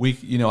so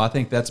I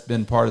think that's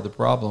been part of the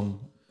problem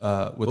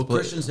with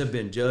Christians have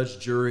been judge,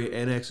 jury,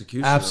 and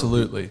executioner.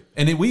 Absolutely.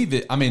 And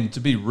to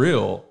be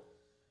real,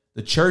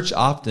 the church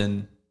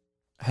often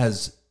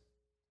has,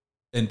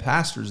 and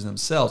pastors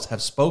themselves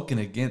have spoken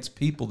against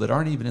people that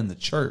aren't even in the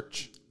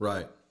church.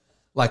 Right.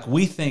 Like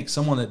we think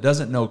someone that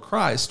doesn't know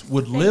Christ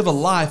would live a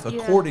life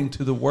according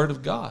to the Word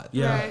of God.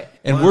 Yeah. Right.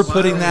 And we're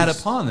putting that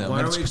upon them.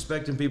 Why are we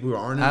expecting people who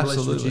aren't in a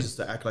relationship with Jesus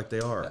to act like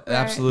they are?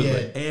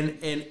 Absolutely.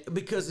 And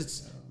because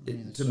it's,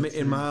 to me,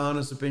 in my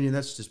honest opinion,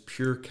 that's just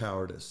pure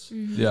cowardice.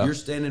 Yeah. You're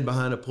standing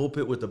behind a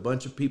pulpit with a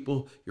bunch of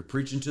people, you're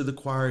preaching to the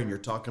choir, and you're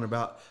talking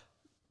about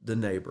the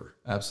neighbor.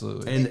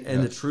 Absolutely.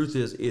 And the truth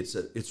is,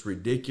 it's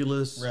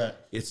ridiculous. Right.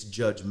 It's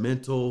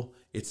judgmental.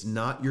 It's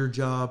not your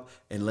job.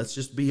 And let's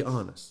just be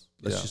honest.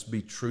 Let's just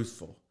be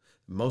truthful.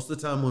 Most of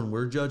the time when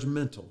we're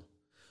judgmental,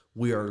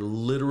 we are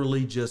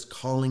literally just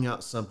calling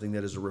out something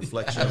that is a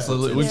reflection.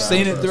 Absolutely. We've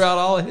seen it throughout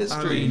all of I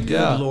history. mean,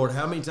 good Lord,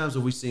 how many times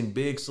have we seen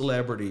big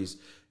celebrities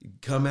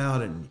come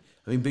out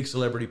big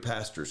celebrity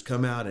pastors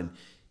come out and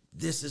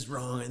this is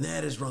wrong and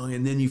that is wrong.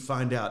 And then you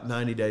find out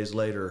 90 days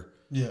later,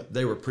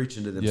 they were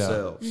preaching to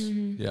themselves.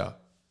 Yeah.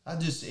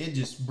 It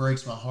just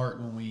breaks my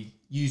heart when we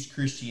use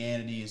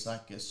Christianity as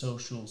like a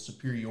social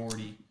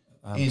superiority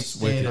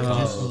instead of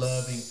just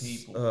loving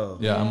people.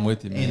 I'm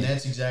with you, man. And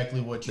that's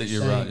exactly what you're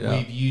saying. Right, yeah.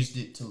 We've used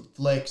it to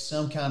flex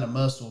some kind of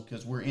muscle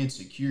because we're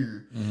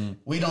insecure.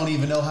 We don't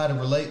even know how to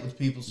relate with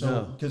people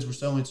because we're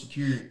so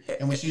insecure,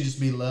 and we should just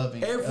be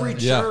loving. Every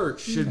church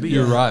should be.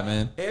 You're right,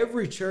 man.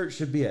 Every church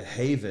should be a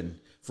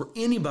haven for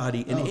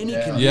anybody in any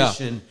doubt.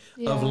 condition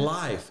of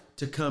life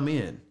to come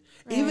in.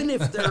 Right. Even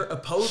if they're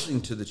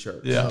opposing to the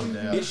church,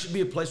 it should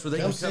be a place where they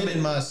can come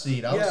in my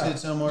seat. I'll sit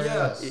somewhere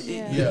else.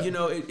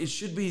 It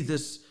should be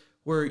this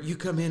where you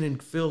come in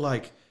and feel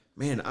like,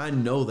 man, I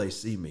know they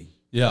see me.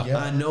 Yeah.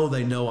 I know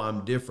they know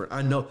I'm different.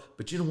 I know,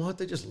 but you know what?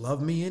 They just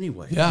love me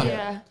anyway.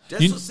 Yeah.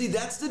 That's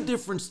the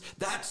difference.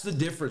 That's the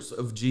difference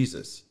of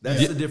Jesus.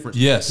 That's the difference.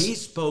 Yes. He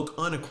spoke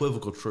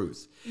unequivocal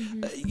truth.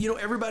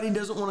 Everybody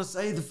doesn't want to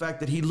say the fact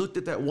that he looked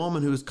at that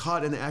woman who was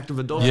caught in the act of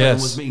adultery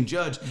and was being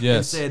judged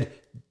and said,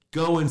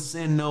 go and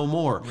sin no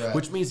more, Right.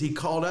 which means he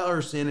called out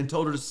her sin and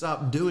told her to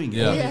stop doing it.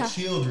 Yeah. The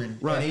children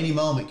at any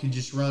moment could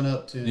just run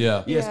up to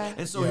Yeah. Yes. Yeah.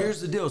 And so Yeah. here's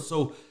the deal.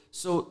 So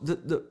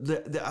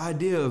the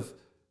idea of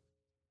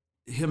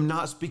him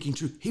not speaking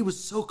truth, he was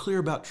so clear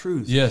about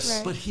truth. Yes.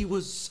 Right. But he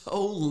was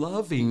so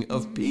loving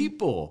of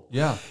people.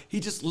 Yeah. He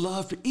just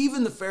loved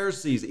even the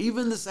Pharisees,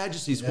 even the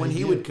Sadducees. When he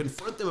he did. would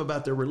confront them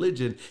about their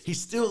religion, he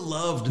still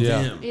loved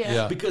Yeah. them. Yeah.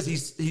 Yeah. Because he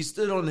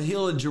stood on the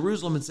hill in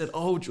Jerusalem and said,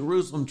 "Oh,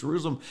 Jerusalem,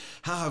 Jerusalem,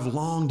 how I've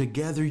longed to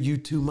gather you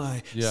to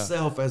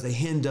myself as a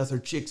hen doth her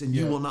chicks, and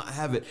you will not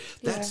have it."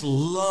 That's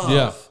love.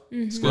 Yeah.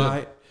 It's good.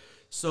 Right?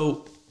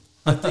 So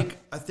I think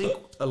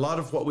a lot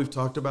of what we've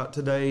talked about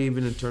today,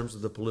 even in terms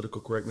of the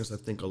political correctness, I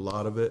think a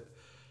lot of it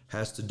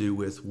has to do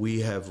with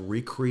we have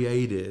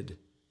recreated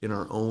in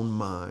our own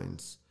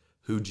minds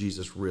who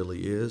Jesus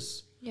really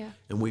is. Yeah.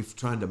 And we've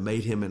tried to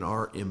make him in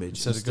our image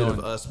Instead instead of of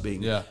going- us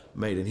being Yeah.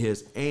 made in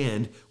his.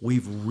 And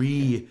we've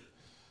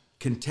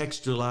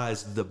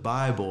recontextualized the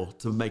Bible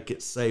to make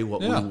it say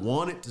what Yeah. we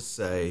want it to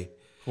say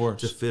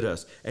course. to fit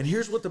us. And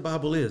here's what the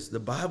Bible is. The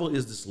Bible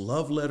is this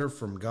love letter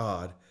from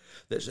God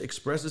that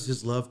expresses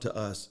his love to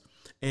us.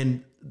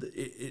 And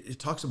it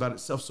talks about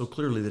itself so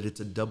clearly that it's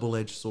a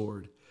double-edged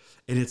sword.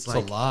 And it's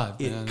like alive,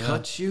 it man, yeah.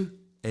 cuts you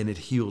and it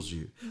heals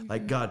you.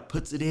 Like God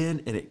puts it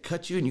in and it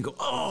cuts you and you go,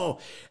 "Oh,"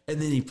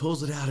 and then he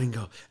pulls it out and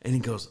he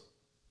goes,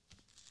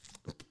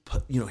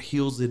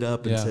 heals it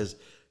up and Yeah. says,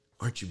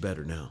 "Aren't you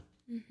better now?"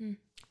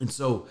 And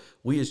so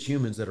we as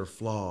humans that are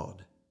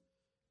flawed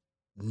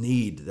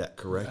need that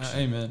correction.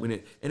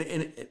 Amen.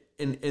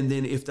 And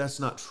then if that's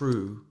not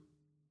true,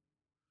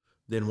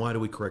 then why do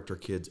we correct our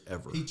kids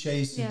ever? He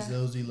chastens Yeah.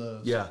 those he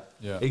loves. Yeah,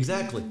 Yeah.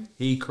 exactly.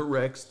 He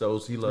corrects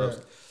those he loves.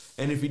 Right.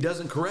 And if he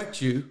doesn't correct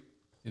you,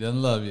 He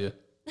doesn't love you.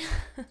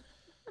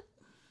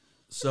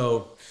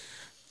 so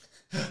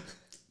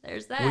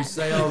There's we that.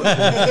 say all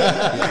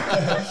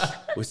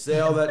that. We say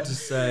all that to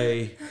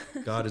say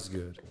God is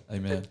good.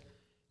 Amen.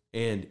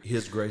 And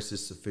his grace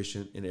is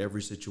sufficient in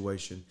every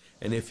situation.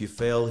 And if you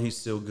fail, he's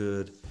still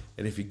good.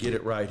 And if you get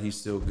it right, he's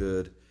still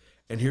good.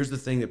 And here's the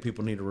thing that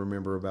people need to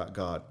remember about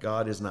God.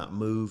 God is not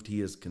moved. He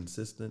is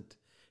consistent.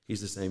 He's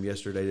the same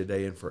yesterday,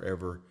 today, and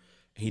forever.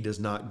 He does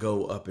not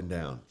go up and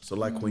down. So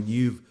like when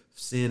you've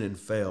sinned and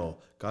fail,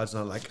 God's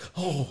not like,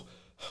 "Oh,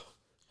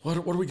 what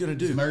are we going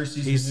to do?"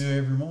 Mercies renew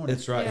every morning.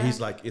 That's right. Yeah. He's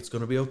like, "It's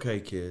going to be okay,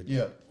 kid.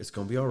 Yeah. It's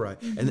going to be all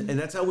right." And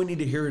that's how we need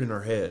to hear it in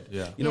our head.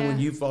 Yeah. You know, when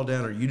Yeah. you fall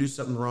down or you do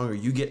something wrong or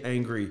you get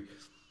angry,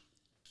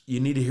 you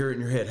need to hear it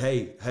in your head.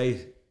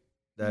 Hey,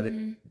 that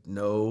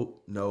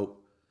no.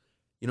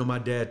 You know, my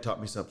dad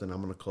taught me something.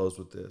 I'm going to close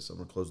with this. I'm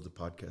going to close the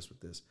podcast with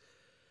this.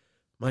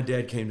 My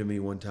dad came to me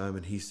one time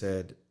and he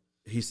set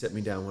me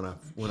down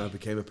when I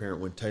became a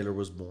parent, when Taylor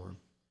was born.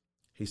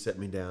 He set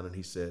me down and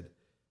he said,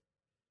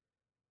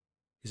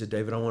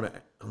 "David, I want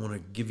to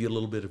give you a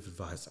little bit of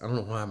advice. I don't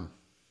know why I'm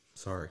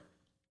sorry.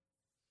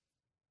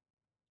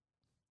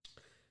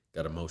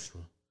 Got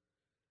emotional.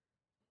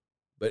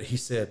 But he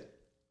said,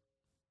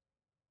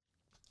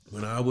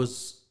 when I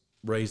was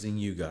raising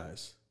you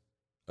guys,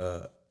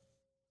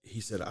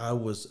 he said, I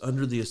was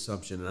under the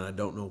assumption, and I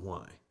don't know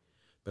why,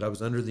 but I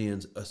was under the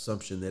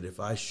assumption that if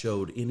I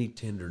showed any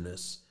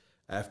tenderness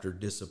after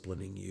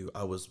disciplining you,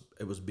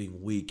 it was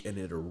being weak, and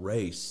it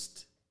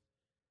erased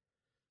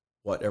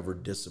whatever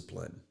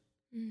discipline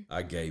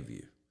I gave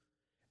you.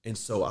 And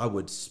so I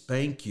would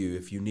spank you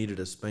if you needed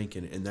a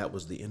spanking, and that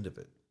was the end of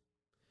it.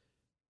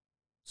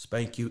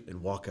 Spank you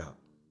and walk out,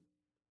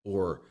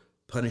 or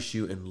punish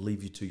you and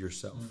leave you to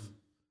yourself."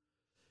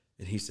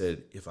 And he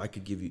said, if I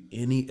could give you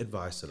any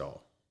advice at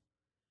all,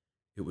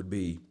 it would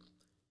be,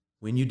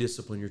 when you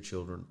discipline your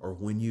children, or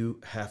when you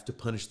have to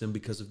punish them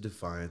because of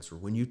defiance, or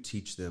when you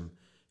teach them,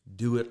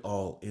 do it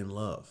all in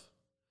love.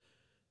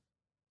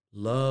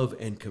 Love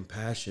and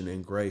compassion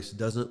and grace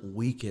doesn't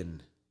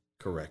weaken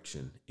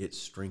correction, it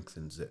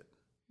strengthens it.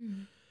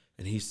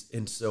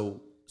 And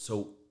so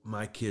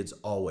my kids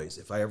always,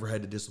 if I ever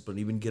had to discipline,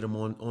 even get them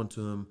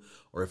onto them,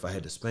 or if I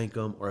had to spank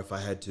them, or if I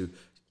had to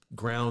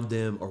ground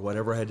them, or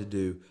whatever I had to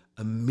do,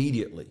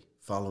 immediately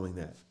following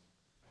that,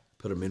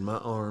 put them in my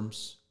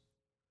arms.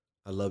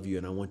 I love you,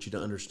 and I want you to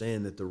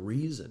understand that the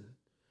reason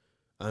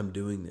I'm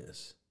doing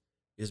this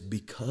is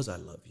because I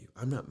love you.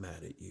 I'm not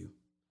mad at you,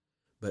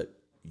 but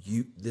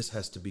this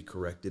has to be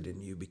corrected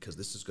in you, because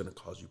this is going to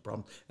cause you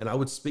problems. And I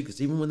would speak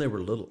this even when they were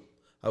little.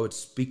 I would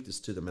speak this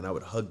to them, and I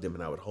would hug them,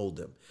 and I would hold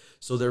them.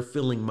 So they're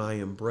feeling my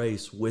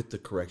embrace with the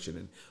correction.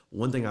 And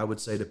one thing I would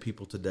say to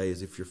people today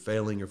is, if you're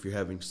failing, or if you're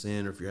having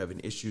sin, or if you're having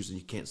issues and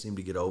you can't seem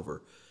to get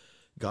over,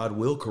 God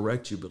will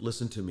correct you. But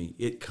listen to me,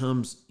 it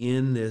comes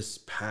in this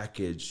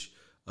package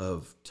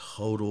of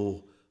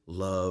total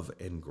love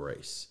and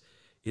grace.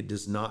 It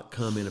does not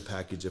come in a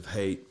package of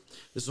hate.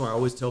 This is why I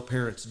always tell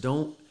parents,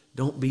 don't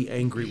be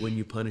angry when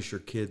you punish your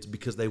kids,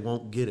 because they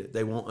won't get it.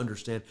 They won't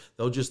understand.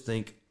 They'll just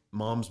think,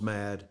 mom's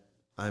mad,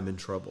 I'm in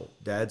trouble.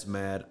 Dad's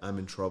mad, I'm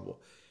in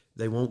trouble.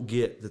 They won't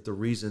get that the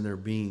reason they're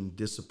being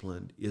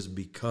disciplined is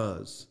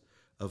because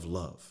of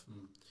love.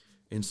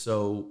 And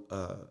so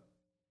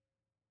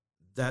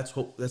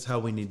That's how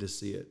we need to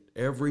see it.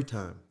 Every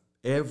time.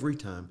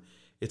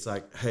 It's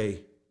like,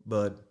 hey,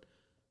 bud,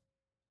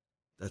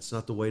 that's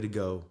not the way to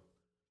go.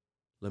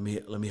 Let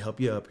me help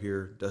you up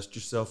here. Dust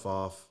yourself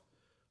off.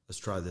 Let's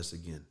try this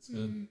again. That's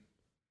good.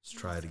 Let's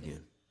try it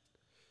again.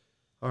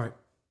 All right.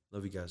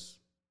 Love you guys.